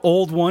 You don't have an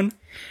old one.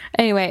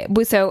 Anyway,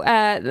 so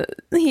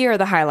here are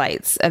the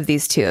highlights of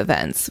these two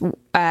events.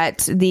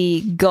 At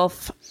the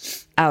Gulf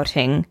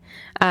outing.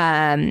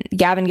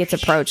 Gavin gets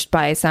approached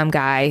by some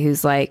guy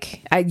who's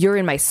like, "You're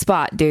in my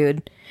spot,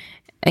 dude."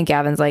 And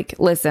Gavin's like,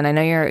 "Listen, I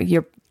know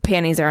your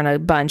panties are in a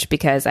bunch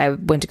because I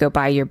went to go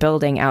buy your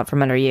building out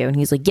from under you." And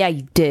he's like, "Yeah,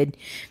 you did.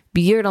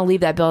 But you're going to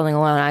leave that building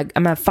alone.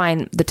 I'm going to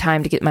find the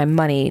time to get my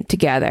money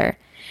together."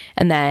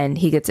 And then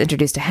he gets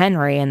introduced to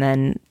Henry, and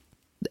then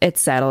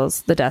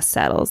the dust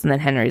settles. And then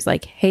Henry's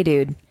like, "Hey,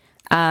 dude,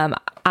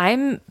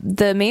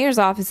 the mayor's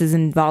office is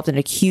involved in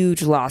a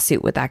huge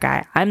lawsuit with that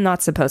guy. I'm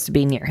not supposed to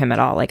be near him at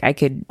all. Like, I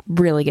could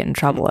really get in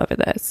trouble over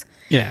this."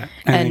 Yeah.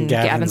 And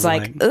Gavin's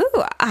like,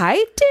 "Ooh,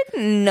 I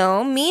didn't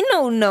know. Me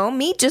no know.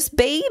 Me just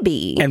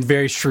baby." And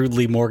very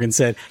shrewdly, Morgan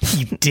said,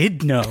 "He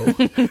did know."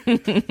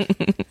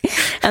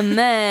 And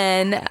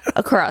then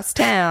across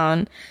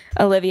town,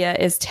 Olivia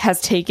has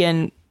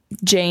taken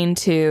Jane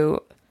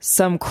to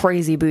some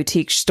crazy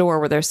boutique store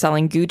where they're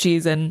selling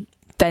Gucci's and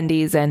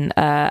Fendi's and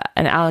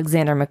an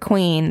Alexander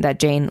McQueen that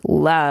Jane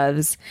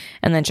loves.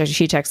 And then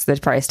she checks the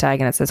price tag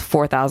and it says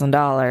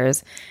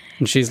 $4,000.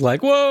 And she's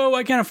like, "Whoa,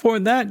 I can't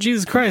afford that.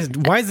 Jesus Christ.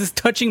 Why is this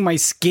touching my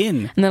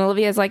skin?" And then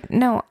Olivia's like,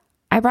 "No,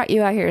 I brought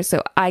you out here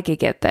so I could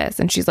get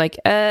this." And she's like,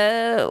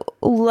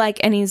 like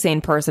any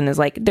sane person is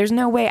like, "There's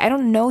no way. I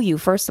don't know you,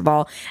 first of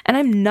all. And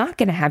I'm not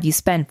going to have you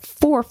spend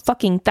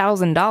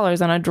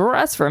 $4,000 on a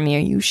dress for me. Are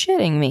you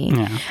shitting me?"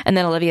 Yeah. And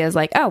then Olivia is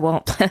like, "Oh,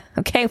 well,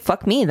 okay,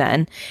 fuck me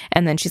then."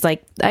 And then she's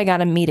like, "I got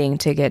a meeting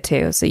to get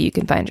to, so you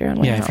can find your own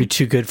way Yeah, home." if you're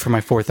too good for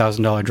my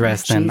 $4,000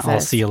 dress, then I'll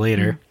Jesus. see you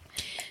later.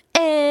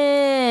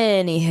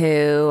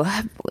 Anywho,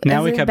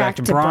 Now we cut back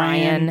to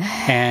Brian,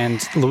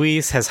 and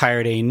Luis has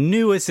hired a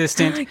new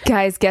assistant.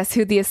 Guys, guess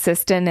who the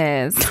assistant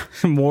is?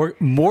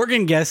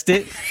 Morgan guessed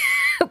it.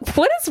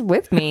 What is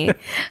with me?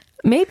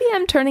 Maybe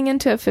I'm turning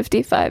into a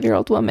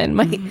 55-year-old woman.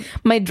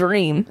 My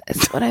dream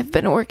is what I've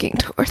been working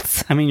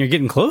towards. I mean, you're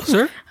getting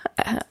closer.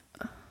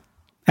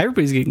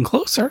 Everybody's getting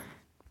closer.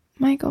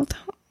 Michael,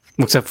 don't.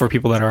 Except for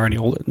people that are already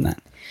older than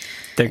that.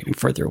 They're getting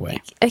further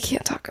away. I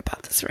can't talk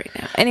about this right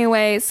now.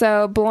 Anyway,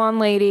 so hot blonde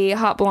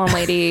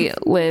lady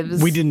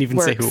lives. We didn't even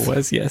say works. who it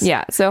was, yes.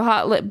 Yeah, so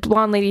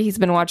blonde lady he's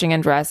been watching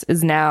undress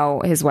is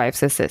now his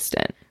wife's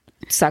assistant.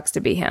 Sucks to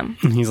be him.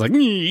 And he's like,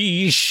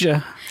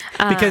 "Yeesh."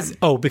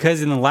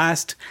 Because in the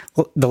last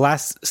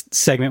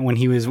segment when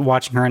he was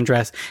watching her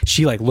undress,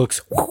 she like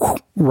looks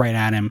right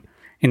at him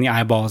in the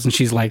eyeballs, and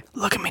she's like,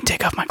 "Look at me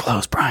take off my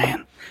clothes,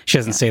 Brian." She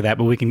doesn't say that,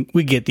 but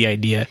we get the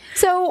idea.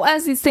 So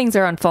as these things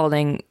are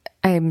unfolding,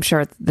 I'm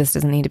sure this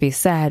doesn't need to be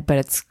said, but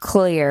it's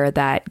clear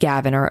that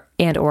Gavin or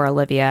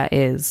Olivia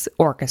is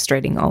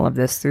orchestrating all of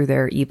this through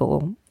their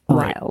evil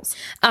wiles.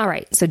 All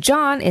right, so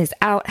John is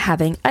out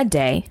having a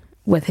day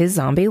with his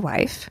zombie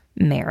wife,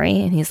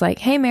 Mary, and he's like,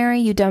 "Hey, Mary,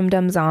 you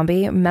dumb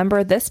zombie,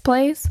 remember this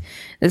place?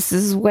 This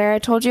is where I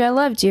told you I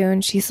loved you."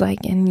 And she's like,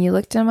 "And you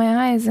looked in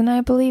my eyes and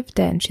I believed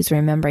it." And she's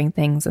remembering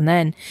things. And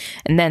then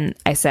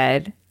I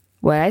said,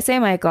 "What did I say,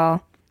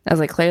 Michael?" I was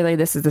like, clearly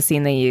this is the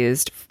scene they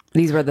used.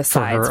 These were the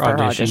sides for her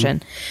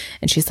audition.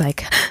 And she's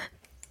like,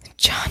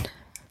 "John,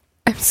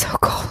 I'm so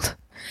cold."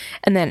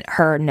 And then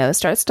her nose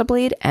starts to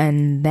bleed.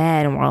 And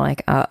then we're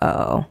like,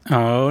 uh-oh.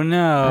 Oh,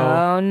 no.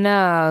 Oh,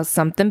 no.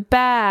 Something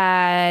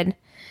bad.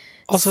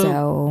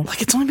 Also,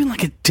 it's only been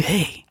like a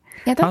day.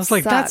 Yeah, that I was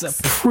like, sucks. that's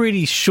a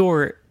pretty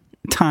short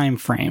time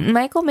frame.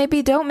 Michael,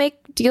 maybe don't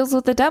make deals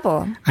with the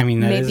devil. I mean,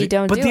 maybe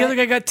don't but do the it. other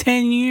guy got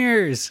 10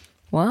 years.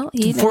 Well,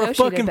 he for a negotiated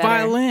fucking better.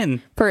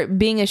 violin. For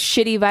being a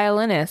shitty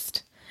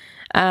violinist.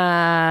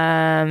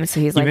 So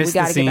he's like, "We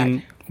got to get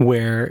back."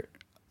 Where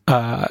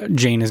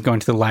Jane is going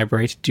to the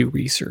library to do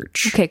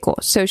research. Okay, cool.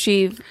 So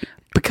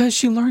Because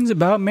she learns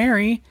about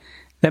Mary,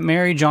 that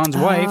Mary, John's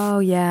wife, oh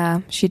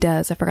yeah, she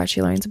does. I forgot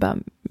she learns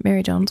about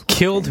Mary John's wife.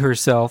 killed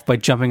herself by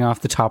jumping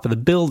off the top of the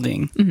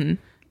building. Mm-hmm.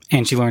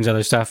 And she learns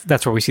other stuff.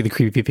 That's where we see the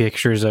creepy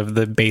pictures of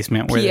the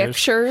basement.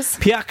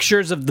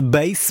 Pictures of the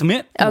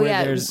basement. Oh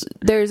yeah,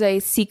 there's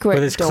a secret where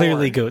there's door.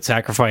 clearly goat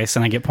sacrifice,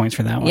 and I get points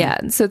for that one.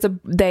 Yeah, so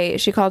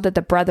she called it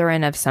the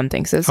Brethren of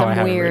something. So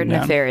some weird,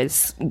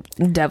 nefarious,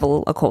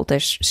 devil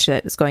occultish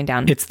shit is going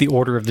down. It's the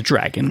Order of the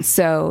Dragon.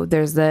 So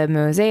there's the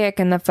mosaic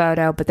in the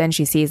photo, but then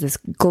she sees this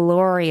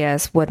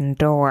glorious wooden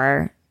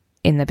door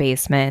in the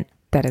basement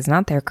that is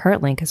not there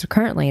currently, because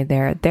currently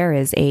there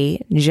is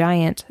a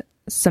giant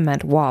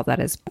cement wall that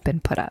has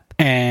been put up.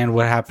 And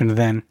what happened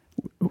then,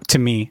 to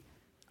me,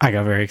 I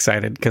got very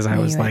excited because I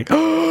was like,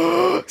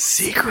 "Oh,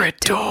 secret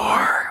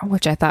door."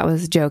 Which I thought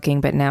was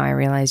joking, but now I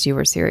realize you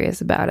were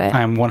serious about it.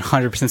 I'm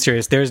 100%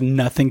 serious. There's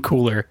nothing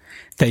cooler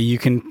that you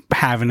can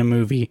have in a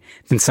movie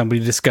than somebody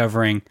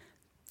discovering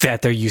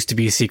that there used to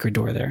be a secret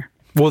door there.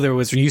 Well, there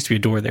used to be a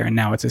door there, and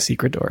now it's a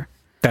secret door.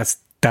 That's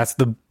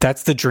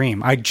the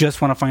dream. I just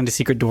want to find a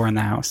secret door in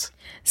the house.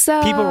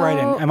 So people write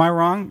in. Am I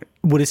wrong?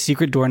 Would a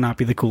secret door not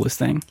be the coolest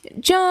thing?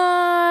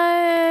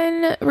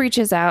 John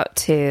reaches out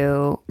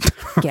to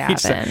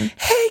Gavin.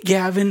 Hey,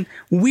 Gavin,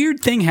 weird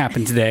thing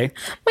happened today.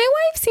 My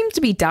wife seems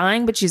to be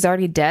dying, but she's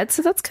already dead,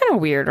 so that's kind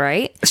of weird,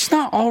 right? She's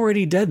not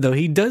already dead, though.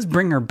 He does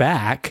bring her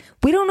back.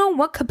 We don't know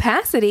what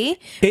capacity.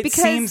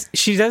 Seems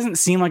she doesn't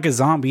seem like a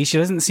zombie. She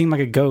doesn't seem like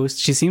a ghost.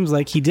 She seems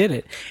like he did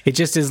it. It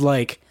just is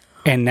like,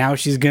 and now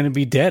she's going to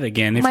be dead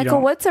again. If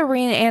Michael, what's a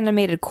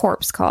reanimated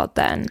corpse called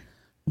then?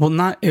 Well,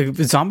 not if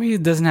a zombie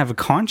doesn't have a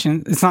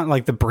conscience. It's not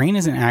like the brain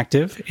isn't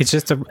active. It's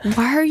just a.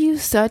 Why are you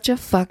such a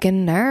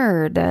fucking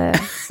nerd?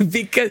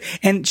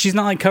 And she's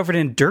not like covered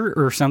in dirt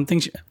or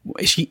something.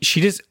 She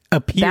just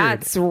appeared.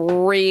 That's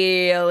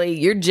really,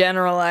 you're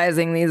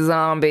generalizing these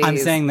zombies. I'm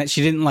saying that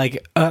she didn't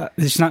like.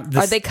 It's not.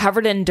 Are they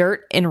covered in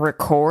dirt in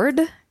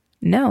Record?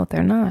 No,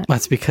 they're not.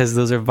 That's because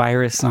those are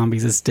virus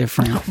zombies. It's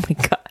different. Oh my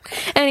god.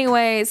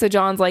 Anyway, so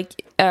Gavin's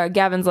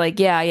like,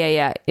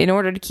 yeah. In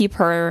order to keep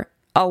her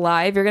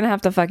alive, you're gonna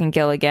have to fucking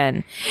kill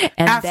again.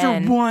 And after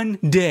one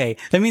day,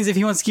 that means if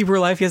he wants to keep her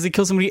alive, he has to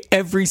kill somebody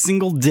every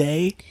single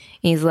day.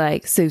 He's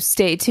like, so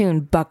stay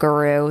tuned,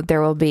 buckaroo.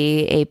 There will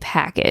be a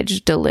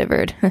package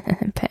delivered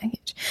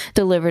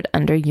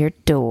under your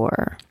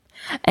door.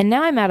 And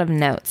now I'm out of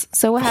notes.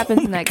 So what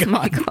happens next,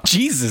 Michael?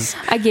 Jesus,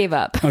 I gave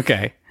up.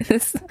 Okay,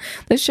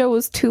 the show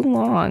was too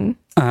long.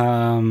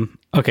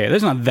 Okay,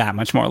 there's not that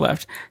much more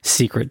left.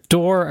 Secret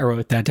door. I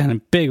wrote that down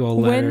in big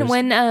old letters.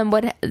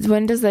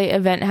 When does the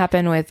event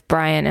happen with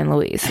Brian and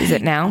Louise? Is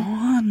it now?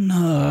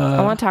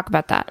 I want to talk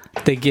about that.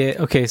 They get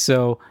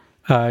so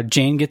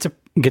Jane gets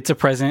a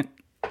present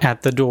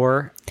at the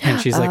door, and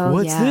she's like,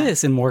 "What's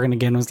this?" And Morgan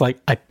again was like,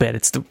 "I bet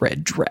it's the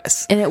red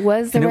dress." And it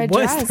was the red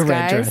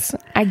dress.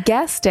 I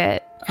guessed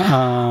it.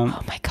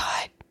 Oh my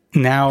god!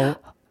 Now,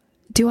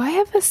 do I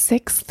have a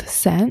sixth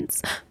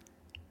sense?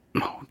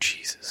 Oh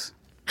Jesus!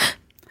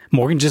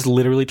 Morgan just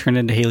literally turned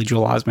into Haley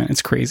Joel Osment.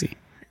 It's crazy.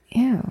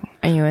 Ew.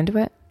 Are you into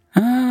it?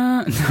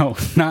 No,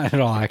 not at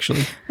all,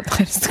 actually.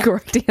 That's the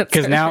correct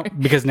answer.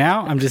 Because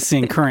now I'm just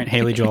seeing current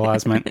Haley Joel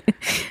Osment.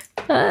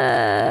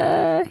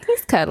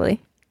 He's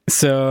cuddly.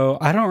 So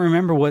I don't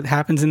remember what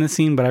happens in the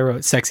scene, but I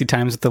wrote sexy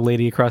times with the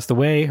lady across the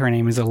way. Her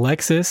name is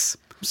Alexis.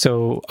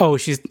 So,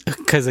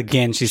 because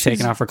again, she's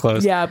taking off her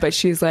clothes. Yeah, but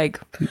she's like...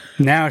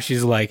 Now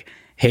she's like,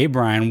 hey,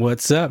 Brian,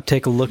 what's up?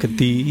 Take a look at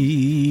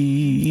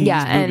these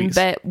movies.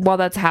 But while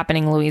that's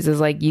happening, Louise is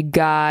like, you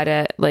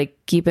gotta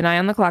keep an eye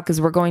on the clock because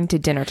we're going to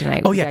dinner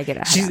tonight. Oh, yeah.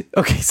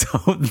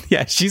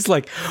 She's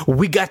like,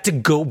 we got to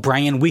go,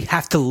 Brian. We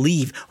have to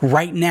leave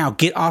right now.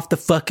 Get off the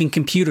fucking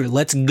computer.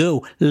 Let's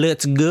go.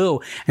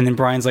 And then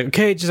Brian's like,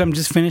 okay, I'm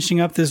just finishing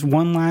up this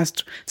one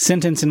last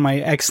sentence in my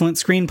excellent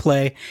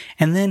screenplay.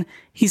 And then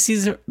he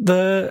sees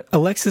the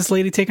Alexis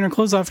lady taking her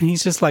clothes off, and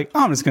he's just like,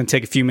 oh, I'm just going to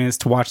take a few minutes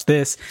to watch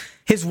this.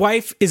 His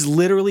wife is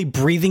literally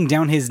breathing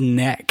down his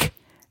neck.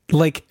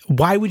 Like,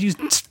 why would you...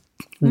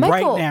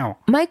 Michael, right now,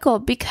 Michael,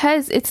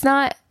 because it's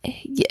not.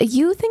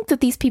 You think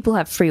that these people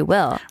have free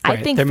will. Right.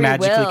 I think they're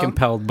magically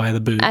compelled by the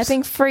boobs. I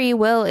think free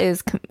will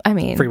is.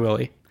 Free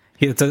Willy.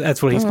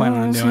 That's what he's planning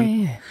on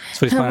doing.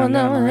 That's what he's planning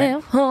on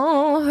doing.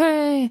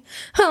 Right?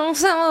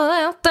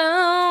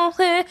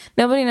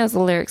 Nobody knows the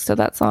lyrics to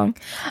that song.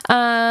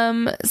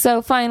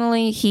 So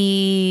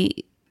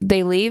finally,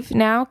 they leave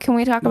now. Can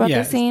we talk about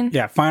this scene?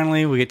 Yeah,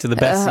 finally we get to the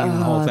best scene in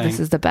the whole thing. This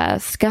is the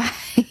best, guy.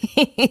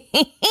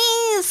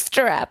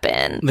 Strap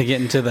in. They get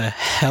into the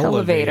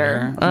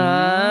elevator.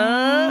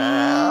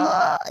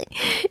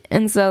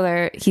 And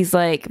so he's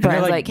like,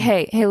 Brian's like,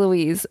 hey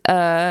Louise,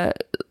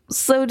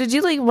 so did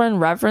you run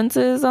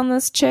references on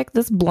this chick,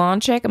 this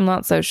blonde chick? I'm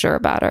not so sure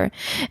about her.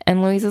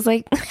 And Louise is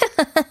like,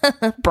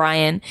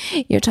 Brian,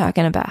 you're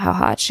talking about how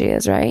hot she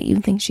is, right? You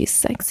think she's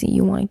sexy.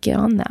 You want to get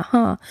on that,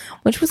 huh?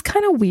 Which was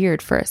kind of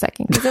weird for a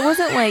second because it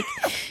wasn't like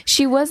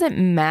she wasn't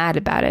mad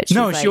about it. She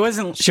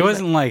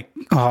wasn't like,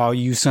 oh,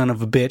 you son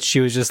of a bitch. She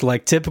was just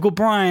like, typical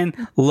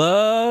Brian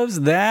loves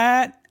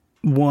that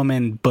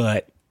woman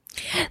butt.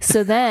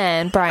 So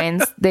then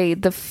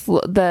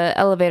the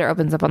elevator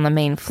opens up on the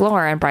main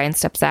floor and Brian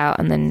steps out,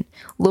 and then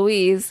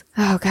Louise,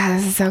 oh god,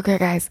 this is so good,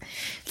 guys.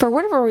 For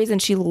whatever reason,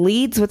 she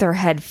leads with her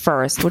head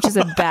first, which is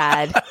a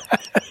bad.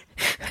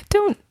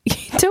 Don't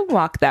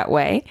walk that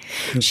way.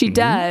 She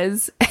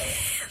does.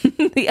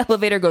 The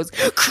elevator goes.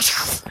 It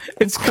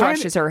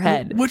crushes her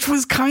head, which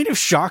was kind of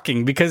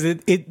shocking because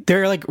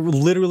they're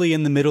literally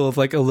in the middle of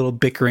a little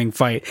bickering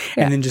fight,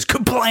 and then just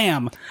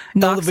kablam!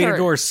 The elevator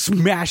door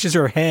smashes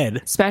her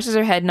head,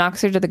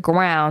 knocks her to the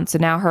ground. So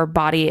now her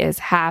body is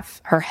half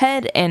her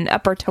head and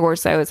upper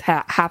torso is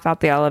half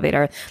out the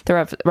elevator.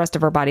 The rest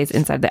of her body is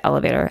inside the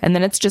elevator, and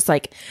then it's just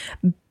it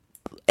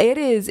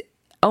is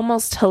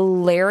almost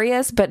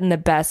hilarious, but in the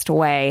best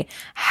way,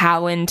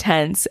 how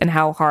intense and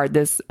how hard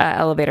this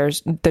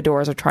the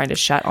doors are trying to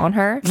shut on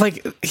her.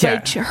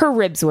 Her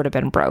ribs would have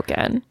been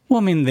broken.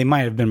 Well, I mean, they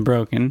might have been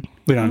broken.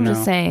 We don't know. I'm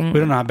just saying. We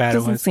don't know how bad it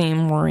was. Doesn't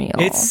seem real.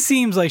 It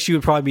seems like she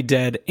would probably be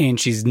dead, and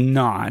she's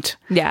not.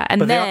 Yeah, and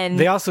but then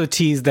they also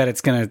tease that it's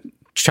gonna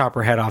chop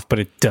her head off, but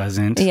it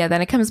doesn't. Yeah,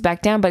 then it comes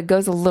back down, but it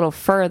goes a little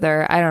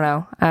further. I don't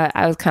know.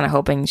 I was kind of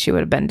hoping she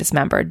would have been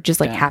dismembered, just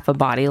like half a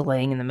body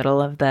laying in the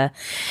middle of the...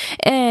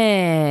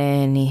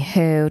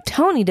 Anywho,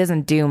 Tony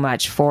doesn't do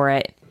much for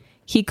it.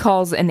 He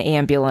calls an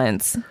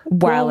ambulance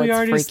while it's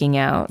freaking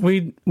out.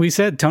 We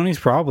said Tony's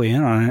probably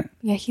in on it.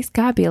 Yeah, he's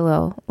got to be a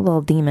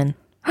little demon.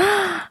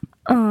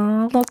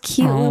 Oh, little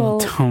cute little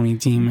Tony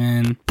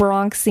demon.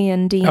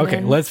 Bronxian demon.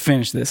 Okay, let's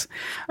finish this.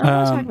 I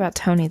want to talk about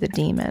Tony the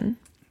demon.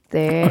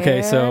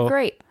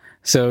 Great.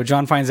 So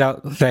John finds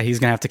out that he's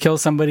going to have to kill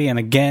somebody. And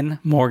again,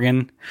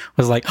 Morgan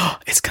was like, oh,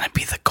 it's going to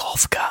be the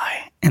golf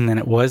guy. And then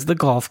it was the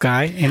golf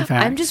guy, in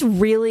fact. I'm just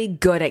really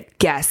good at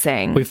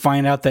guessing. We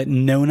find out that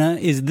Nona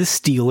is the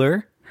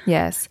stealer.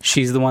 Yes.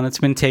 She's the one that's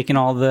been taking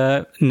all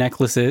the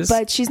necklaces.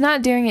 But she's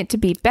not doing it to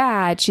be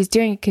bad. She's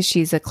doing it because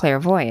she's a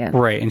clairvoyant.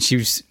 Right. And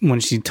when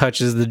she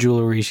touches the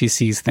jewelry, she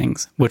sees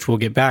things, which we'll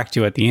get back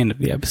to at the end of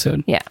the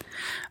episode. Yeah.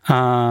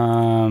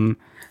 Then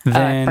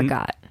I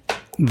forgot.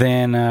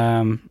 Then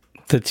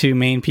the two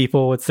main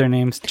people, what's their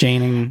names?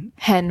 Jane and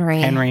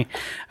Henry.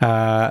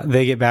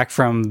 They get back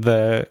from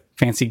the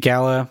fancy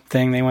gala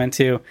thing they went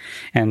to,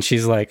 and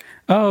she's like,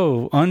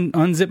 oh,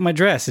 unzip my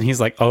dress. And he's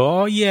like,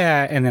 oh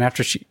yeah. And then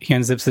after he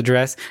unzips the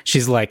dress,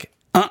 she's like,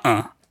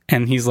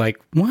 and he's like,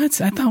 what?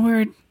 I thought we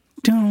were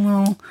doing a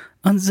little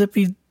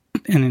unzippy.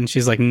 And then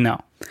she's like, no.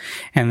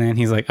 And then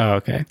he's like, oh,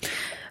 okay.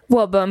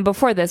 Well, but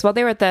before this, while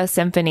they were at the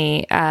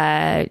symphony,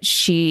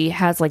 she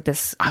has like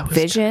this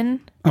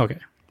vision. Okay.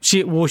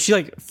 She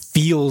like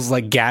feels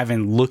like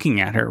Gavin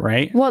looking at her,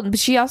 right? Well, but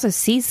she also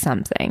sees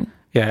something.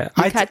 Yeah.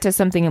 I cut to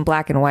something in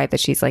black and white that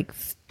she's like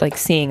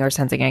seeing or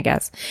sensing, I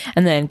guess.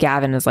 And then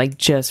Gavin is like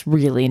just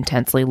really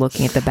intensely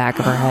looking at the back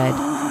of her head.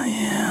 Oh,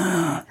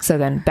 yeah. So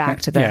then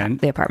back to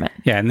the apartment.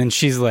 Yeah. And then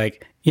she's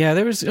like, yeah,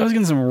 I was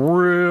getting some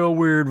real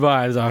weird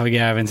vibes off of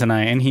Gavin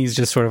tonight. And he's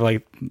just sort of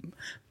like,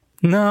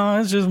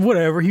 no, it's just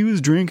whatever. He was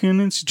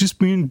drinking. It's just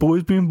being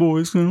boys.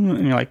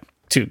 And you're like,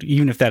 dude,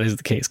 even if that is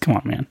the case, come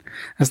on, man.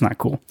 That's not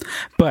cool.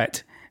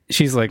 But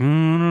she's like, I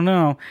don't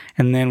know.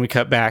 And then we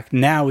cut back.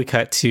 Now we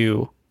cut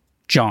to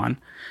John.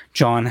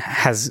 John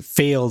has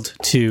failed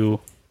to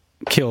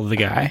kill the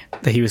guy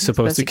that he was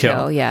supposed to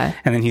kill. Yeah.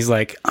 And then he's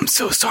like, I'm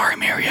so sorry,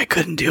 Mary. I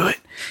couldn't do it.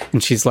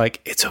 And she's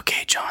like, it's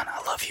okay, John.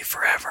 I love you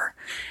forever.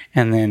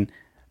 And then,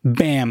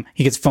 bam,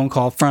 he gets a phone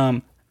call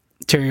from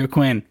Terry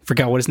O'Quinn.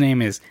 Forgot what his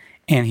name is.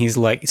 And he's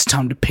like, it's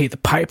time to pay the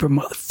piper,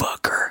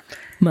 motherfucker.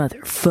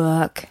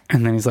 Motherfuck.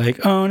 And then he's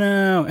like, oh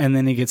no. And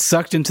then he gets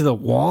sucked into the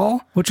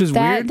wall, which is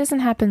weird. That doesn't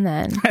happen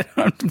then.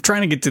 I'm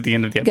trying to get to the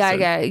end of the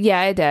episode.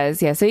 Yeah, it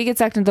does. Yeah, so he gets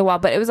sucked into the wall.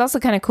 But it was also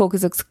kind of cool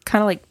because it's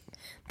kind of like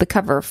the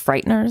cover of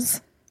Frighteners.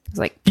 It's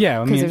like,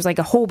 yeah, because there's like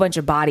a whole bunch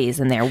of bodies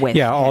in there with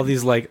him. all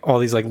these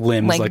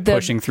limbs like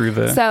pushing through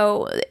the.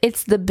 So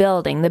it's the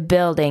building. The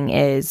building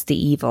is the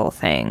evil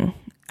thing,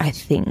 I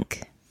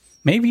think.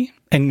 Maybe.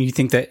 And you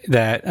think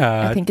that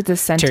I think it's a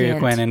sentient. Terry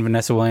O'Quinn and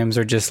Vanessa Williams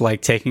are just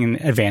like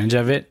taking advantage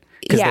of it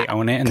because they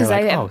own it and they're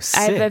like, oh, sick.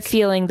 I have a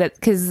feeling that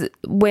because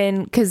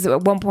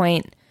at one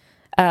point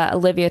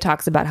Olivia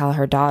talks about how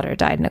her daughter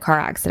died in a car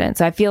accident.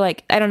 So I feel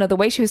like, I don't know, the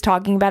way she was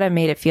talking about it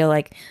made it feel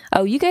like,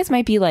 oh, you guys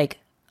might be like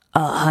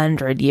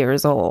 100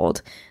 years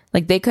old.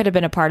 Like they could have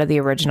been a part of the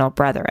original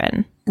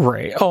Brethren.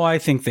 Right. Oh, I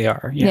think they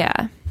are.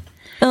 Yeah.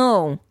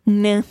 Oh,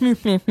 no.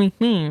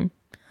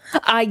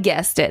 I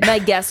guessed it. I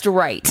guessed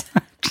right.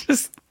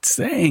 Just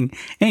saying.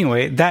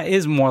 Anyway, that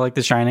is more like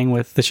The Shining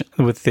with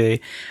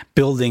the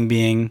building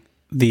being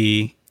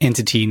the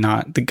entity,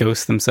 not the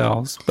ghosts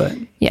themselves. But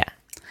yeah,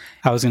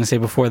 I was going to say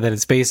before that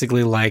it's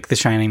basically like The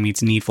Shining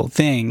meets Needful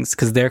Things,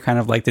 because they're kind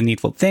of like the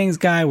Needful Things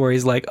guy, where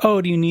he's like,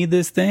 oh, do you need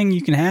this thing?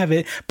 You can have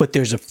it, but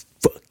there's a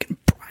fucking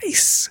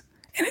price,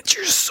 and it's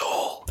your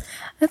soul.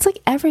 That's like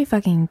every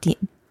fucking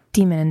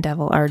demon and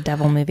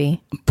devil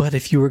movie. But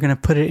if you were going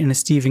to put it in a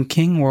Stephen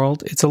King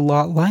world, it's a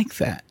lot like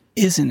that,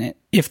 isn't it?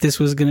 If this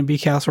was going to be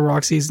Castle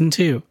Rock season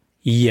 2.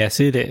 Yes,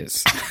 it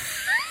is.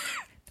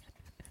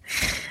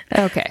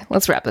 Okay,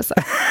 let's wrap this up.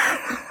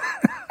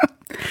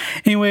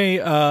 Anyway,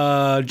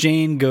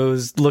 Jane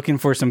goes looking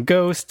for some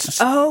ghosts.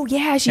 Oh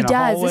yeah, she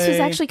does. This was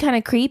actually kind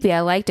of creepy. I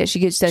liked it. She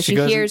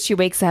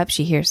wakes up,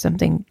 she hears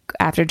something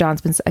after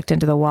Dawn's been sucked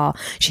into the wall.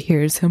 She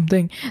hears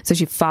something, so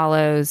she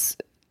follows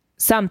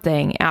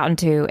something out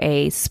into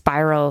a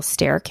spiral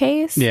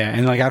staircase. Yeah,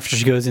 and like after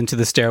she goes into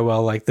the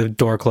stairwell, like the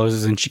door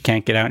closes and she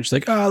can't get out, and she's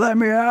like, oh, let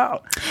me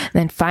out. And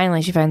then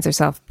finally she finds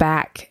herself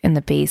back in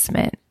the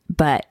basement,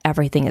 but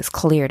everything is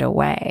cleared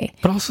away.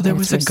 But also there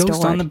was a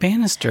ghost on the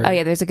banister. Oh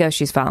yeah, there's a ghost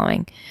she's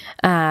following.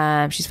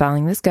 She's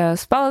following this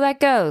ghost. Follow that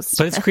ghost.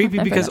 But it's creepy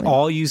because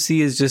all you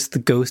see is just the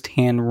ghost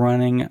hand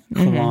running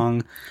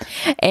along.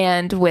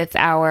 And with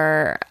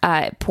our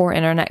poor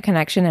internet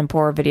connection and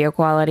poor video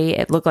quality,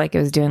 it looked like it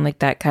was doing like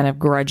that kind of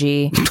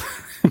grudgy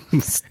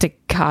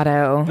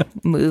staccato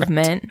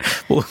movement.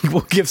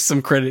 We'll give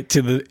some credit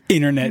to the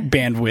internet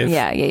bandwidth.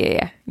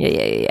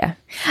 Yeah.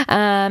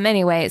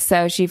 Anyway,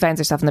 so she finds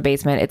herself in the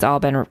basement. It's all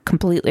been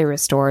completely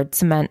restored.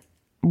 Cement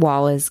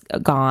wall is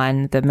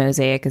gone. The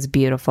mosaic is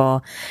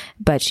beautiful,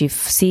 but she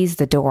sees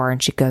the door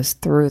and she goes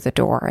through the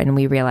door, and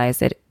we realize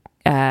that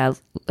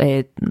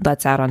it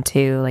lets out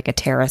onto like a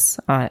terrace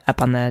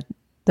up on the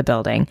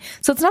building.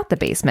 So it's not the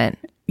basement.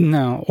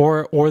 No,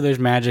 or there's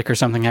magic or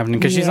something happening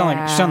because she's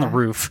on the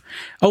roof.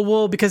 Oh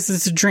well, because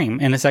it's a dream.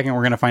 In a second,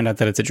 we're gonna find out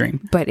that it's a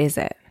dream. But is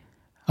it?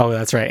 Oh,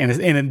 that's right.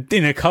 And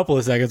in a couple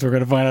of seconds, we're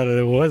gonna find out that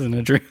it wasn't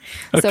a dream.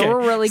 Okay. So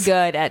we're really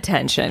good at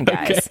tension,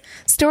 guys. Okay.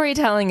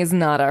 Storytelling is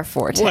not our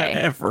forte.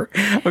 Whatever.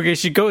 Okay,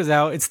 she goes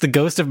out. It's the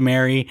ghost of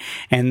Mary,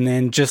 and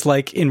then just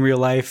like in real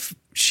life,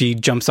 she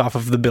jumps off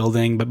of the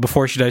building. But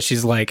before she does,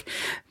 she's like,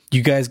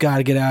 you guys got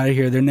to get out of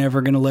here. They're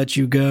never going to let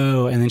you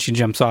go. And then she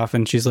jumps off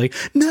and she's like,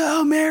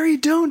 no, Mary,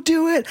 don't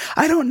do it.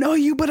 I don't know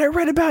you, but I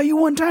read about you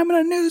one time in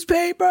a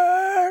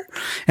newspaper.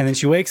 And then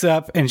she wakes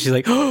up and she's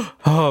like,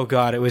 oh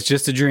God, it was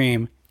just a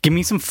dream. Give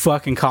me some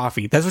fucking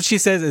coffee. That's what she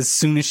says as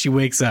soon as she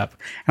wakes up.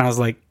 And I was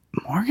like,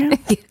 Morgan?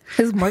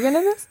 Is Morgan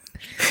in this?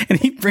 And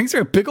he brings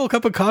her a big old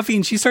cup of coffee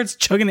and she starts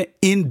chugging it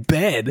in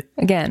bed.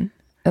 Again.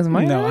 Is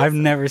Morgan No, in this? I've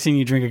never seen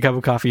you drink a cup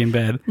of coffee in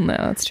bed. No,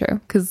 that's true.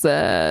 Because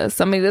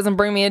somebody doesn't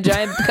bring me a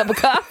giant cup of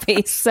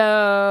coffee.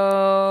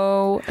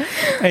 So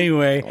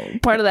Anyway,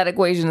 part of that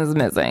equation is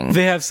missing.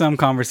 they have some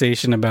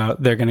conversation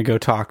about they're going to go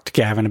talk to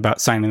Gavin about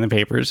signing the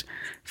papers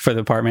for the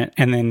apartment.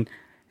 And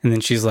then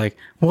she's like,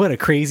 what a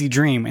crazy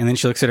dream. And then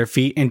she looks at her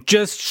feet and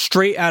just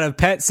straight out of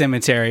Pet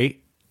Sematary,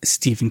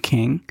 Stephen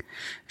King,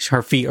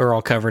 her feet are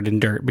all covered in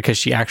dirt because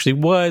she actually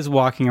was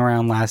walking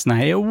around last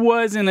night. It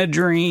wasn't a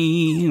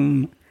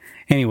dream.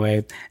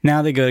 Anyway,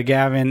 now they go to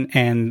Gavin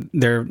and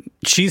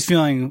she's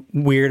feeling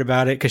weird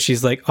about it because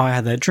she's like, oh, I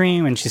had that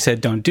dream. And she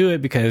said, don't do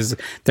it because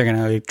they're going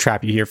to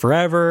trap you here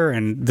forever.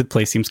 And the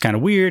place seems kind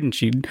of weird. And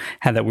she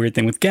had that weird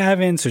thing with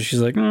Gavin. So she's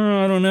like,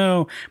 oh, I don't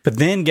know. But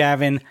then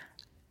Gavin,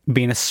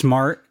 being a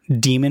smart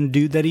demon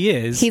dude that he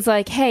is, He's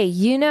like, hey,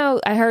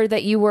 I heard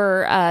that you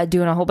were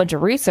doing a whole bunch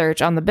of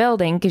research on the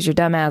building because your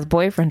dumbass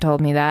boyfriend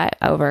told me that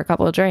over a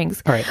couple of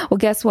drinks. All right. Well,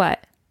 guess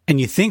what? and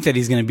you think that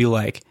he's going to be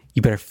like,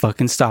 you better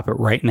fucking stop it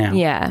right now.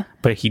 Yeah.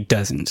 But he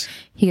doesn't.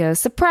 He goes,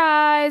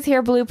 surprise, here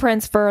are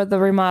blueprints for the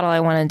remodel I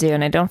want to do.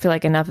 And I don't feel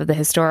like enough of the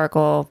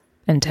historical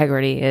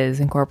integrity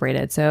is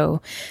incorporated.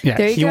 So Yeah,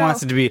 there you he go.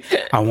 wants it to be,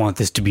 I want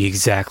this to be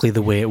exactly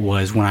the way it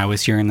was when I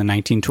was here in the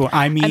 1920s.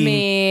 I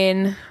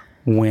mean,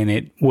 when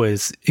it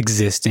was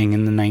existing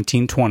in the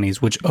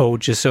 1920s, which,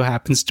 just so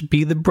happens to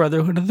be the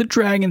Brotherhood of the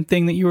Dragon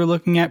thing that you were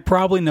looking at.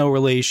 Probably no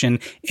relation.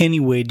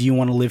 Anyway, do you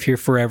want to live here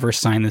forever?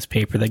 Sign this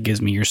paper that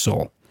gives me your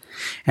soul.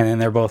 And then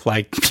they're both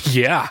like,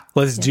 yeah,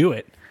 let's do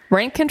it.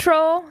 Rank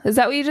control? Is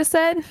that what you just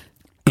said?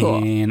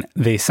 Cool. And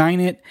they sign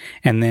it.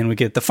 And then we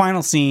get the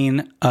final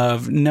scene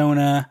of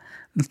Nona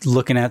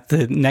looking at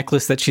the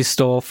necklace that she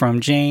stole from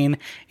Jane.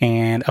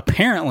 And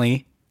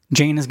apparently,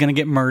 Jane is going to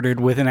get murdered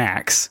with an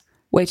axe.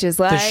 Which is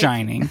like The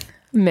Shining.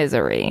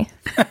 Misery.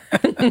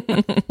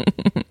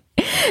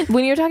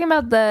 When you're talking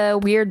about the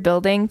weird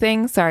building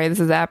thing, sorry, this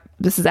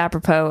is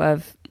apropos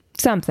of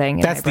something.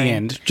 in That's my the brain.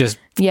 end. Just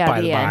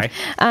by the by.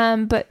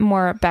 End. But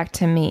more back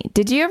to me.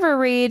 Did you ever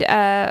read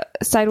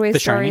Sideways The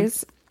Shining?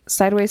 Stories?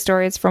 Sideways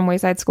Stories from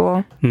Wayside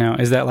School? No,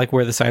 is that like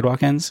where the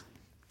sidewalk ends?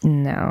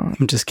 No.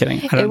 I'm just kidding.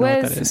 I don't know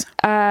what that is.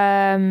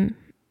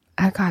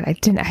 Oh God,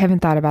 I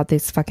haven't thought about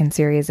this fucking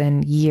series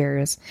in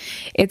years.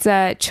 It's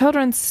a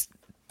children's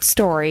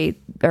story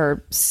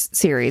or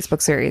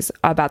book series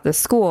about the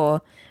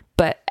school,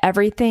 but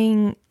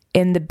everything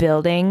in the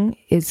building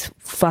is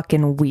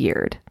fucking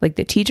weird. Like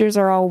the teachers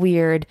are all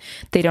weird.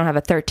 They don't have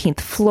a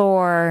 13th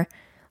floor.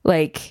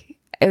 Like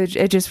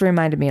it just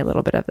reminded me a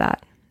little bit of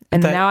that.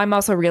 And now I'm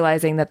also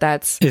realizing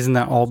that's... Isn't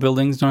that all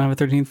buildings don't have a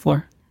 13th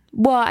floor?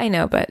 Well, I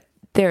know, but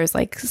there's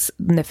like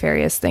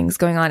nefarious things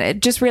going on. I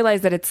just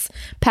realized that it's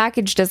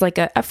packaged as like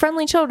a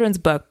friendly children's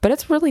book, but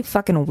it's really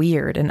fucking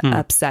weird and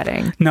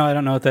upsetting. No, I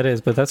don't know what that is,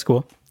 but that's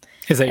cool.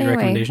 Is that your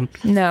recommendation?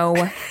 No.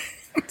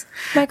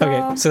 Michael.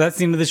 Okay, so that's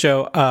the end of the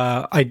show.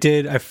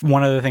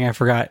 One other thing I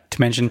forgot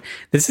to mention.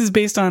 This is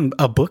based on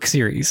a book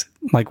series,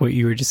 like what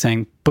you were just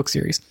saying, book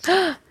series.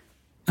 So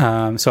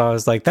I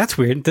was like, that's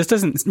weird. This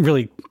doesn't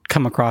really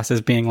come across as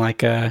being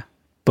like a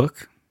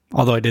book.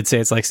 Although I did say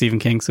it's like Stephen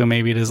King, so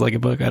maybe it is like a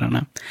book. I don't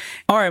know.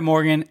 All right,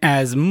 Morgan,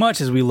 as much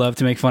as we love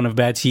to make fun of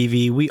bad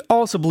TV, we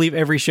also believe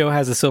every show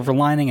has a silver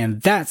lining, and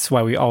that's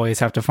why we always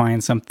have to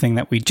find something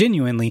that we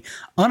genuinely,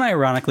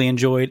 unironically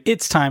enjoyed.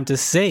 It's time to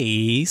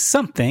say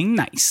something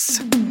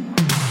nice.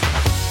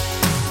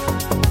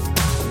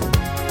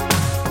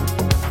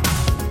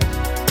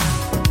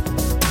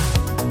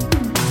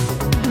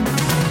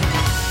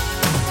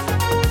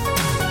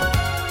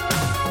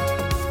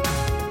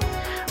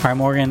 All right,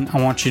 Morgan,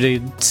 I want you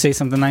to say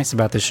something nice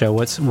about the show.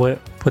 What's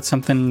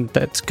something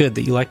that's good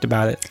that you liked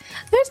about it?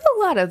 There's a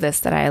lot of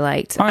this that I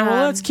liked. All right,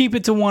 well, let's keep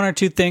it to one or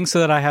two things so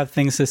that I have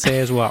things to say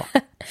as well.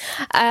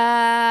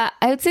 I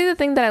would say the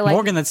thing that I liked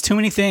Morgan, that's too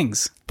many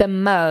things. the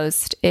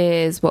most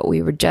is what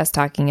we were just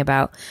talking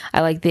about. I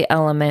like the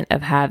element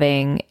of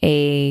having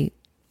a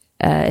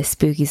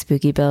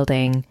spooky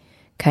building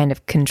kind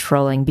of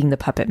controlling, being the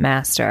puppet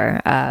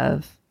master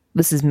of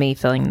this is me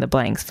filling in the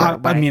blanks. For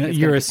I mean,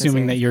 you're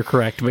assuming that you're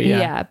correct, but yeah.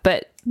 Yeah,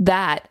 but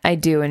that I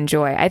do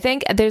enjoy. I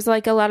think there's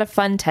like a lot of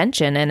fun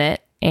tension in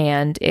it,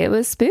 and it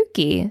was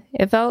spooky.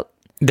 It felt...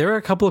 There were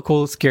a couple of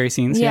cool, scary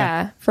scenes.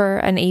 Yeah, for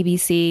an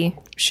ABC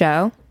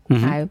show.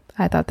 I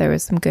thought there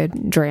was some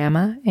good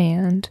drama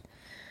and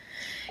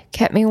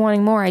kept me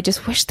wanting more. I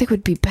just wish they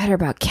would be better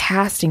about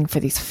casting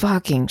for these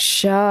fucking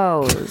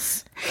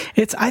shows.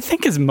 I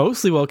think it's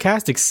mostly well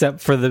cast except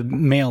for the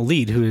male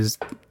lead, who is,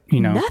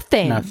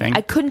 nothing.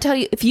 I couldn't tell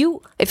you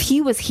if he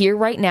was here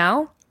right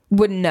now,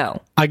 wouldn't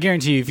know. I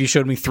guarantee you, if you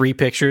showed me 3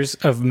 pictures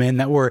of men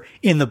that were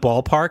in the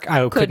ballpark,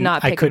 I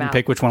couldn't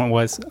pick which one it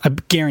was. I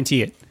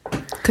guarantee it.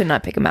 Could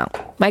not pick him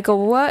out.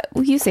 Michael, what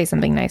will you say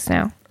something nice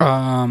now?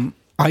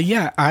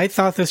 Yeah, I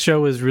thought this show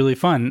was really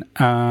fun.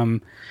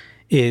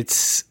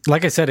 It's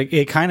like I said,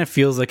 it kind of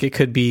feels like it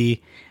could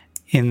be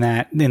in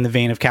the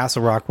vein of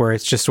Castle Rock, where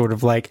it's just sort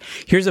of like,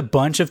 here's a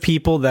bunch of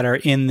people that are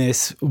in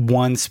this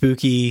one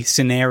spooky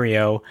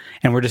scenario,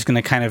 and we're just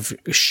going to kind of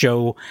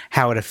show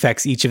how it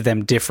affects each of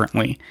them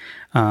differently.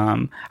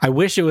 I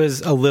wish it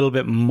was a little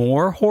bit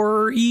more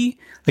horror-y.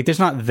 Like, there's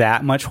not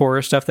that much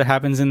horror stuff that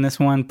happens in this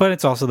one, but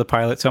it's also the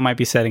pilot, so it might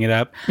be setting it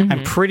up.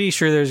 I'm pretty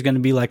sure there's going to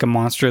be like a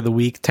Monster of the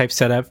Week type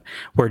setup,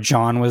 where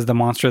John was the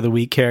Monster of the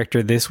Week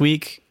character this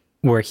week,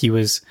 where he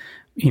was,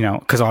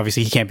 because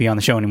obviously he can't be on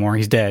the show anymore.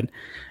 He's dead.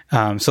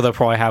 So they'll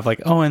probably have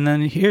like, and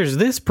then here's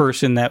this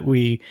person that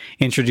we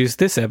introduced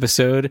this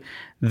episode.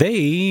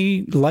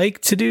 They like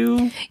to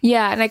do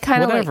and I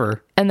kind of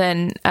whatever. And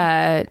then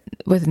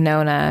with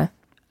Nona,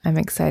 I'm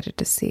excited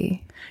to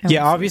see.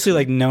 Obviously,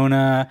 like,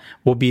 Nona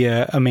will be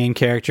a main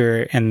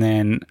character, and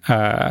then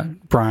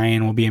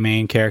Brian will be a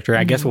main character.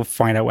 I guess we'll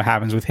find out what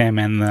happens with him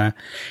and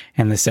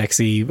the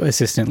sexy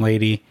assistant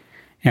lady,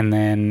 and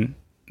then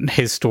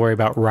his story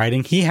about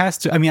writing. He has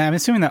to. I mean, I'm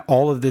assuming that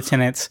all of the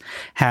tenants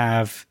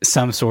have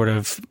some sort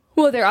of.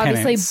 Well, they're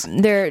obviously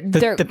they're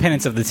the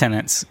penance of the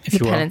tenants, if you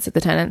will. The penance of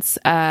the tenants.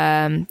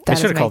 That I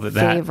should have called it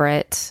that.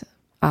 Favorite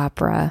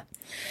opera.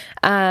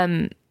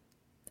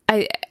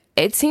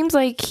 It seems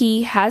like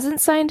he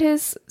hasn't signed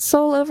his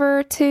soul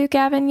over to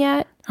Gavin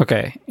yet.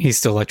 Okay, he's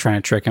still like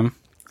trying to trick him.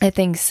 I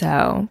think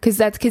so,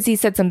 because he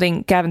said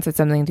something. Gavin said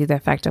something to the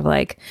effect of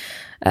like,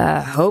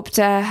 "Hope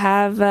to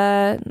have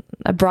a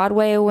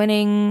Broadway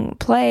winning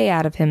play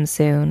out of him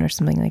soon," or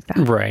something like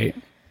that. Right.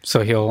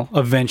 So he'll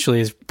eventually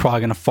is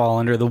probably going to fall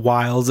under the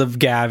wiles of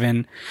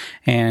Gavin,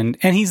 and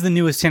he's the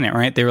newest tenant,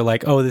 right? They were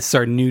like, "Oh, this is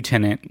our new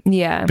tenant."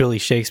 Yeah, Billy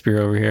Shakespeare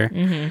over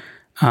here.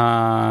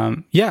 I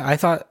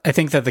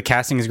think that the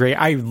casting is great.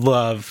 I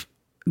love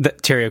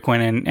Terry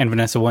O'Quinn and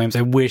Vanessa Williams.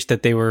 I wish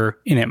that they were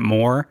in it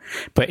more,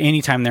 but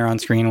anytime they're on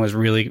screen was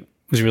really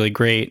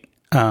great.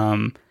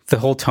 The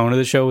whole tone of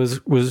the show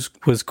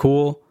was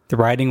cool. The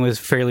writing was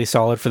fairly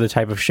solid for the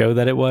type of show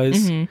that it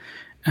was.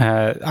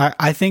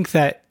 I think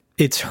that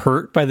it's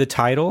hurt by the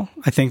title.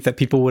 I think that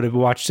people would have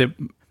watched it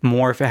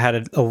more if it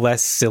had a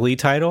less silly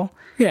title.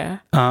 Yeah.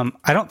 I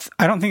don't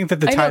think that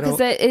the title,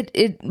 because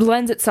it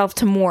lends itself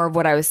to more of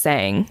what I was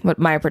saying. What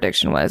my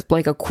prediction was,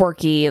 like a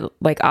quirky,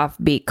 like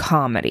offbeat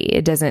comedy.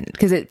 It doesn't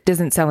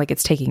sound like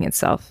it's taking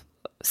itself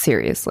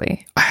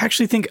seriously. I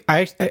actually think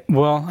I'm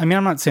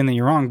not saying that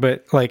you're wrong,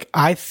 but like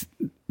I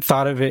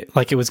thought of it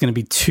like it was going to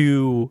be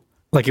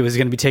it was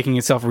going to be taking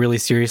itself really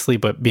seriously,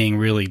 but being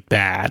really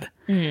bad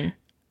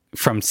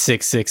from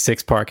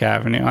 666 Park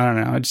Avenue. I don't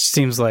know. It just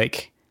seems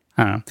like.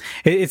 I don't know.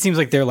 It seems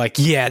like they're like,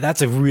 yeah,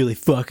 that's a really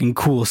fucking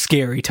cool,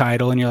 scary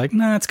title. And you're like,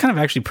 nah, it's kind of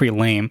actually pretty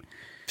lame.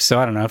 So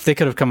I don't know if they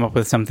could have come up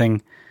with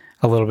something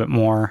a little bit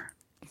more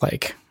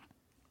like,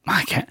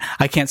 I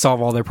can't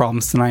solve all their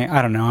problems tonight.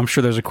 I don't know. I'm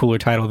sure there's a cooler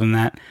title than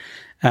that.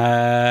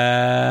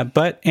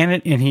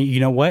 He, you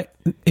know what?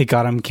 It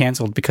got him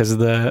canceled because of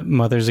the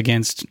Mothers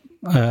Against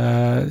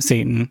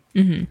Satan.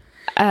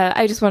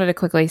 I just wanted to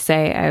quickly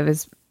say I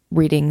was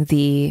reading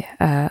the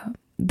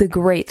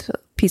great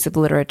piece of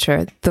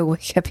literature, the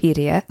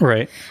Wikipedia.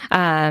 Right.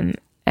 And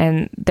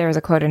there was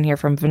a quote in here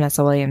from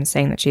Vanessa Williams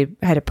saying that she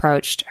had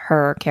approached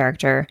her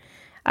character,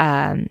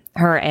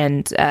 her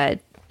and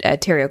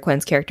Terry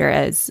O'Quinn's character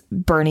as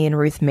Bernie and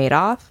Ruth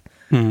Madoff.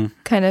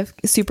 Kind of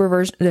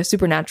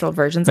supernatural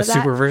versions of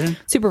that.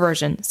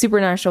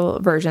 Supernatural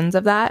versions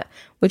of that,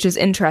 which is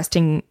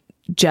interesting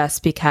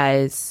just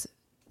because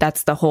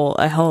that's a whole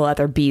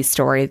other B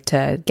story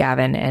to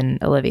Gavin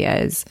and Olivia,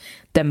 is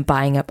them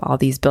buying up all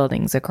these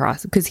buildings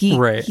across, because he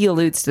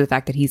alludes to the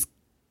fact that he's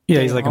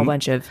like a whole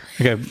bunch of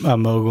a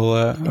mogul,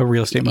 a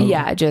real estate mogul.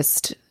 Yeah,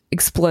 just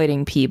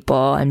exploiting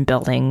people and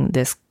building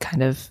this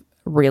kind of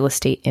real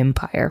estate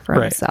empire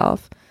for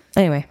himself.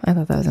 Anyway, I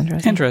thought that was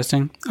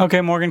interesting.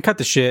 Okay, Morgan, cut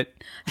the shit.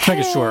 Let's make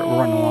it short. We're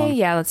running along.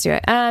 Yeah, let's do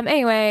it.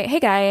 Anyway, hey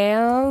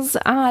guys.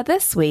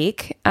 This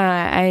week,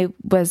 I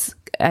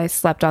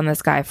slept on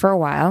this guy for a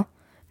while.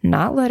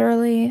 Not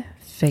literally,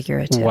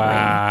 figuratively.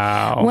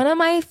 Wow. One of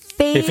my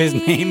favorite... If his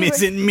name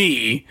isn't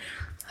me.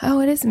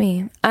 Oh, it is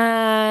me.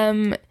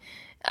 I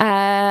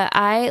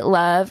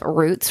love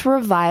Roots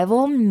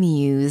revival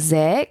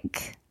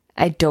music.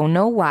 I don't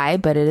know why,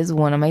 but it is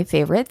one of my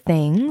favorite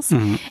things.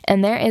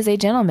 And there is a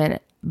gentleman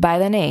by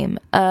the name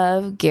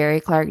of Gary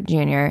Clark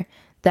Jr.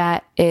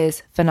 that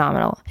is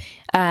phenomenal.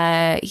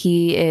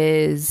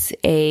 His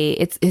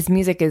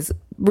music is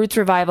roots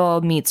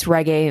revival meets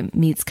reggae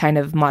meets kind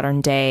of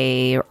modern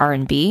day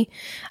R&B.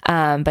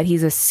 But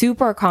he's a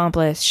super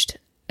accomplished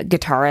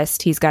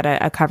guitarist. He's got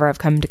a cover of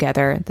Come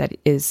Together that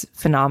is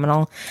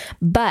phenomenal.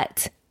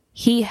 But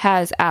he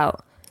has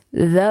out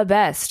the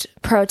best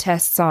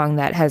protest song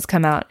that has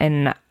come out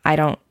in I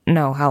don't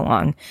know how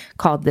long,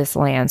 called This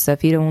Land. So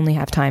if you only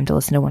have time to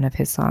listen to one of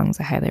his songs,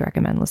 I highly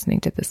recommend listening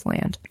to This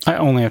Land. I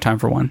only have time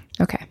for one.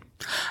 Okay.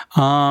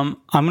 I'm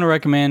going to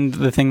recommend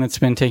the thing that's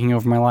been taking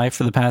over my life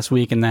for the past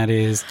week, and that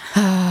is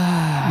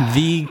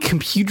the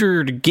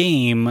computer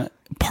game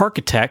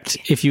Parkitect.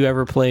 If you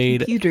ever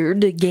played... Computer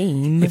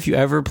game. If you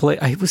ever play...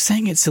 I was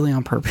saying it silly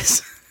on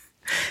purpose.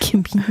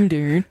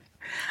 Computer.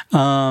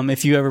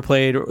 If you ever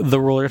played the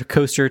Roller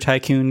Coaster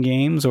Tycoon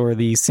games or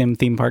the Sim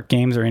theme park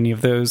games or any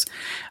of those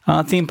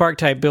theme park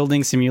type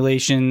building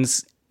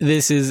simulations,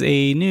 this is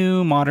a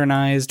new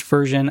modernized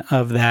version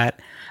of that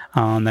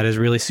that is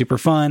really super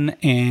fun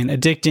and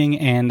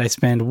addicting, and I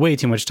spend way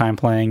too much time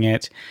playing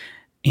it,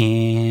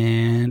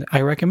 and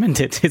I recommend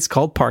it. It's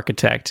called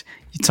Parkitect.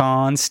 It's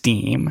on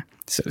Steam,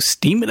 so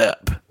steam it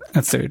up.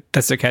 That's their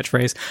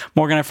catchphrase.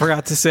 Morgan, I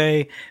forgot to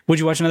say, would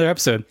you watch another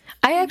episode?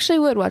 I actually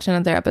would watch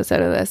another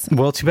episode of this.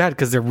 Well, too bad,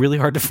 because they're really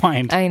hard to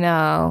find. I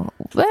know.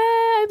 But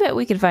I bet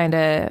we could find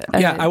a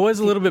I was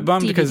a little bit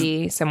bummed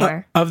DVD because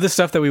somewhere. Of the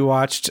stuff that we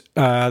watched,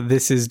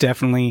 this is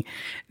definitely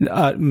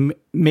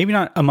maybe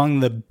not among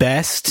the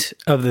best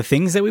of the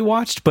things that we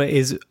watched, but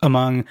is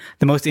among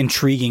the most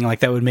intriguing. Like,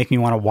 that would make me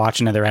want to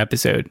watch another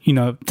episode. You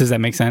know, does that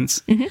make sense?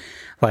 Mm-hmm.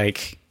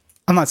 Like,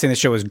 I'm not saying the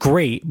show was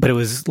great, but it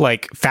was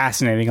like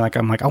fascinating. Like,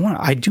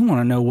 I do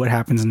want to know what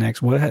happens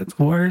next.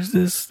 Where's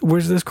this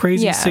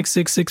crazy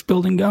 666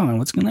 building going?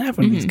 What's going to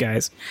happen to these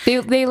guys?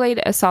 They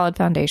laid a solid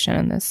foundation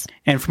in this.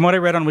 And from what I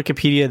read on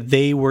Wikipedia,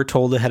 they were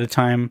told ahead of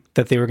time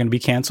that they were going to be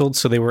canceled,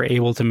 so they were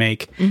able to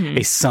make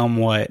a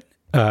somewhat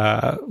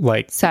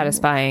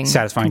satisfying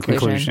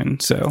conclusion.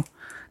 So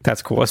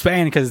that's cool.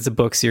 And because it's a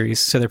book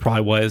series, so there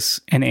probably was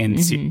an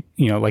end.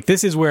 Like,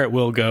 this is where it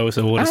will go.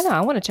 So we'll just... I don't know.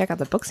 I want to check out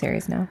the book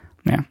series now.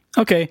 Yeah.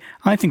 Okay.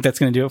 I think that's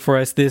going to do it for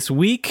us this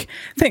week.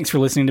 Thanks for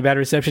listening to Bad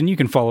Reception. You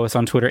can follow us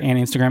on Twitter and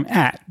Instagram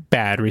at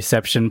Bad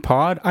Reception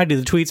Pod. I do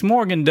the tweets.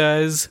 Morgan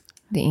does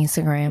the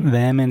Instagram.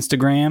 Them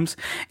Instagrams.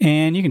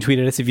 And you can tweet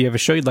at us if you have a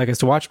show you'd like us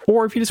to watch,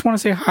 or if you just want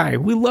to say hi.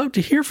 We love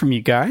to hear from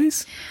you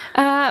guys.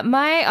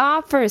 My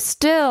offer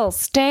still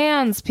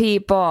stands,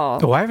 people.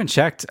 Oh, I haven't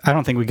checked. I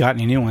don't think we got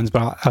any new ones,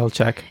 but I'll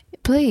check.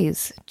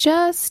 Please,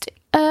 just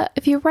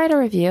if you write a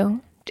review,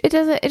 it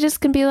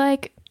just can be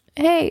like,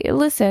 hey,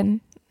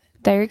 listen.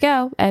 There you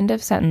go. End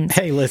of sentence.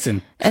 Hey,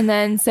 listen. And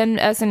then send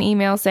us an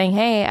email saying,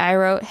 hey, I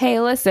wrote, hey,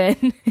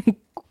 listen,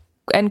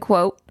 end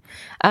quote.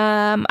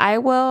 I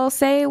will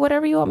say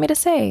whatever you want me to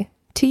say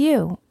to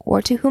you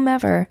or to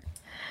whomever,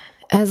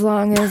 as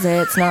long as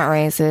it's not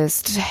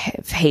racist,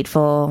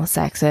 hateful,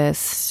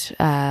 sexist,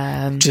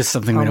 just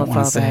something we don't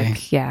want to say.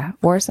 Yeah.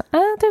 Or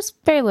there's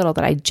very little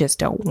that I just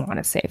don't want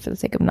to say for the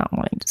sake of not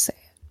wanting to say it.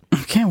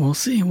 Okay, we'll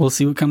see. We'll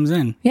see what comes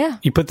in. Yeah.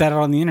 You put that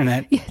out on the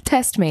internet. Yeah,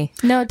 test me.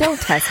 No, don't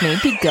test me.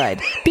 Be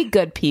good. Be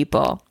good,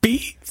 people.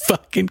 Be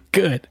fucking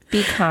good.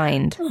 Be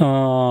kind.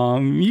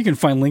 You can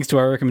find links to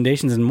our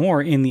recommendations and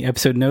more in the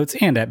episode notes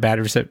and at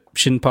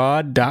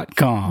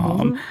badreceptionpod.com.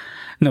 Mm-hmm.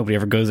 Nobody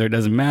ever goes there. It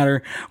doesn't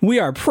matter. We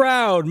are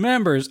proud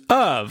members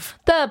of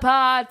the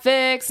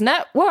Podfix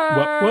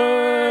Network.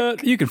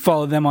 What? You can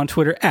follow them on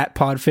Twitter at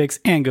Podfix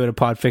and go to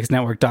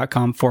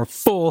podfixnetwork.com for a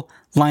full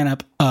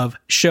lineup of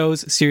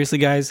shows. Seriously,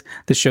 guys,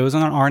 the shows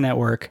on our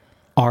network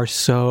are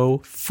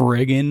so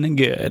friggin'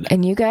 good.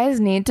 And you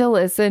guys need to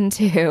listen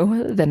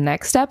to the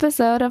next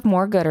episode of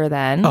More Gooder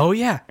Than. Oh,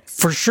 yeah,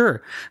 for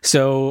sure.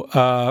 So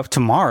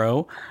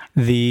tomorrow,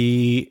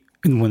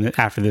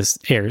 after this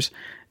airs,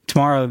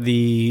 tomorrow,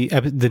 the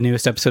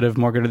newest episode of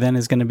More Gooder Than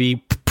is going to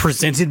be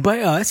presented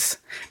by us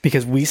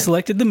because we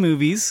selected the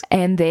movies,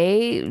 and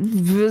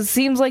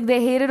seems like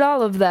they hated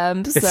all of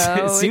them.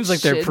 So it seems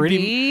like they're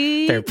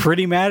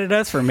pretty mad at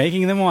us for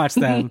making them watch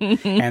them,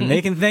 and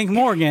they can thank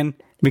Morgan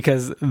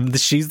because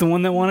she's the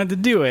one that wanted to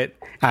do it.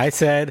 I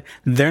said,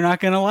 they're not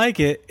going to like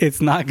it.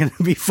 It's not going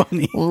to be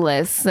funny.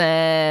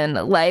 Listen,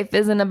 life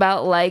isn't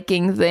about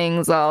liking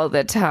things all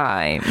the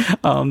time.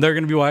 They're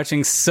going to be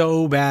watching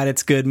So Bad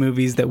It's Good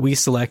movies that we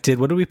selected.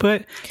 What did we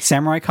put?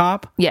 Samurai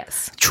Cop?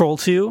 Yes. Troll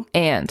 2?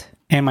 And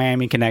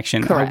Miami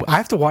Connection. Correct. I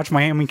have to watch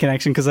Miami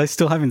Connection because I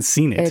still haven't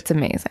seen it. It's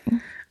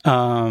amazing.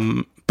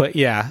 But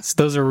yeah, so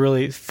those are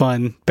really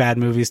fun, bad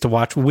movies to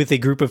watch with a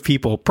group of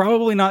people.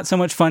 Probably not so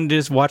much fun to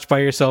just watch by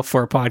yourself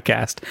for a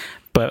podcast,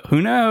 but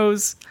who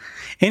knows?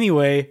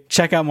 Anyway,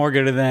 check out More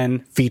Gooder Than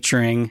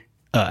featuring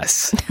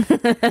us.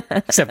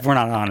 Except we're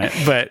not on it,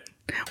 but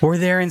we're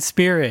there in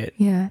spirit.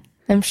 Yeah,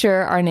 I'm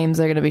sure our names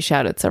are going to be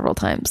shouted several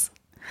times.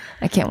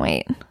 I can't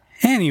wait.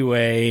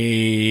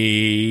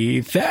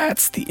 Anyway,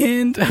 that's the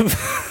end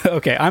of...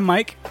 Okay, I'm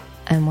Mike.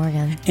 I'm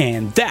Morgan.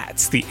 And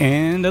that's the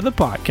end of the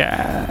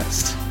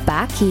podcast.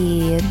 Bye,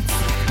 kids.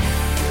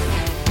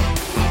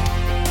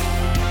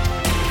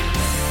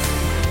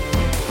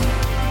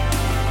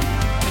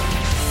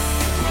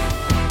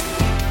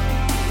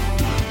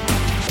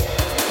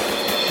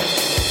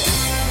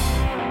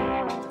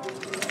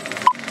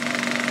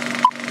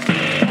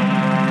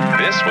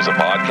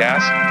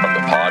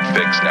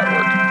 Fix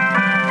Network.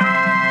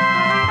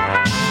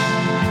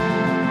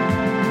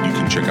 You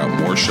can check out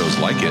more shows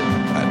like it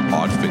at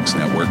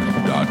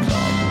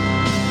oddfixnetwork.com.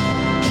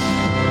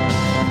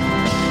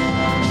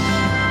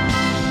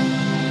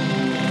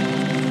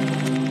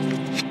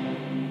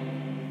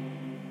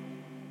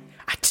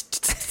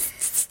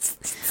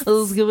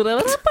 Let's give it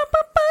up.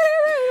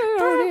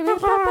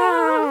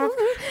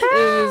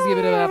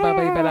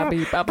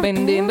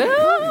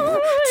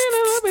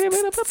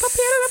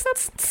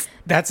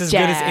 That's as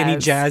Jazz. good as any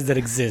jazz that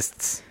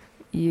exists.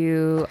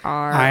 You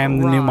are I am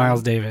the new wrong.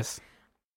 Miles Davis.